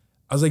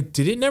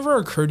 did it never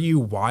occur to you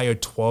why a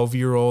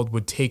 12-year-old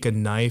would take a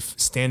knife,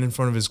 stand in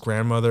front of his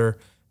grandmother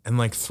and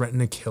like threaten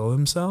to kill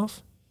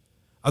himself?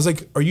 I was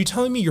like, are you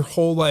telling me your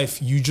whole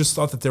life you just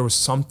thought that there was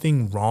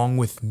something wrong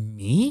with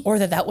me? Or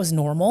that was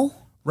normal?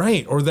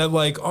 Right. Or that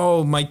like,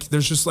 oh,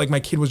 there's just like,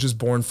 my kid was just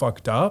born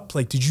fucked up.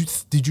 Like,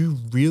 did you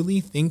really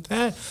think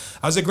that?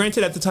 I was like,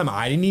 granted at the time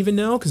I didn't even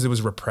know because it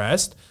was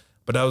repressed.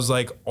 But I was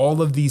like,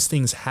 all of these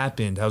things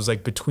happened. I was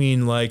like,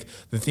 between like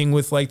the thing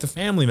with like the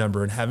family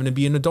member and having to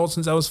be an adult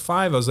since I was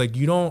 5, I was like,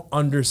 you don't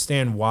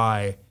understand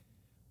why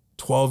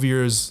 12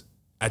 years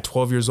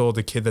old,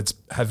 a kid that's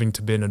having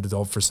to be an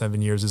adult for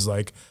 7 years is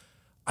like,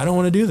 I don't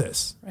want to do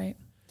this. Right.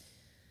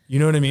 You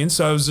know what I mean?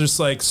 So I was just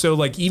like, so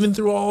like even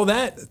through all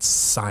that, it's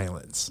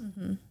silence.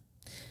 Mm-hmm.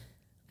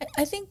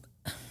 I think,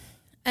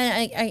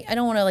 and I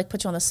don't want to like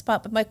put you on the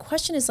spot, but my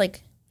question is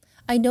like,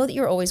 I know that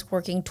you're always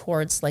working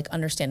towards like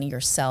understanding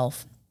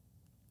yourself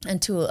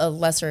and to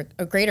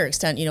a greater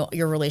extent, you know,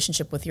 your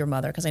relationship with your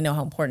mother, because I know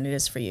how important it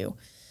is for you.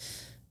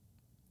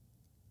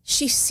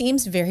 She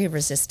seems very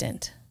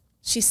resistant.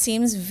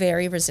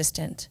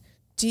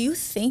 Do you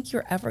think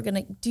you're ever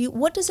going to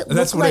what does it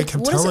look like?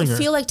 What does it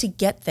feel like to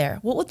get there?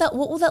 What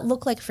will that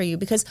look like for you?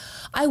 Because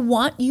I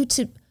want you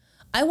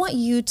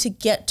to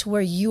get to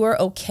where you are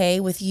okay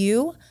with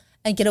you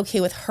and get okay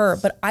with her.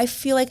 But I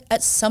feel like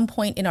at some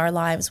point in our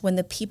lives, when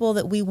the people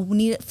that we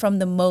need it from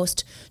the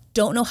most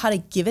don't know how to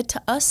give it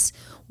to us,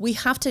 we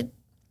have to,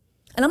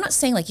 and I'm not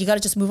saying like you got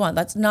to just move on.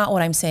 That's not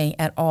what I'm saying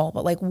at all.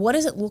 But like, what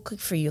does it look like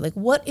for you? Like,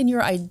 what in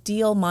your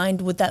ideal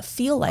mind would that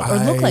feel like or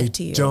look like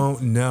to you? I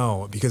don't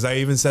know. Because I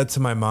even said to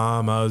my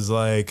mom, I was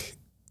like,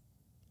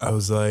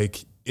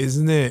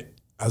 isn't it,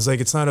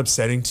 it's not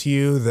upsetting to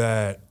you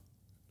that,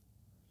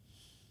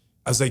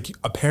 I was like,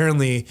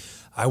 apparently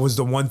I was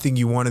the one thing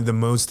you wanted the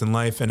most in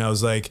life. And I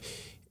was like,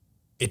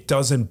 it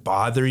doesn't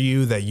bother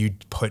you that you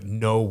put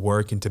no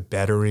work into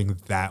bettering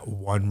that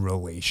one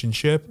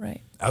relationship.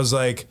 Right. I was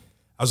like,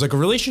 a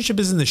relationship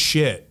is in the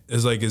shit.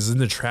 Is in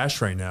the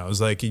trash right now. I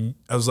was like,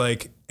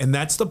 and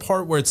that's the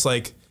part where it's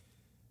like,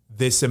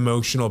 this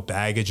emotional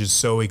baggage is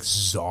so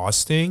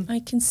exhausting. I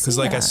can see because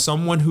like, as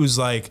someone who's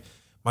like,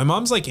 my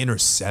mom's like in her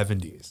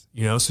 70s,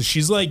 you know? So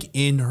she's like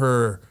in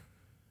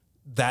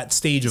that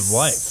stage of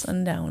life.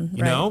 Sundown,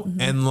 you know?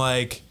 Mm-hmm. And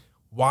like,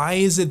 why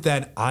is it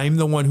that I'm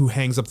the one who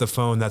hangs up the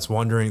phone that's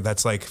wondering,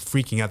 that's like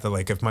freaking out that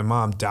like, if my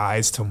mom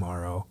dies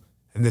tomorrow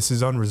and this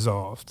is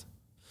unresolved,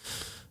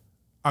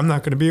 I'm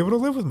not going to be able to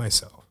live with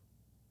myself.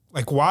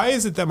 Like, why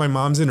is it that my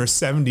mom's in her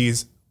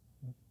 70s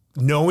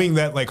knowing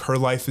that like her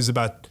life is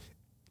about,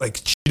 like,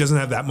 she doesn't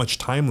have that much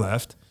time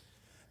left,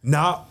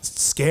 not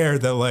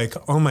scared that like,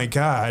 oh my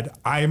God,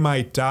 I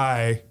might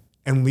die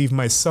and leave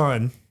my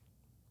son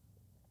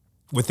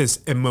with this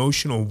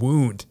emotional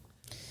wound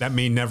that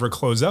may never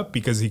close up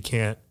because he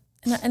can't.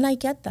 And I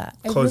get that.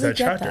 Close that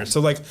chapter. So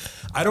like,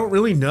 I don't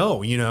really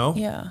know, you know?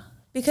 Yeah.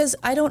 Because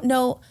I don't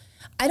know.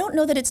 I don't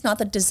know that it's not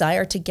the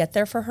desire to get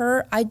there for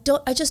her. I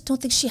just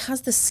don't think she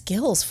has the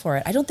skills for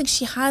it. I don't think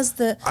she has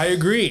the I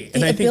agree.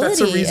 And I think that's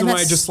the reason why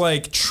I just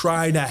like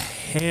try to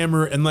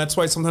hammer. And that's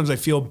why sometimes I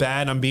feel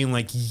bad. I'm being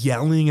like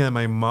yelling at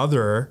my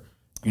mother,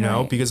 you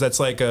know, because that's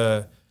like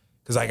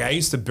because like I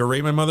used to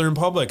berate my mother in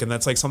public, and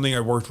that's like something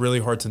I worked really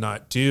hard to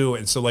not do.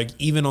 And so like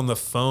even on the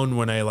phone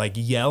when I like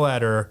yell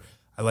at her,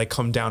 I like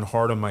come down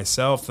hard on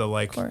myself that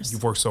like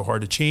you've worked so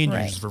hard to change,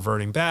 you're just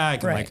reverting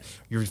back, and like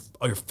you're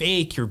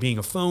fake, you're being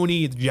a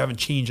phony, you haven't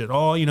changed at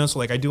all, you know. So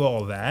like I do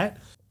all of that,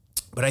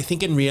 but I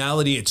think in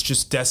reality it's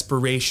just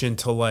desperation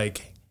to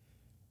like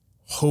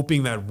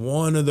hoping that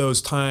one of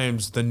those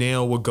times the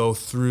nail would go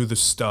through the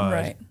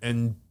stud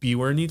and be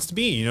where it needs to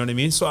be. You know what I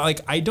mean? So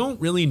like I don't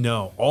really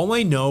know. All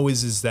I know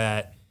is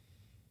that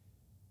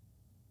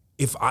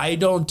if I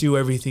don't do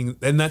everything,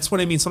 and that's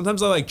what I mean.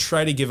 Sometimes I like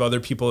try to give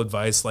other people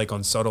advice, like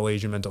on subtle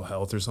Asian mental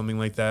health or something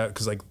like that.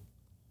 Because like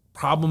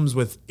problems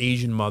with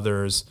Asian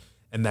mothers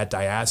and that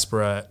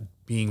diaspora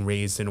being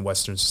raised in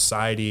Western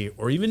society,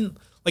 or even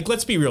like,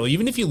 let's be real,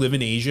 even if you live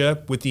in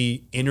Asia with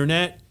the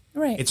internet,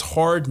 it's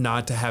hard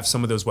not to have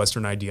some of those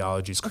Western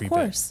ideologies creep in.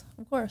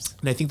 Of course.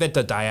 And I think that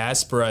the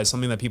diaspora is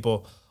something that a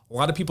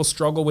lot of people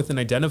struggle with and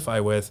identify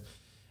with.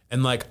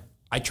 And like,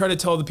 I try to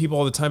tell the people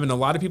all the time, and a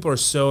lot of people are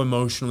so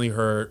emotionally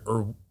hurt,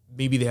 or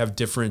maybe they have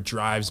different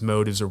drives,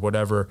 motives, or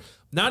whatever.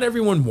 Not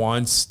everyone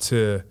wants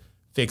to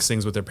fix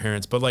things with their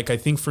parents, but like I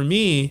think for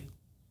me,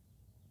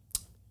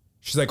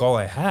 she's like all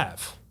I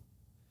have.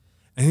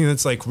 I think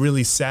that's like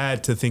really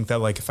sad to think that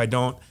like if I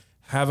don't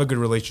have a good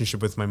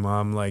relationship with my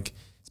mom, like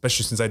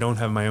especially since I don't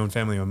have my own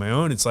family on my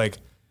own, it's like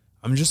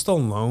I'm just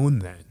alone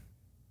then.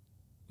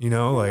 You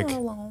know, like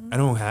I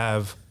don't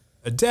have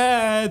a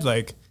dad,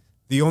 like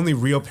the only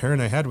real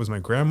parent I had was my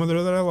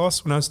grandmother that I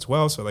lost when I was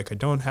 12. So like, I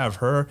don't have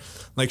her.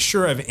 Like,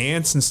 sure, I have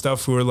aunts and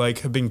stuff who are like,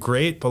 have been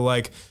great, but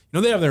like, you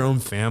know, they have their own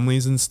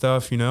families and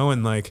stuff, you know?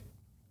 And like,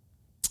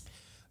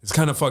 it's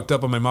kind of fucked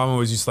up. But my mom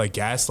always used to like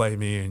gaslight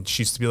me. And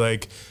she used to be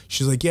like,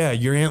 she's like, yeah,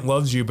 your aunt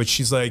loves you. But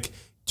she's like,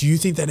 do you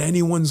think that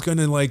anyone's going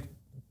to like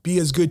be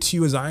as good to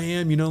you as I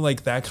am? You know,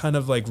 like that kind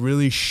of like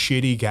really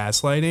shitty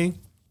gaslighting.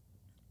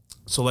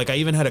 So like I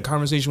even had a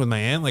conversation with my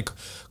aunt like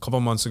a couple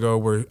of months ago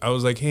where I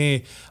was like, hey,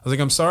 I was like,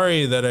 I'm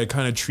sorry that I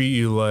kind of treat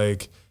you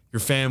like your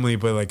family,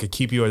 but like I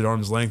keep you at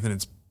arm's length. And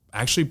it's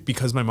actually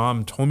because my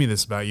mom told me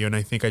this about you. And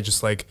I think I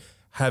just like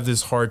have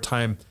this hard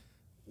time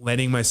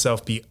letting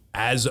myself be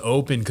as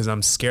open because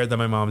I'm scared that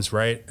my mom's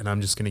right and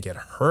I'm just going to get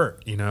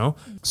hurt, you know?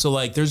 So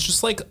like there's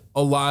just like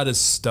a lot of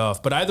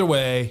stuff. But either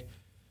way,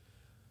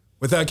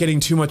 without getting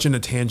too much in a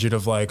tangent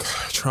of like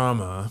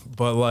trauma,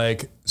 but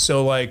like,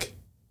 so like,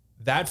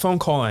 that phone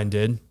call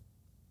ended,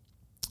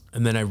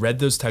 and then I read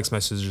those text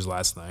messages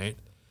last night,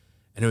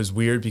 and it was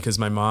weird because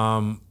my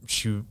mom,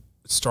 she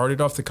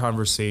started off the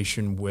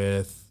conversation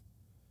with,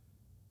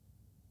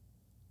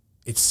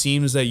 it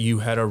seems that you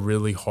had a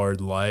really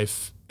hard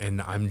life,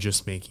 and I'm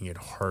just making it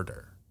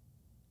harder.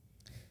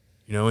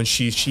 You know, and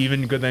she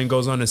even then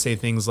goes on to say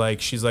things like,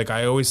 she's like,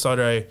 I always thought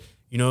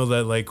you know,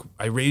 that like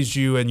I raised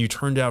you and you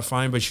turned out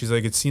fine, but she's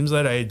like, it seems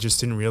that I just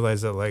didn't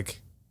realize that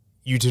like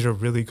you did a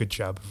really good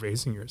job of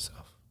raising yourself.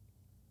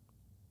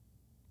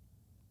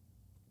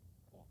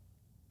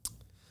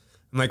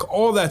 And like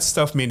all that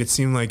stuff made it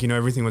seem like, you know,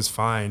 everything was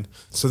fine.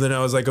 So then I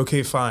was like,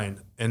 okay,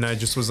 fine. And I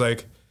just was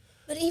like.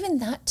 But even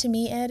that to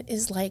me, Ed,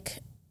 is like,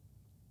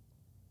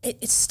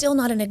 it's still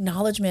not an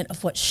acknowledgement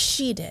of what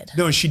she did.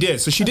 No, she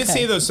did. So she did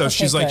say those stuff.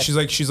 Okay,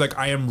 she's like,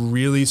 I am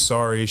really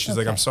sorry. She's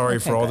like, I'm sorry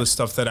for all this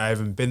stuff that I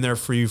haven't been there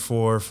for you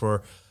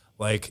for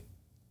like,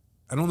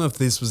 I don't know if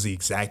this was the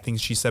exact thing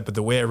she said, but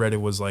the way I read it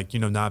was like, you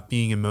know, not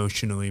being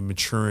emotionally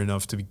mature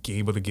enough to be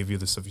able to give you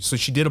this stuff. So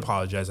she did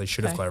apologize. I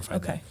should have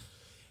clarified that.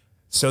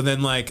 So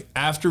then like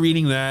after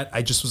reading that,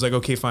 I just was like,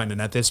 okay, fine.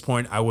 And at this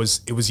point it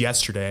was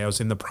yesterday. I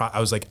was I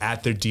was like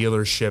at their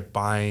dealership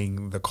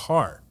buying the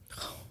car.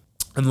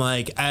 And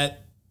like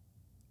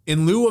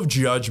in lieu of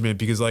judgment,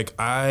 because like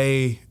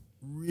I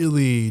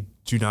really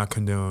do not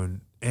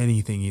condone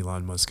anything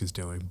Elon Musk is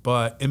doing,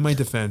 but in my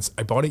defense,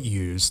 I bought it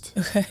used.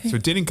 Okay. So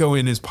it didn't go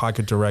in his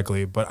pocket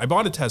directly, but I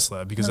bought a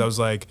Tesla because I was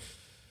like,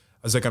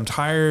 I'm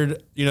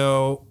tired, you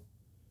know,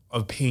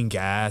 of paying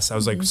gas. I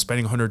was like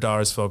spending $100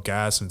 to fill up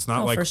gas, and it's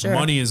not like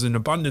money is in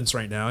abundance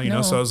right now, you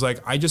know? So I was like,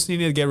 I just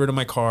needed to get rid of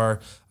my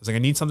car. I was like, I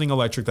need something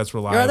electric that's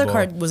reliable. Your other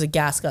car was a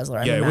gas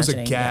guzzler. It was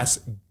a gas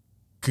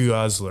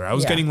guzzler. I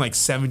was getting like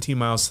 17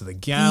 miles to the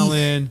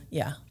gallon.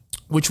 Yeah.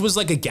 Which was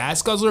like a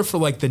gas guzzler for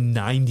like the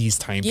 90s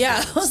time.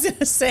 Yeah, I was going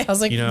to say, I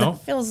was like, you know?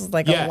 That feels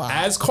like a lot.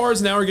 As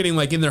cars now are getting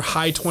like in their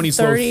high 20s,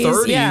 low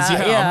 30s.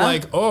 I'm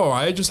like, oh,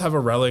 I just have a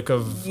relic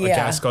of a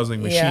gas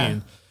guzzling machine. Yeah.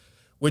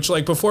 Which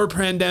like before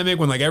pandemic,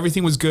 when like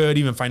everything was good,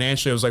 even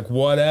financially, I was like,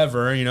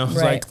 whatever, you know, I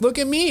was like, look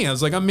at me. I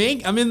was like, I'm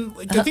rich. I'm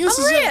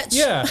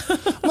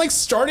like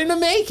starting to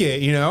make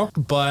it, you know?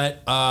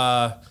 But,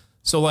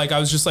 so like, I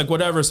was just like,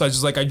 whatever. So I was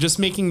just like, I'm just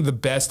making the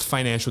best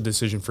financial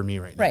decision for me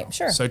right now. Right,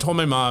 sure. So I told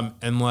my mom,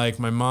 and like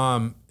my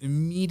mom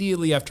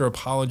immediately after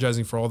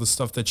apologizing for all the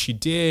stuff that she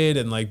did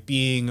and like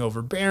being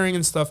overbearing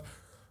and stuff,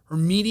 her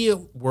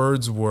immediate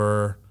words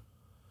were,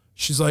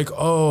 she's like,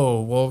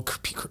 oh, well,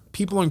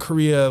 people in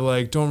Korea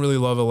like don't really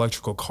love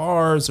electrical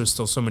cars. There's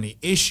still so many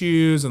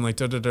issues and like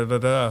da da da da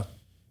da.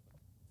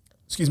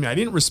 Excuse me, I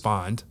didn't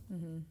respond,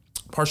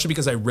 partially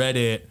because I read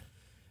it,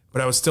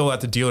 but I was still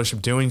at the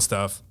dealership doing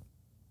stuff.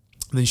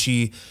 And then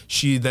she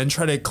then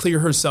tried to clear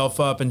herself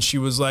up, and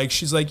she's like,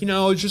 it's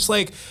just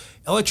like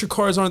electric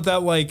cars aren't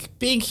that like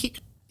big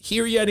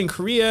here yet in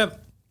Korea.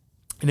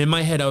 And in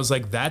my head, I was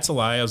like, that's a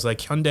lie. I was like,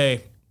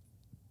 Hyundai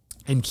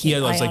and Kia,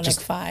 I was like,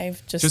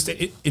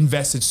 it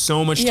invested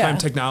so much time,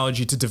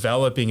 technology to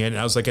developing it. And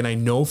I was like, and I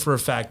know for a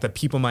fact that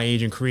people my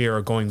age in Korea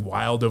are going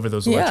wild over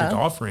those electric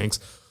offerings.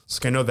 So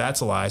like, I know that's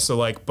a lie. So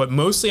like, but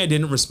mostly I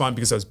didn't respond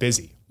because I was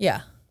busy.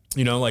 Yeah.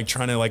 You know, like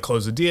trying to like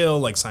close a deal,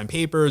 like sign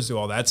papers, do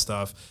all that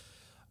stuff.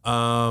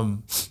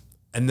 And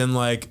then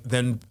I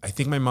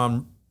think my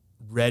mom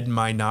read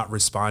my not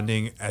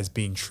responding as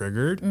being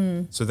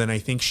triggered. So then I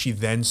think she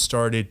then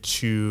started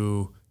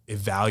to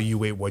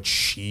evaluate what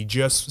she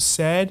just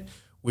said,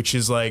 which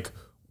is like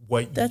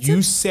what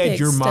you said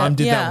your mom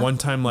did that one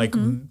time, like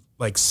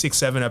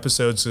 6-7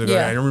 episodes ago.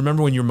 I don't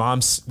remember when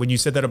you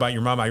said that about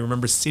your mom. I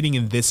remember sitting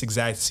in this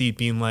exact seat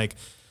being like,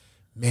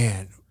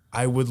 man,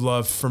 I would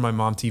love for my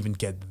mom to even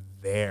get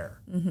there.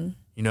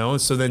 You know?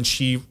 So then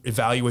she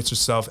evaluates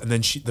herself, and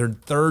then their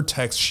third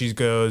text, she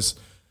goes,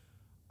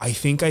 I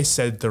think I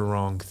said the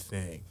wrong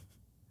thing.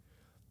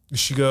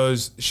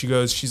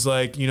 She's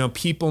like, you know,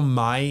 people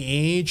my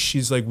age,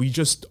 she's like, we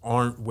just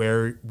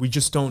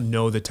don't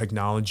know the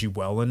technology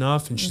well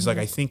enough. And she's like,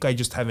 I think I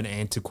just have an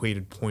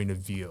antiquated point of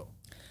view.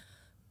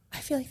 I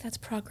feel like that's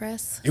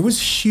progress. It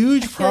was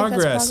huge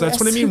progress. That's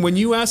what I mean. When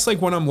you ask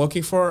like what I'm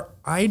looking for,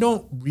 I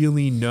don't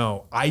really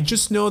know. I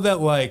just know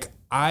that like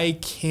I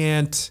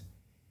can't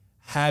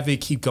have it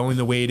keep going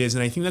the way it is.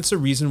 And I think that's the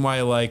reason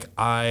why like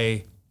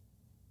I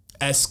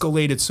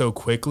escalated so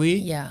quickly.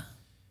 Yeah.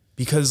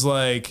 Because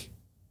like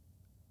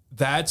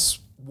that's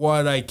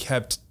what I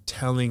kept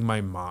telling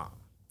my mom.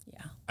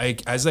 Yeah.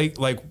 As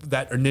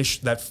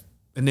that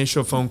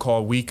initial phone call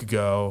a week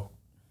ago,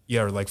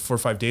 or like 4 or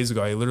 5 days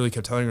ago, I literally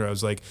kept telling her, I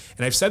was like,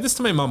 and I've said this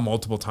to my mom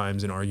multiple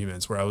times in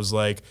arguments where I was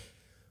like,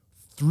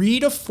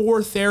 3 to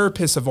 4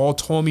 therapists have all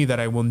told me that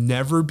I will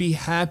never be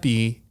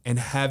happy and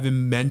have a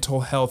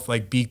mental health,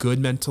 like be good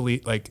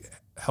mentally, like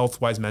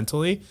health-wise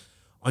mentally,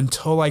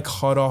 until I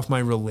cut off my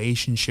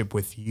relationship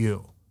with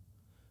you.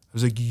 I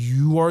was like,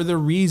 you are the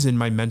reason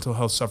my mental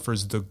health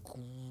suffers the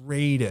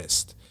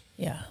greatest.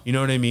 Yeah. You know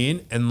what I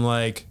mean? And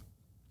like,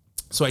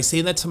 so I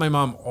say that to my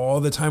mom all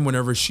the time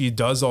whenever she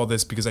does all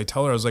this, because I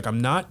tell her, I was like,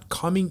 I'm not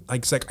coming,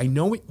 like, it's like, I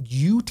know what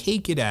you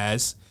take it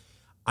as.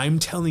 I'm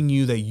telling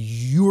you that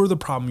you're the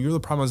problem. You're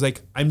the problem. I was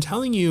like, I'm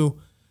telling you,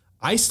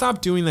 I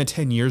stopped doing that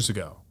 10 years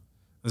ago.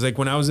 I was like,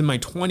 when I was in my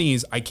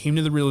 20s, I came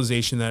to the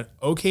realization that,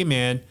 okay,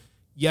 man,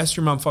 yes,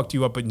 your mom fucked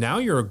you up, but now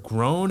you're a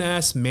grown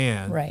ass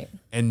man. Right.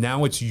 And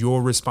now it's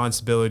your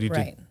responsibility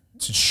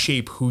to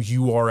shape who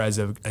you are as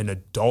an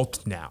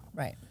adult now.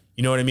 Right.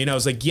 You know what I mean? I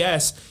was like,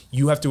 yes,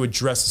 you have to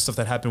address the stuff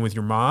that happened with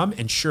your mom.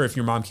 And sure, if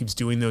your mom keeps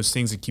doing those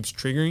things, it keeps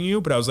triggering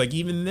you. But I was like,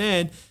 even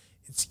then,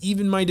 it's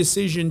even my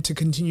decision to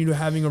continue to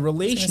having a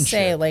relationship.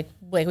 Say, like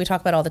we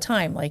talk about all the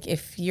time, like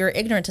if you're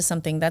ignorant to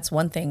something, that's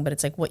one thing, but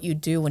it's like what you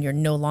do when you're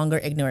no longer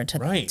ignorant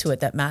to it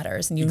that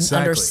matters. And you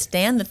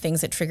understand the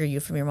things that trigger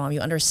you from your mom. You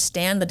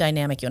understand the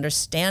dynamic. You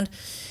understand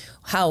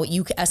how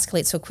you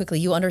escalate so quickly.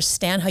 You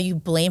understand how you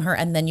blame her,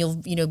 and then you'll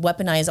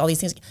weaponize all these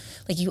things.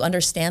 Like you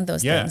understand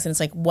those things, and it's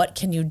like, what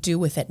can you do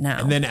with it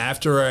now? And then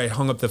after I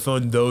hung up the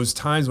phone, those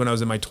times when I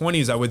was in my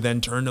 20s, I would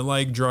then turn to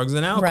like drugs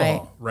and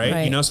alcohol,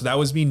 right? You know, so that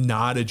was me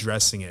not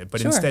addressing it.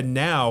 But instead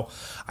now,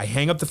 I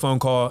hang up the phone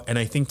call, and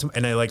I think,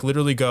 and I like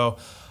literally go,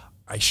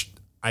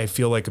 I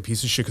feel like a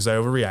piece of shit because I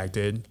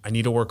overreacted. I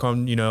need to work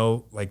on,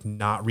 like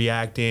not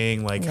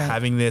reacting, like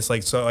having this,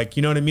 like, so like,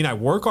 you know what I mean? I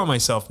work on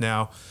myself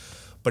now.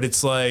 But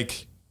it's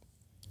like,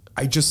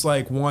 I just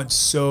like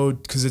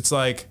because it's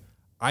like,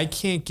 I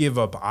can't give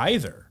up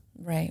either.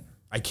 Right.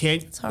 I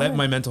can't let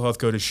my mental health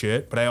go to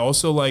shit, but I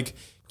also like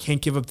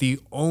can't give up the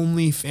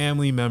only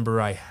family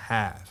member I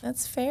have.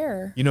 That's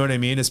fair. You know what I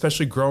mean?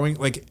 Especially growing,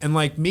 like, and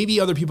like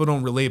maybe other people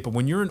don't relate, but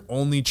when you're an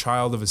only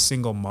child of a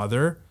single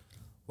mother,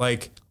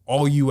 like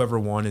all you ever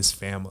want is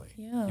family.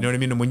 Yeah. You know what I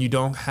mean? And when you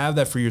don't have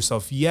that for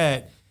yourself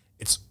yet,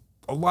 it's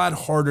a lot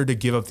harder to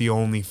give up the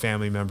only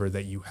family member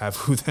that you have,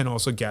 who then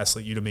also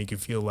gaslight you to make you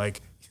feel like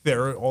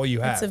they're all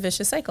you have. It's a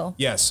vicious cycle.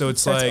 Yeah. So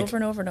it's like over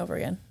and over and over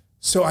again.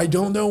 So I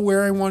don't know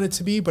where I want it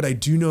to be, but I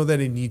do know that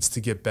it needs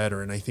to get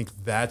better. And I think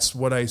that's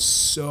what I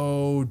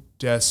so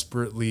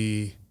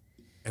desperately,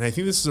 and I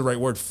think this is the right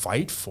word,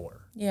 fight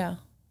for. Yeah.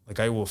 Like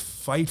I will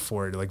fight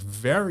for it, like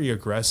very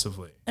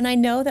aggressively. And I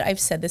know that I've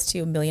said this to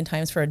you a million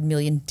times for a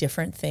million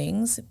different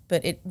things,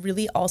 but it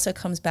really also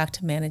comes back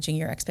to managing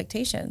your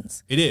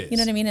expectations. It is. You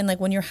know what I mean? And like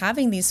when you're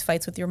having these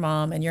fights with your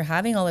mom and you're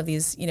having all of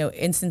these,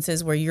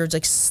 instances where you're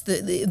like,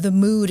 the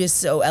mood is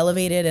so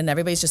elevated and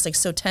everybody's just like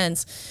so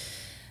tense.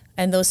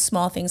 And those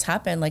small things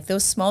happen. Like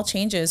those small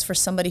changes for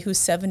somebody who's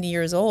 70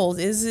 years old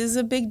is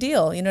a big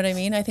deal. You know what I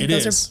mean? I think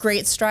those are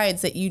great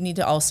strides that you need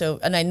to also,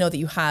 and I know that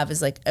you have,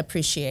 is like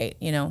appreciate,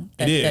 you know,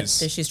 that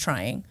she's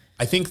trying.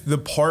 I think the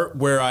part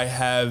where I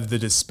have the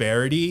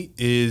disparity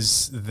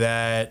is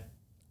that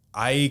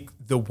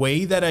the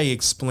way that I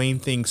explain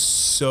things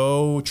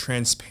so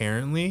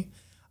transparently,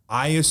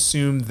 I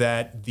assume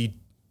that the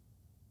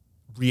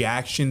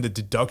reaction, the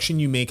deduction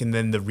you make, and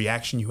then the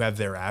reaction you have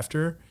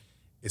thereafter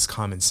is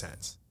common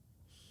sense.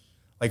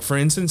 Like, for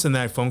instance, in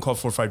that phone call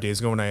 4 or 5 days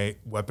ago when I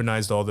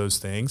weaponized all those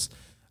things,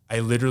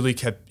 I literally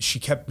she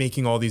kept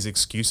making all these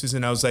excuses.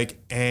 And I was like,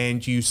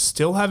 and you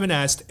still haven't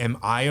asked, am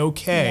I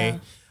okay? Yeah.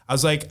 I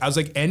was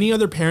like, any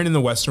other parent in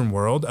the Western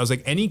world, I was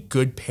like, any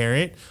good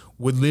parent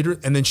would literally,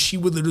 and then she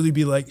would literally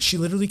be like, she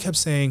literally kept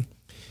saying,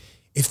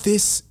 if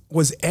this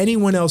was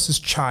anyone else's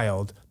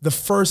child, the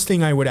first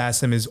thing I would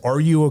ask them is, are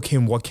you okay?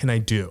 And what can I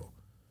do?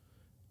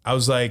 I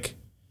was like,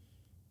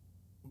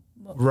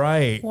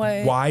 right.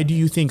 Why do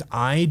you think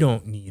I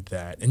don't need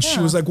that? And she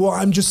was like, well,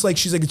 I'm just like,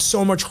 she's like, it's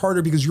so much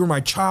harder because you're my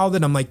child.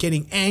 And I'm like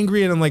getting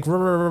angry. And I'm like,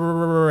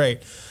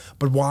 right.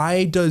 But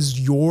why does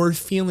your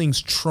feelings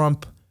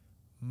trump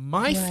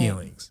my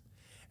feelings?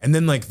 And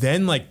then I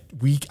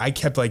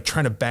kept like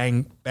trying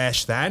to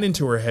bash that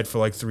into her head for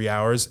like 3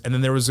 hours. And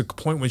then there was a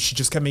point when she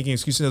just kept making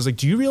excuses. I was like,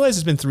 do you realize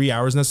it's been 3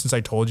 hours now since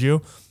I told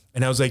you?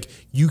 And I was like,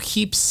 you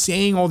keep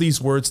saying all these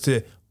words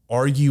to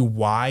argue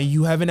why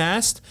you haven't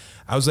asked.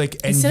 I was like,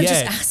 and instead yet,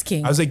 of just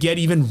asking. I was like, yet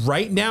even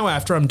right now,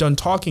 after I'm done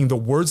talking, the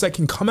words that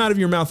can come out of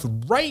your mouth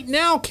right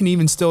now can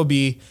even still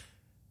be,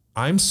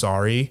 I'm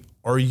sorry.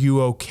 Are you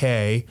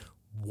okay?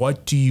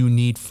 What do you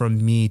need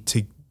from me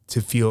to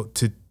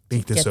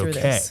make this okay?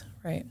 This.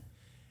 Right.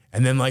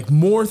 And then like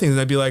more things,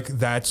 and I'd be like,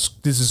 this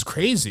is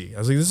crazy. I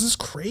was like, this is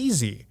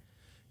crazy.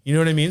 You know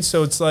what I mean?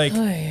 So it's like,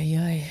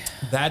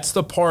 that's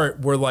the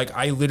part where like,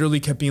 I literally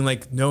kept being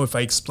like, no, if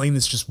I explain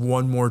this just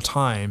one more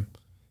time,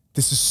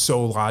 this is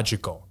so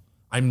logical.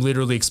 I'm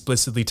literally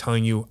explicitly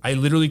telling you, I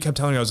literally kept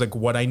telling you, I was like,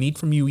 what I need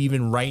from you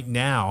even right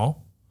now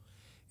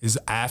is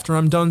after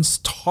I'm done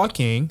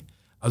talking,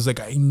 I was like,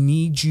 I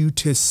need you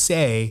to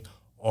say,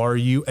 are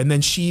you? And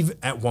then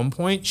at one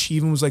point, she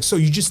even was like, so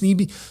you just need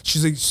me.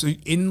 She's like, so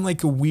in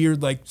like a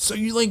weird, like, so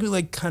you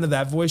like kind of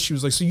that voice. She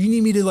was like, so you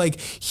need me to like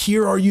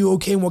hear, are you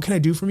okay? And what can I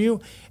do from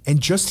you? And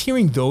just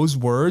hearing those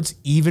words,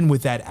 even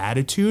with that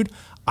attitude,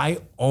 I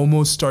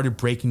almost started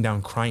breaking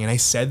down crying. And I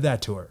said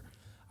that to her.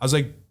 I was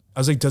like,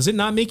 does it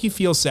not make you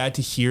feel sad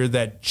to hear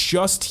that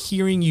just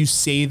hearing you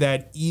say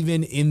that,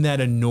 even in that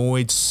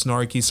annoyed,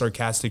 snarky,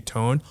 sarcastic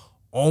tone,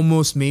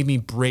 almost made me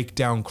break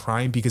down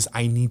crying because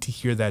I need to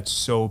hear that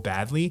so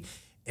badly.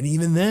 And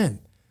even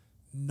then,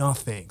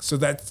 nothing. So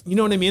that's, you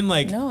know what I mean?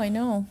 Like, no, I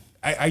know.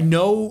 I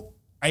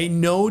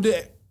know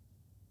to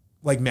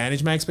like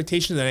manage my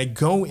expectations, and I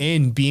go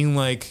in being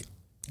like,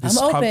 I'm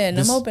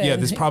open. Yeah,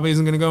 this probably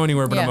isn't going to go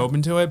anywhere, but I'm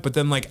open to it. But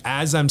then like,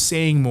 as I'm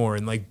saying more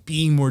and like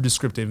being more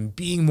descriptive and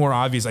being more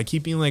obvious, I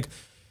keep being like,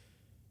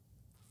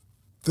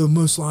 the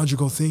most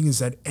logical thing is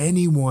that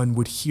anyone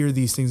would hear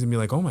these things and be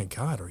like, oh my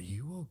God, are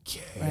you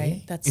okay?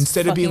 Right. That's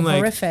instead of being like,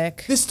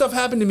 horrific. This stuff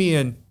happened to me,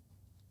 and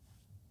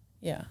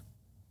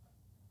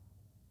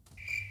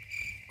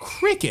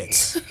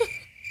crickets,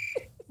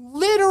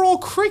 literal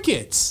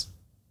crickets.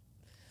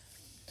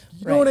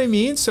 You know what I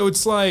mean? So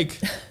it's like,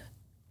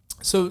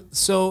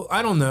 so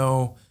I don't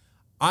know.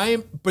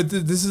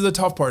 This is the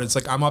tough part. It's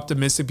like, I'm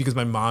optimistic because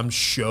my mom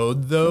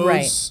showed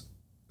those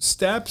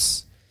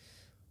steps,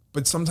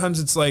 but sometimes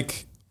it's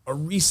like a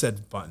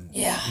reset button.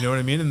 Yeah. You know what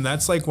I mean? And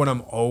that's like what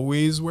I'm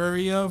always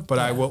wary of, but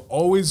I will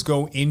always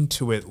go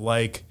into it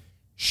like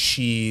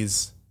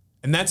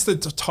and that's the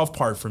tough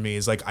part for me,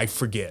 is like, I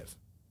forgive.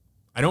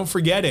 I don't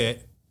forget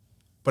it,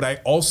 but I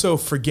also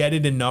forget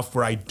it enough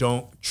where I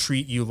don't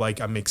treat you like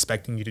I'm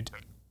expecting you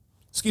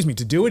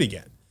to do it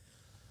again.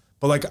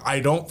 But like, I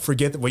don't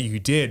forget what you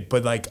did,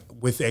 but like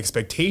with the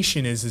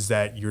expectation is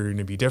that you're going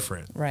to be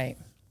different. Right.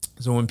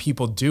 So when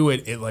people do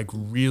it, it like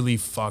really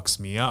fucks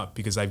me up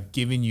because I've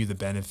given you the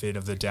benefit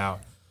of the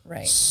doubt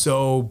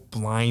so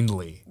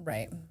blindly.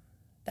 Right.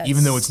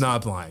 Even though it's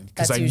not blind,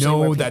 because I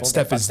know that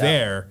step is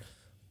there,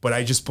 but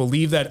I just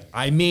believe that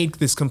I made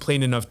this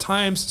complaint enough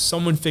times.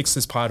 Someone fixed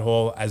this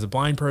pothole as a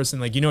blind person.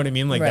 Like, you know what I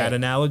mean? Like that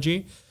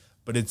analogy,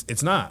 but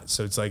it's not.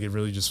 So it's like, it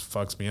really just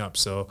fucks me up.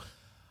 So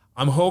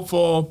I'm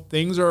hopeful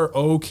things are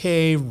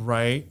okay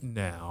right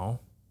now.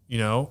 You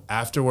know,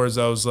 afterwards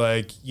I was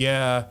like,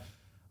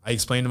 I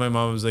explained to my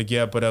mom, I was like,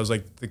 but I was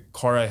like, the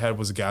car I had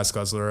was a gas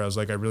guzzler. I was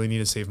like, I really need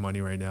to save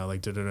money right now.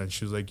 Like, and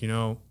she was like, you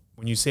know,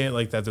 when you say it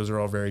like that, those are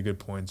all very good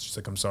points. She's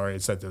like, I'm sorry, I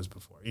said those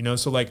before, you know?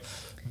 So like,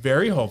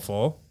 very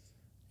hopeful,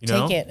 you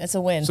know? Take it, it's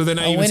a win. So then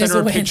I even sent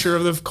her a picture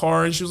of the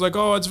car, and she was like,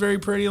 oh, it's very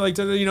pretty. Like,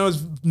 you know,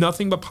 it's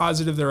nothing but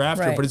positive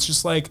thereafter, but it's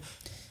just like,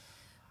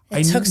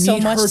 it took so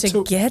much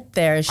to get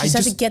there. She just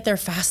had to get there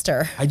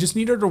faster. I just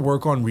need her to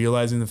work on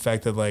realizing the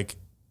fact that like,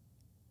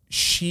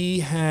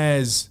 she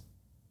has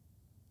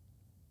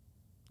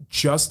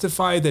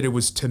justify that it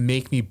was to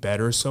make me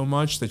better so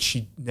much that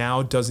she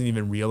now doesn't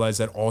even realize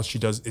that all she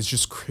does is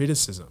just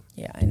criticism.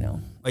 Yeah, I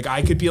know. Like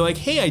I could be like,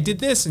 hey, I did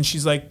this. And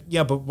she's like,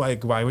 yeah, but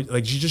like, why?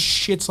 Like she just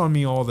shits on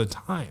me all the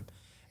time.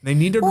 And I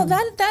need to, I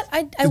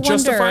wonder.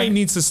 Justifying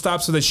needs to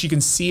stop so that she can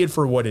see it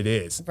for what it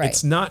is. Right.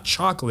 It's not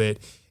chocolate,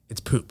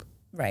 it's poop.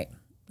 Right.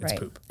 It's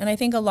poop. And I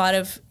think a lot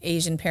of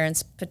Asian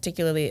parents,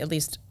 particularly at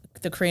least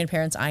the Korean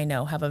parents I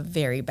know, have a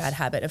very bad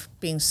habit of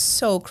being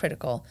so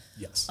critical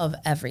of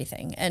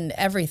everything. And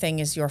everything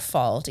is your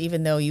fault,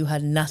 even though you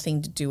had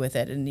nothing to do with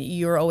it. And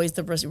you're always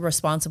the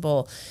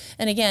responsible.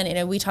 And again, you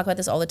know, we talk about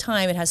this all the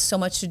time. It has so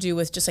much to do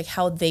with just like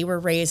how they were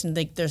raised. And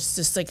like there's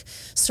just like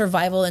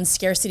survival and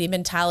scarcity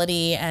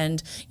mentality.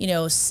 And, you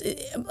know,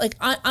 like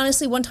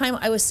honestly, one time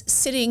I was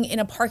sitting in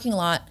a parking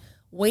lot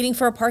waiting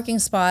for a parking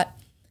spot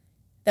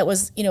that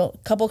was, you know, a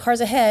couple cars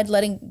ahead,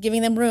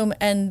 giving them room,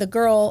 and a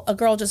girl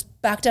just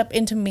backed up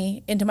into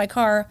my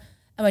car,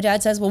 and my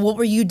dad says, "Well, what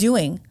were you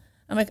doing?"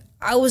 I'm like,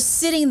 "I was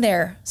sitting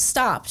there,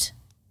 stopped,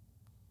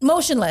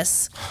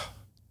 motionless,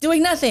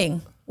 doing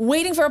nothing,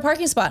 waiting for a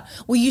parking spot."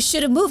 "Well, you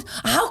should have moved."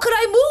 "How could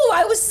I move?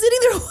 I was sitting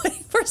there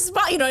waiting for a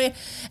spot." You know,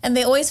 and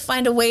they always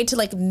find a way to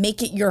like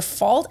make it your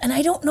fault, and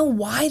I don't know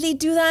why they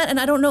do that, and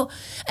I don't know.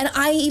 And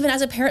I even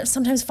as a parent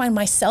sometimes find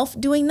myself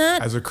doing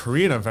that. As a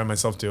Korean, I find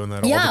myself doing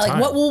that all the time. Yeah,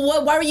 like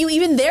what? Why were you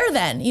even there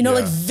then? You know,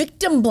 like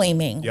victim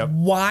blaming. Yep.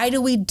 Why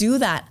do we do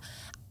that?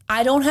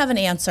 I don't have an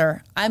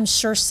answer. I'm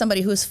sure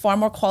somebody who is far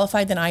more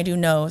qualified than I do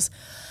knows.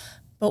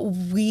 But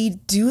we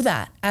do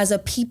that as a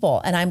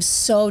people, and I'm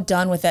so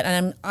done with it.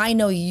 And I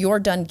know you're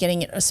done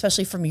getting it,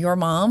 especially from your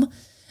mom.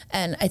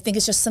 And I think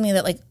it's just something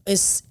that like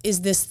is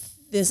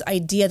this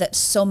idea that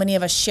so many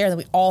of us share that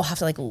we all have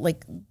to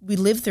like we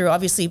live through.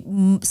 Obviously,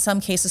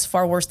 some cases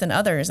far worse than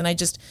others. And I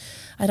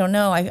don't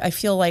know. I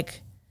feel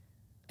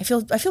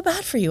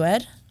bad for you,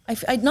 Ed.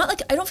 I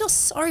don't feel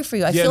sorry for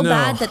you. I feel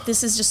bad that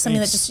this is just something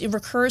that just it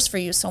recurs for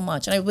you so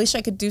much. And I wish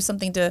I could do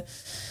something to,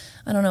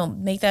 I don't know,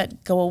 make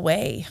that go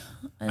away.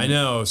 I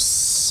know,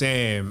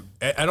 same.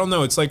 I don't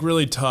know. It's like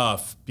really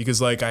tough because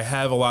like I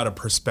have a lot of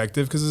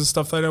perspective because of the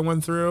stuff that I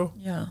went through.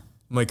 Yeah.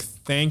 I'm like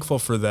thankful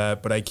for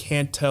that, but I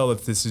can't tell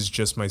if this is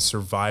just my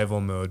survival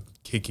mode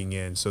kicking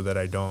in so that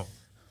I don't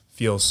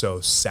feel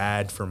so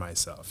sad for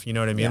myself. You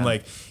know what I mean? Yeah.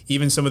 Like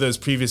even some of those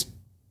previous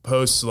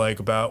posts, like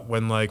about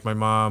when like my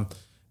mom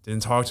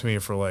didn't talk to me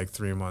for like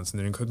 3 months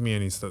and didn't cook me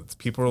any stuff.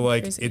 People are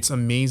like, crazy. It's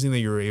amazing that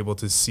you were able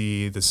to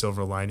see the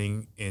silver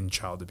lining in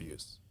child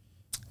abuse.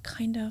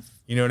 Kind of.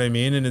 You know what I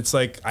mean? And it's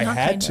like, I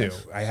had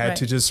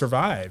to just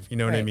survive. You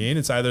know what I mean?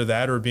 It's either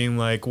that or being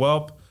like,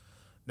 well,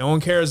 no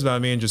one cares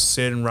about me and just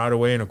sit and rot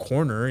away in a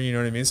corner. You know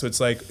what I mean? So it's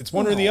like, it's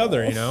one or the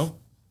other, you know?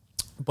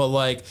 But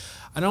like,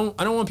 I don't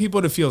want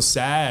people to feel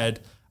sad.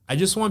 I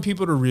just want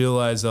people to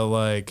realize that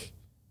like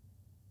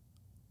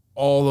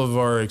all of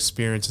our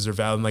experiences are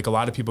valid. And like a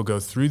lot of people go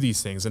through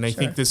these things. And I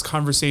think this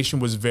conversation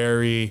was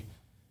very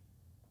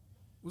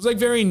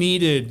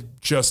needed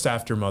just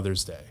after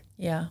Mother's Day.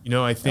 Yeah. You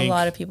know, I think a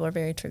lot of people are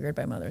very triggered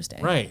by Mother's Day.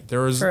 Right.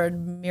 There was for a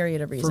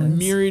myriad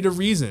of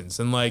reasons.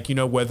 And like, you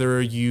know,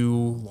 whether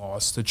you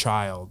lost a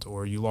child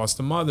or you lost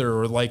a mother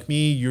or like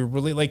me, you're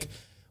really like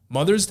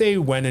Mother's Day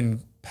went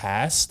and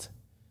passed.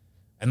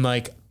 And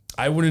like,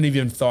 I wouldn't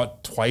even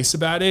thought twice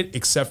about it,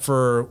 except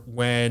for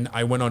when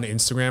I went on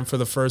Instagram for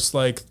the first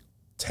like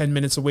 10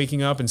 minutes of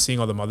waking up and seeing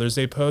all the Mother's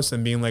Day posts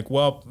and being like,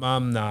 well,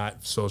 I'm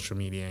not social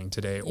mediaing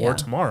today or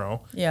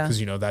tomorrow. Yeah. Because,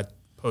 you know, that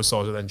post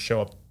also then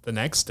show up the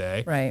next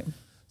day. Right.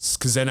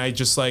 Because then I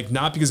just like,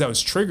 not because I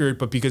was triggered,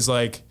 but because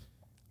like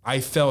I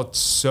felt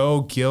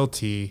so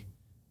guilty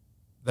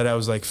that I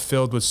was like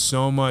filled with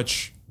so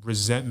much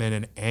resentment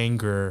and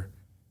anger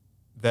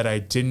that I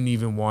didn't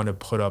even want to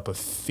put up a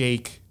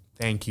fake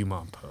thank you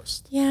mom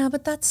post. Yeah,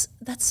 but that's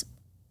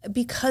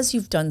because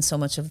you've done so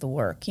much of the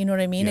work, you know what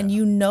I mean? Yeah. And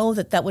you know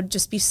that would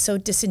just be so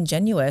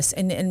disingenuous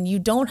and you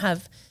don't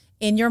have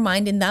in your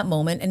mind in that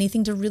moment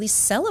anything to really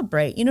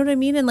celebrate, you know what I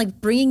mean? And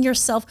like bringing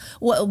yourself,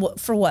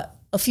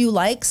 a few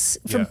likes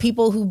from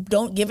people who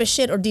don't give a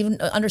shit or even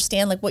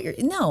understand like what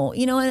no,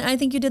 you know, and I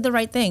think you did the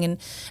right thing.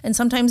 And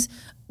sometimes,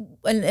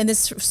 and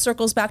this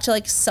circles back to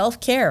like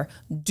self-care,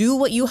 do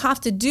what you have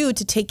to do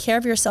to take care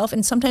of yourself.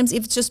 And sometimes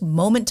if it's just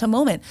moment to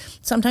moment,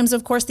 sometimes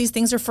of course these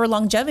things are for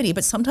longevity,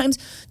 but sometimes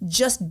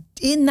just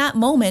in that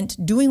moment,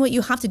 doing what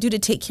you have to do to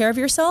take care of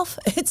yourself,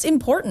 it's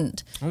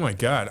important. Oh my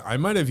God. I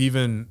might have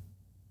even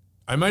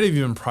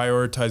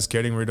prioritized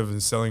getting rid of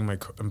and selling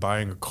and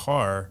buying a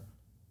car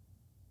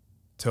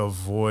to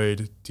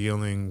avoid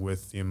dealing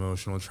with the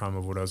emotional trauma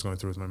of what I was going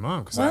through with my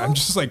mom. Because I'm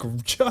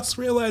just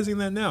realizing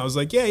that now. I was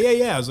like, yeah.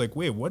 I was like,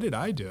 wait, what did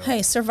I do?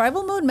 Hey,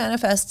 survival mode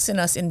manifests in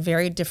us in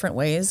very different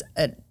ways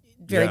at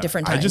very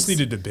different times. I just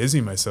needed to busy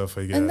myself,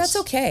 I guess. And that's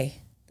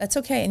okay. That's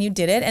okay. And you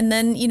did it. And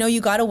then, you know,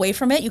 you got away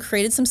from it. You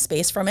created some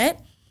space from it.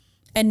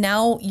 And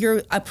now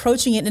you're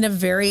approaching it in a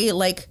very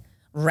like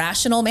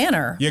rational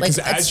manner. Yeah, because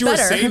as you were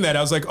saying that,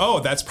 I was like, oh,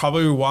 that's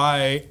probably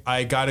why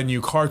I got a new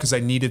car, because I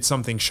needed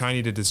something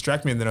shiny to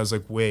distract me. And then I was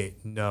like,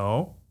 wait,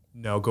 no,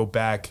 go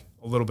back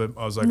a little bit.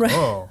 I was like,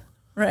 oh,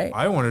 Right.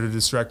 I wanted to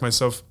distract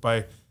myself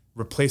by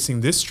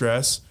replacing this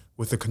stress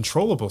with a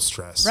controllable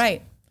stress.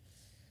 Right.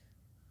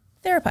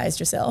 Therapize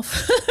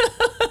yourself.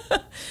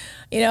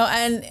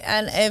 And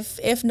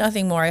if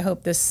nothing more, I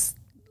hope this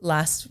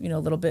last,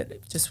 little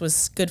bit just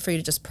was good for you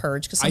to just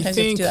purge, because sometimes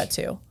you have to do that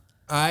too.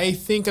 I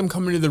think I'm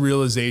coming to the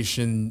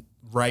realization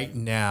right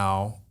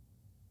now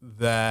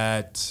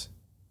that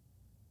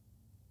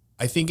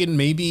I think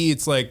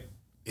it's like,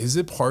 is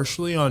it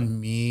partially on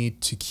me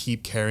to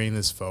keep carrying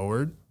this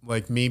forward?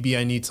 Like maybe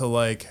I need to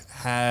like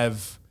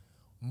have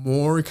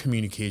more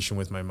communication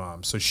with my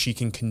mom so she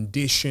can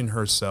condition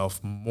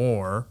herself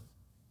more.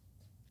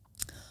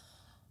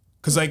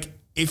 Cause like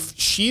if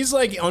she's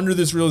like under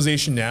this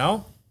realization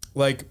now,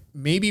 like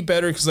maybe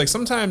better. Cause like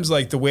sometimes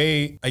like the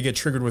way I get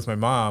triggered with my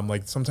mom,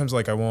 like sometimes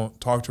like I won't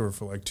talk to her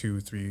for like 2,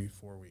 3,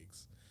 4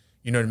 weeks.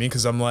 You know what I mean?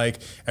 Cause I'm like,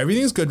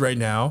 everything's good right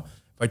now.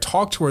 If I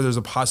talk to her, there's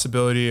a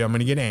possibility I'm going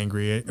to get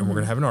angry and we're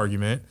going to have an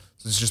argument.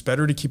 So it's just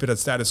better to keep it at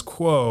status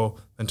quo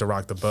than to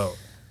rock the boat.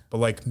 But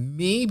like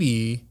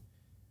maybe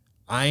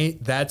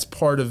that's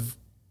part of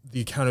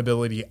the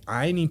accountability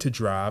I need to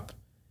drop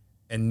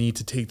and need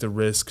to take the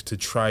risk to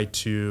try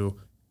to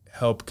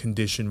help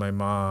condition my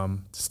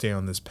mom to stay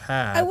on this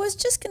path. I was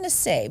just going to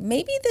say,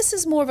 maybe this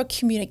is more of a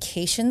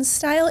communication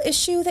style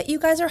issue that you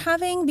guys are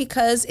having,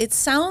 because it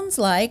sounds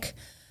like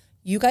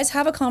you guys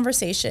have a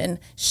conversation.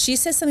 She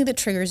says something that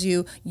triggers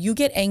you. You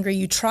get angry.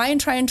 You try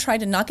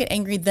to not get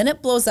angry. Then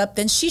it blows up.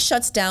 Then she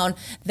shuts down.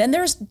 Then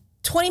there's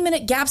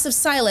 20-minute gaps of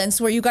silence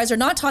where you guys are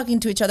not talking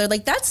to each other.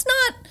 Like, that's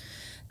not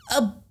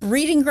a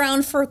breeding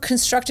ground for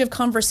constructive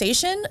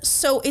conversation.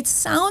 So it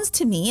sounds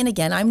to me, and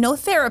again, I'm no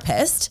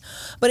therapist,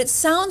 but it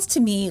sounds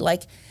to me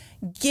like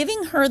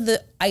giving her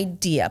the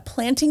idea,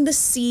 planting the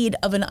seed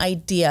of an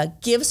idea,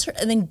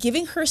 and then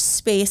giving her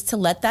space to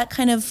let that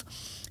kind of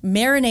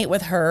marinate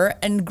with her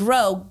and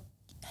grow,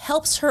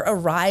 helps her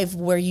arrive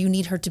where you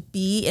need her to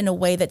be in a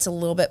way that's a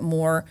little bit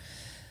more,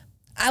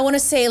 I want to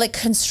say like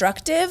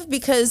constructive,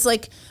 because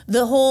like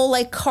the whole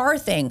like car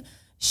thing,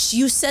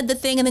 you said the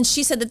thing and then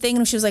she said the thing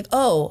and she was like,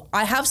 oh,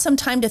 I have some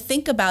time to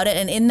think about it.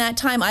 And in that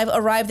time I've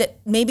arrived at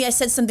maybe I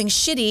said something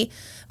shitty,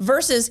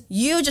 versus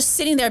you just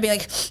sitting there being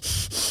like,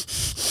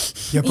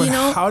 yeah, but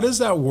how does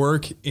that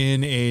work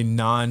in a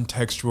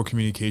non-textual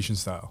communication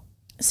style?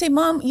 Say,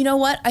 Mom, you know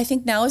what? I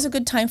think now is a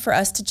good time for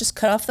us to just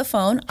cut off the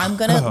phone. I'm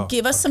going to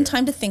give us some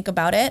time to think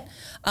about it.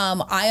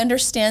 I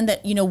understand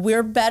that,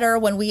 we're better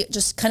when we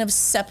just kind of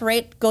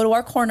separate, go to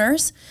our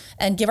corners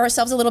and give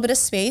ourselves a little bit of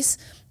space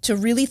to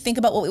really think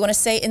about what we want to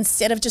say,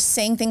 instead of just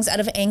saying things out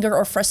of anger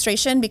or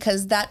frustration,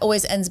 because that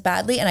always ends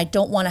badly. And I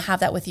don't want to have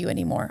that with you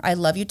anymore. I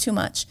love you too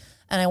much.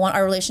 And I want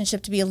our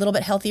relationship to be a little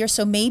bit healthier.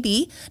 So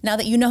maybe now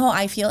that you know how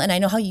I feel and I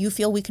know how you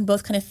feel, we can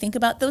both kind of think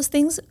about those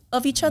things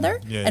of each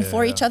other and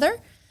for each other.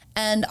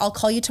 And I'll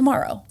call you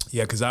tomorrow.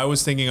 Yeah, because I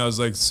was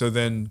like, so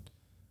then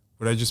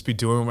would I just be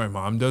doing what my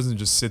mom does and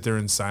just sit there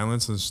in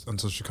silence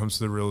until she comes to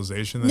the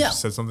realization that she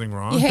said something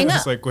wrong? You hang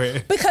up. Like,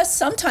 wait. Because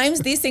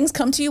sometimes these things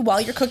come to you while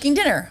you're cooking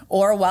dinner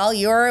or while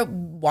you're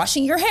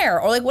washing your hair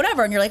or like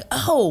whatever. And you're like,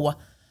 oh,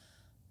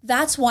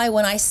 that's why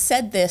when I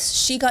said this,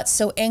 she got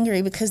so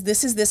angry, because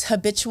this is this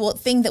habitual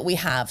thing that we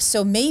have.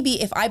 So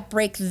maybe if I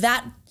break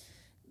that,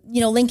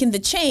 link in the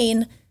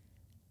chain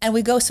and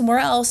we go somewhere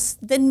else,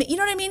 then, you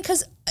know what I mean?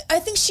 Because I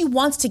think she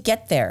wants to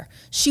get there.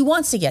 She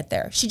wants to get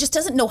there. She just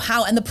doesn't know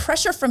how. And the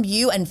pressure from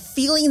you and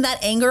feeling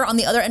that anger on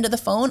the other end of the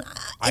phone.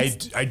 I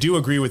do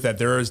agree with that.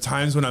 There are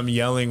times when I'm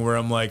yelling where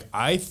I'm like,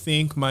 I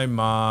think my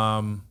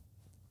mom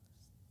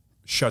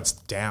shuts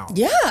down.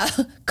 Yeah,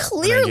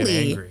 clearly. When I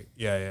get angry.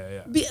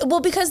 Yeah.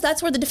 Because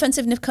that's where the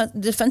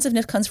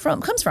defensiveness comes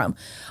from.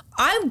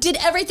 I did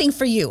everything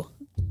for you.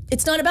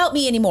 It's not about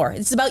me anymore.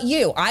 It's about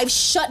you. I've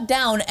shut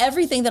down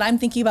everything that I'm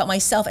thinking about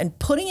myself and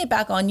putting it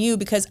back on you,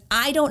 because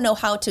I don't know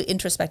how to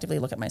introspectively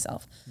look at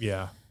myself.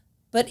 Yeah.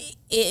 But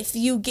if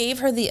you gave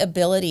her the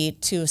ability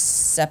to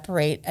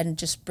separate and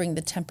just bring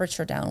the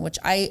temperature down,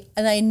 and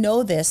I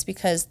know this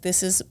because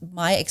this is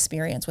my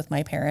experience with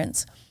my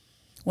parents.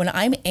 When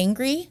I'm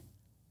angry,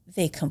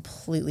 they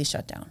completely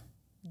shut down.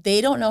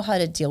 They don't know how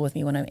to deal with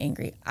me when I'm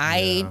angry.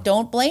 I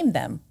don't blame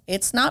them.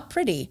 It's not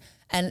pretty.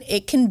 And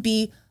it can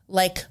be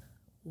like,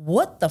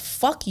 what the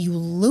fuck, you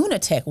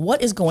lunatic?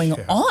 What is going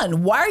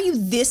on? Why are you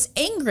this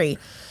angry?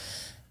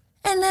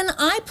 And then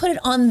I put it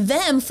on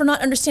them for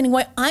not understanding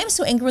why I'm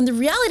so angry, when the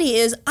reality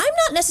is I'm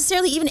not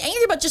necessarily even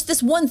angry about just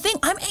this one thing.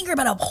 I'm angry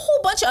about a whole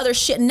bunch of other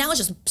shit, and now it's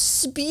just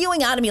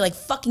spewing out of me like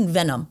fucking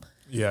venom.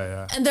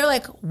 Yeah. And they're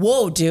like,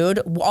 whoa, dude,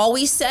 all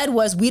we said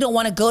was we don't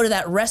want to go to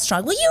that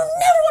restaurant. Well, you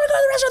never want to go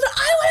to the restaurant that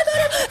I want to go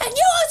to, and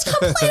you always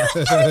complain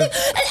about everything,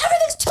 and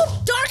everything's too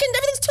dark, and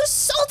everything's too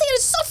salty, and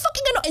it's so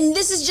fucking annoying. And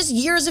this is just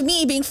years of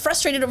me being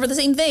frustrated over the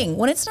same thing,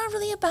 when it's not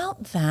really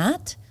about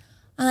that.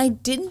 I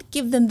didn't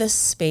give them the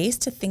space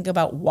to think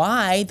about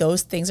why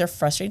those things are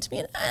frustrating to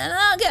me. And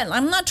again,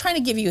 I'm not trying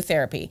to give you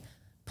therapy.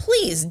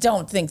 Please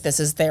don't think this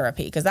is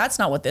therapy, because that's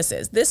not what this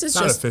is. This is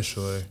not just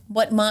officially.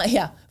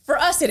 For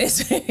us it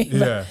is.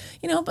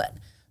 But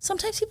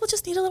sometimes people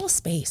just need a little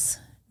space.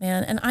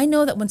 man. And I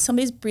know that when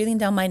somebody's breathing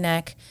down my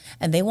neck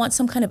and they want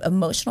some kind of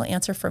emotional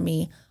answer from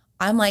me,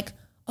 I'm like,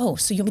 oh,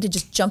 so you want me to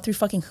just jump through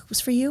fucking hoops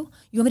for you?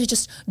 You want me to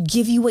just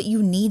give you what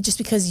you need just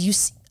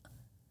because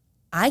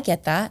I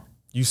get that.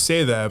 You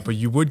say that, but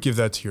you would give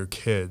that to your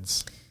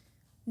kids.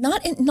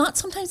 Not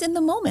sometimes in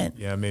the moment.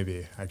 Yeah,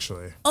 maybe,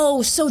 actually.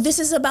 Oh, so this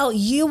is about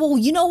you. Well,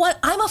 you know what?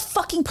 I'm a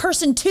fucking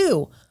person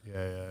too.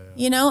 Yeah.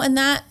 You know, and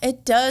that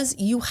it does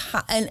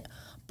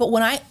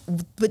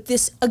but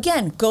this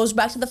again goes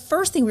back to the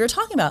first thing we were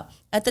talking about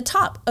at the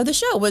top of the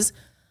show was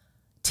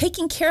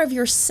taking care of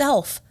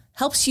yourself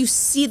helps you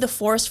see the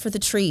forest for the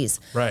trees.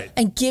 Right.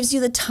 And gives you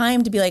the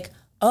time to be like,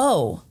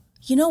 oh,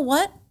 you know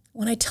what?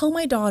 When I tell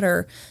my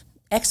daughter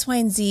X, Y,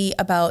 and Z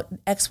about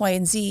X, Y,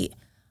 and Z,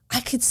 I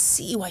could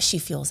see why she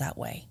feels that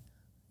way.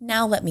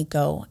 Now let me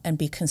go and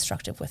be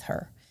constructive with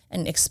her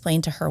and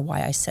explain to her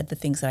why I said the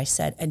things that I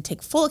said and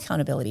take full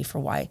accountability for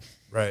why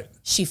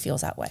she feels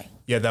that way.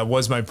 Yeah, that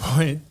was my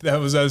point. That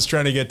was I was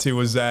trying to get to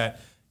was that,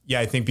 yeah,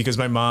 I think because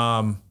my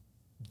mom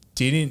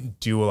didn't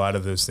do a lot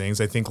of those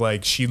things, I think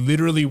like she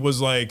literally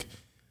was like,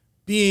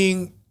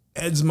 being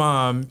Ed's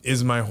mom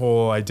is my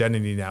whole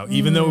identity now,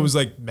 even though it was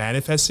like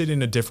manifested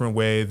in a different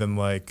way than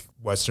like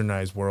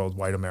westernized world,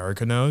 white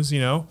America knows, you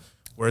know,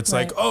 where it's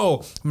like,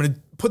 oh, I'm going to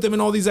put them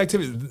in all these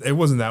activities. It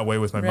wasn't that way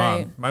with my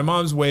mom. My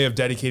mom's way of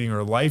dedicating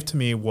her life to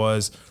me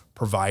was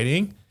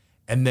providing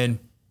and then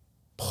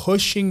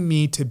pushing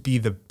me to be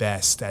the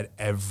best at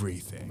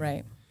everything.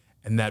 Right.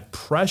 And that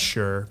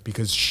pressure,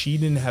 because she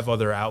didn't have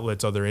other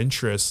outlets, other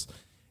interests,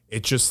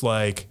 it just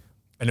like,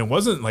 and it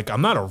wasn't like,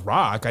 I'm not a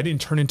rock. I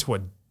didn't turn into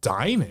a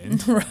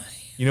diamond. Right.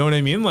 You know what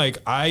I mean? Like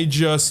I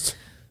just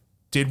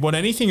did what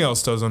anything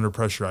else does under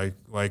pressure. I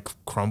like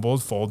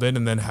crumbled, folded,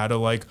 and then had to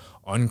like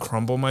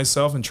uncrumble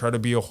myself and try to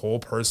be a whole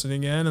person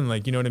again. And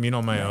like, you know what I mean?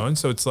 On my own.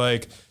 So it's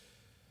like,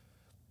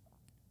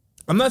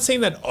 I'm not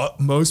saying that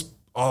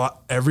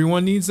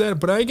everyone needs that,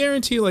 but I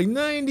guarantee like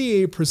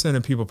 98%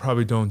 of people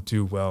probably don't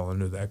do well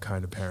under that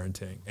kind of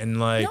parenting. And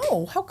like,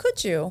 no, how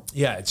could you?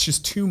 Yeah, it's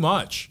just too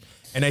much.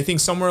 And I think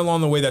somewhere along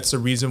the way, that's the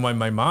reason why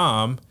my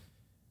mom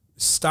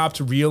stopped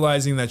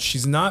realizing that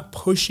she's not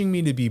pushing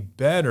me to be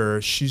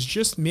better. She's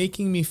just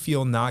making me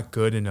feel not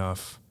good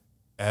enough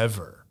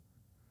ever.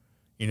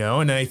 You know?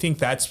 And I think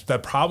that's the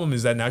problem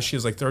is that now she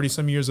has like 30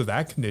 some years of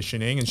that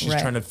conditioning and she's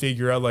trying to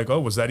figure out like, oh,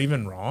 was that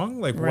even wrong?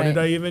 Like, what did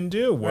I even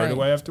do? Where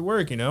do I have to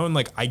work? You know? And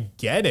like, I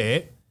get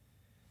it.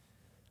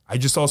 I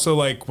just also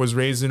like was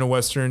raised in a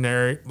Western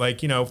area,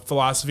 like, you know,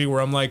 philosophy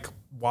where I'm like,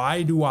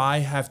 why do I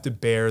have to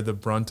bear the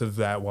brunt of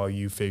that while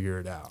you figure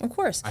it out? Of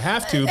course. I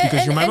have to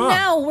because you're my mom. And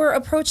now we're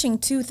approaching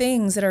two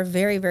things that are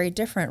very, very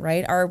different,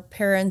 right? Our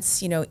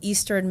parents, you know,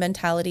 Eastern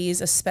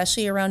mentalities,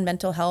 especially around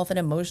mental health and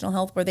emotional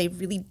health, where they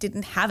really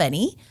didn't have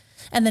any.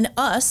 And then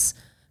us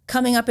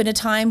coming up in a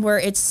time where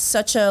it's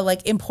such a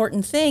like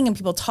important thing and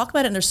people talk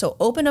about it and they're so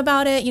open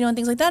about it, you know, and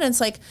things like that. And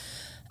it's like,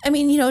 I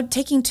mean, you know,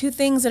 taking two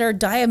things that are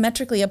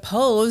diametrically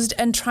opposed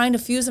and trying to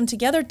fuse them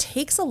together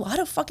takes a lot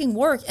of fucking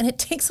work and it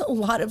takes a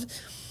lot of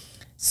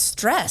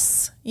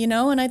stress, you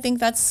know? And I think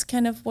that's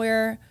kind of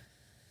where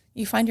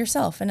you find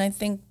yourself. And I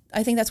think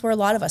that's where a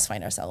lot of us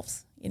find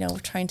ourselves, you know,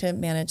 trying to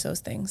manage those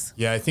things.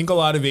 Yeah, I think a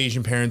lot of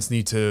Asian parents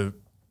need to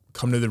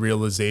come to the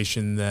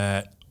realization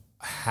that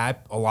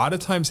a lot of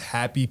times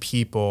happy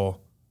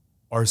people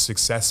are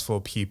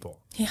successful people.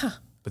 Yeah.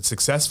 But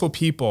successful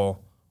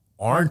people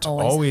aren't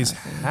always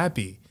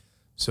happy.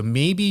 So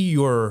maybe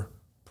you're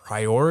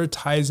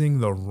prioritizing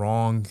the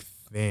wrong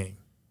thing.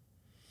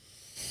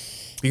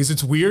 Because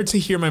it's weird to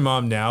hear my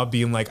mom now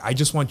being like, I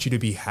just want you to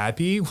be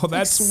happy. Well,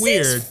 that's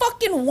weird. Since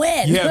fucking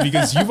when? Yeah,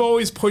 because you've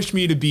always pushed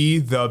me to be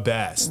the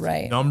best.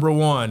 Right. Number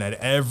one at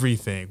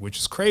everything, which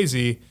is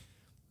crazy.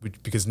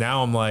 Because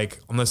now I'm like,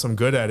 unless I'm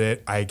good at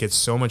it, I get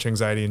so much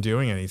anxiety in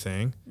doing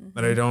anything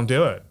that I don't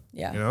do it.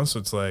 Yeah. You know, so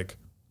it's like,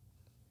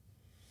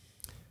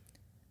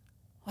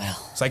 well,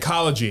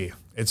 psychology,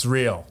 it's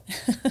real.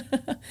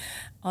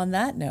 On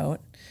that note,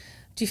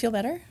 do you feel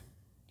better?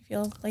 Do you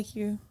feel like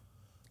you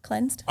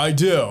cleansed? I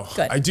do.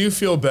 Good. I do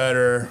feel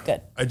better.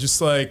 Good. I just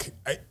like,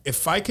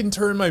 if I can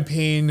turn my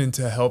pain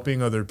into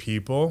helping other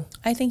people.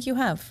 I think you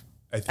have.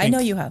 I know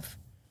you have.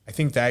 I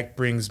think that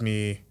brings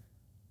me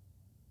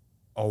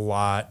a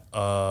lot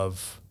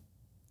of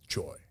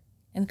joy.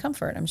 And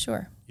comfort, I'm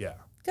sure. Yeah.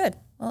 Good.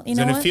 Well, you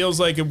know what? And it feels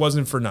like it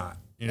wasn't for naught.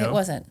 You know? It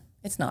wasn't.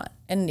 It's not.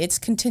 And it's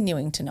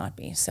continuing to not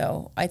be.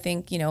 So I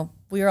think, you know,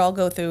 we all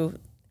go through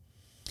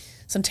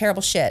some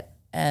terrible shit.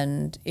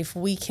 And if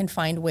we can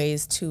find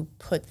ways to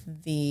put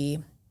the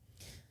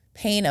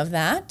pain of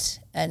that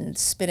and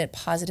spin it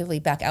positively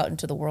back out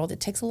into the world, it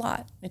takes a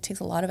lot. It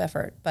takes a lot of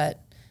effort.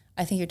 But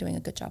I think you're doing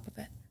a good job of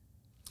it.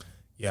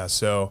 Yeah.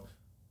 So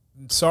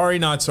sorry,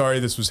 not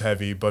sorry this was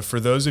heavy. But for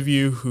those of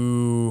you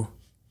who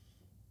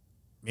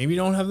maybe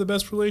don't have the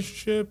best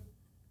relationship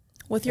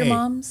with your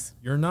moms,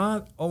 you're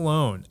not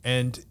alone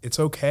and it's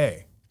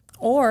okay.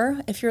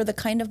 Or if you're the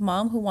kind of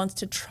mom who wants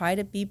to try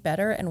to be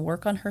better and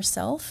work on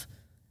herself,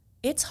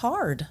 it's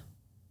hard,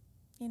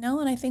 you know,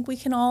 and I think we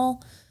can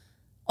all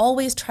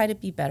always try to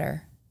be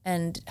better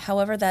And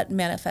however that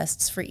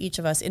manifests for each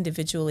of us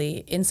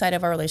individually, inside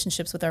of our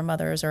relationships with our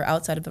mothers or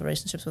outside of the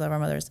relationships with our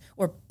mothers,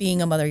 or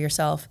being a mother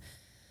yourself,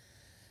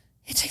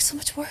 it takes so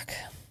much work.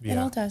 Yeah. It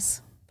all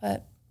does.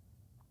 But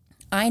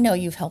I know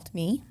you've helped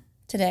me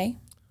today.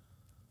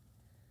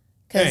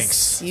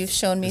 Because you've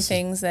shown me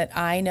things that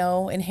I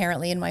know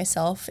inherently in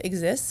myself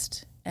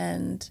exist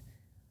and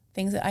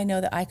things that I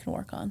know that I can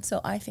work on. So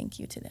I thank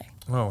you today.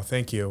 Oh,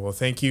 thank you. Well,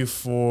 thank you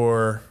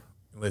for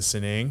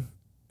listening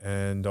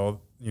and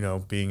all,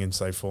 being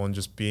insightful and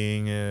just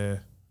being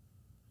a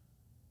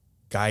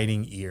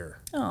guiding ear.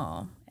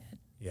 Oh,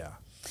 yeah.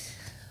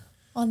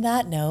 On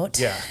that note,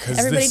 yeah,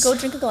 everybody go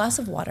drink a glass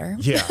of water.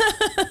 Yeah.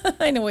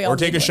 I know we all or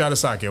take a shot of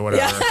sake, whatever.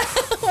 Yeah.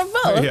 Or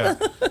both. Yeah.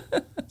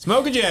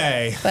 Smoke a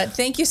J. But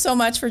thank you so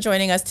much for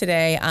joining us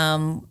today.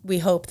 We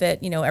hope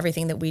that,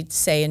 everything that we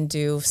say and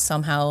do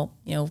somehow,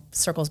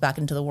 circles back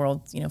into the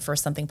world, for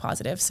something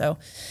positive. So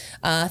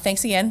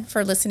thanks again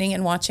for listening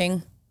and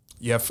watching.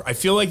 Yeah, I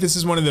feel like this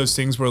is one of those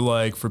things where,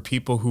 like, for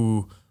people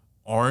who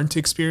aren't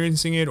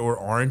experiencing it or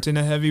aren't in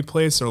a heavy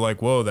place, they're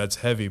like, whoa, that's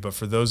heavy. But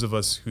for those of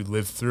us who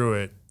live through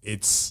it,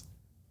 it's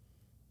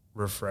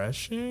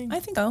refreshing. I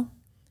think so.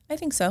 I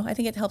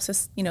think it helps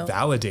us,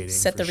 validating,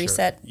 set the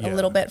reset a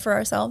little bit for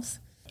ourselves.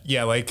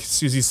 Yeah, like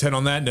Susie said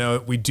on that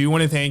note, we do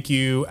want to thank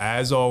you,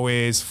 as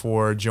always,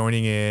 for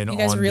joining in. You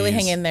guys really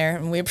hang in there,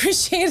 and we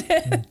appreciate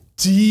it.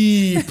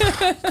 Deep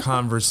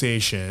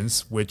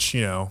conversations, which,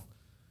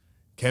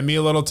 can be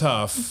a little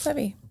tough. It's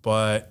heavy.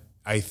 But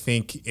I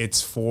think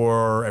it's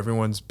for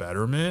everyone's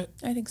betterment.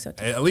 I think so,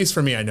 too. At least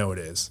for me, I know it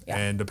is. Yeah.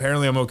 And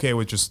apparently I'm okay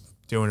with just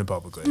doing it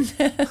publicly.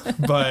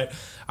 But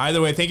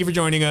either way, thank you for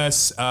joining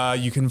us.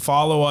 You can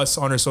follow us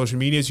on our social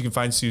medias. You can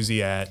find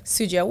Susie at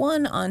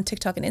Sujia1 on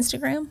TikTok and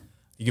Instagram.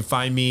 You can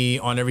find me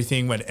on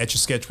everything at Etch a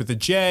Sketch with a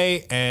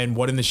J and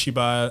What in the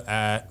Shiba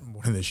at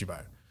What in the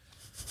Shiba.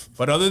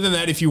 But other than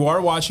that, if you are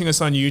watching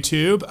us on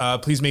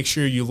YouTube, please make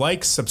sure you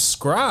like,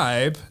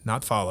 subscribe,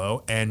 not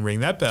follow, and ring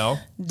that bell.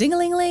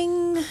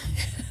 Ding-a-ling-ling.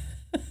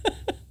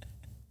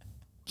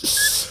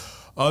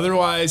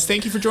 Otherwise,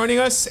 thank you for joining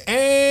us,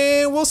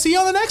 and we'll see you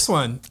on the next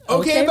one.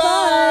 Okay,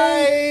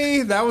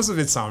 bye. That was a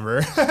bit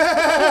somber.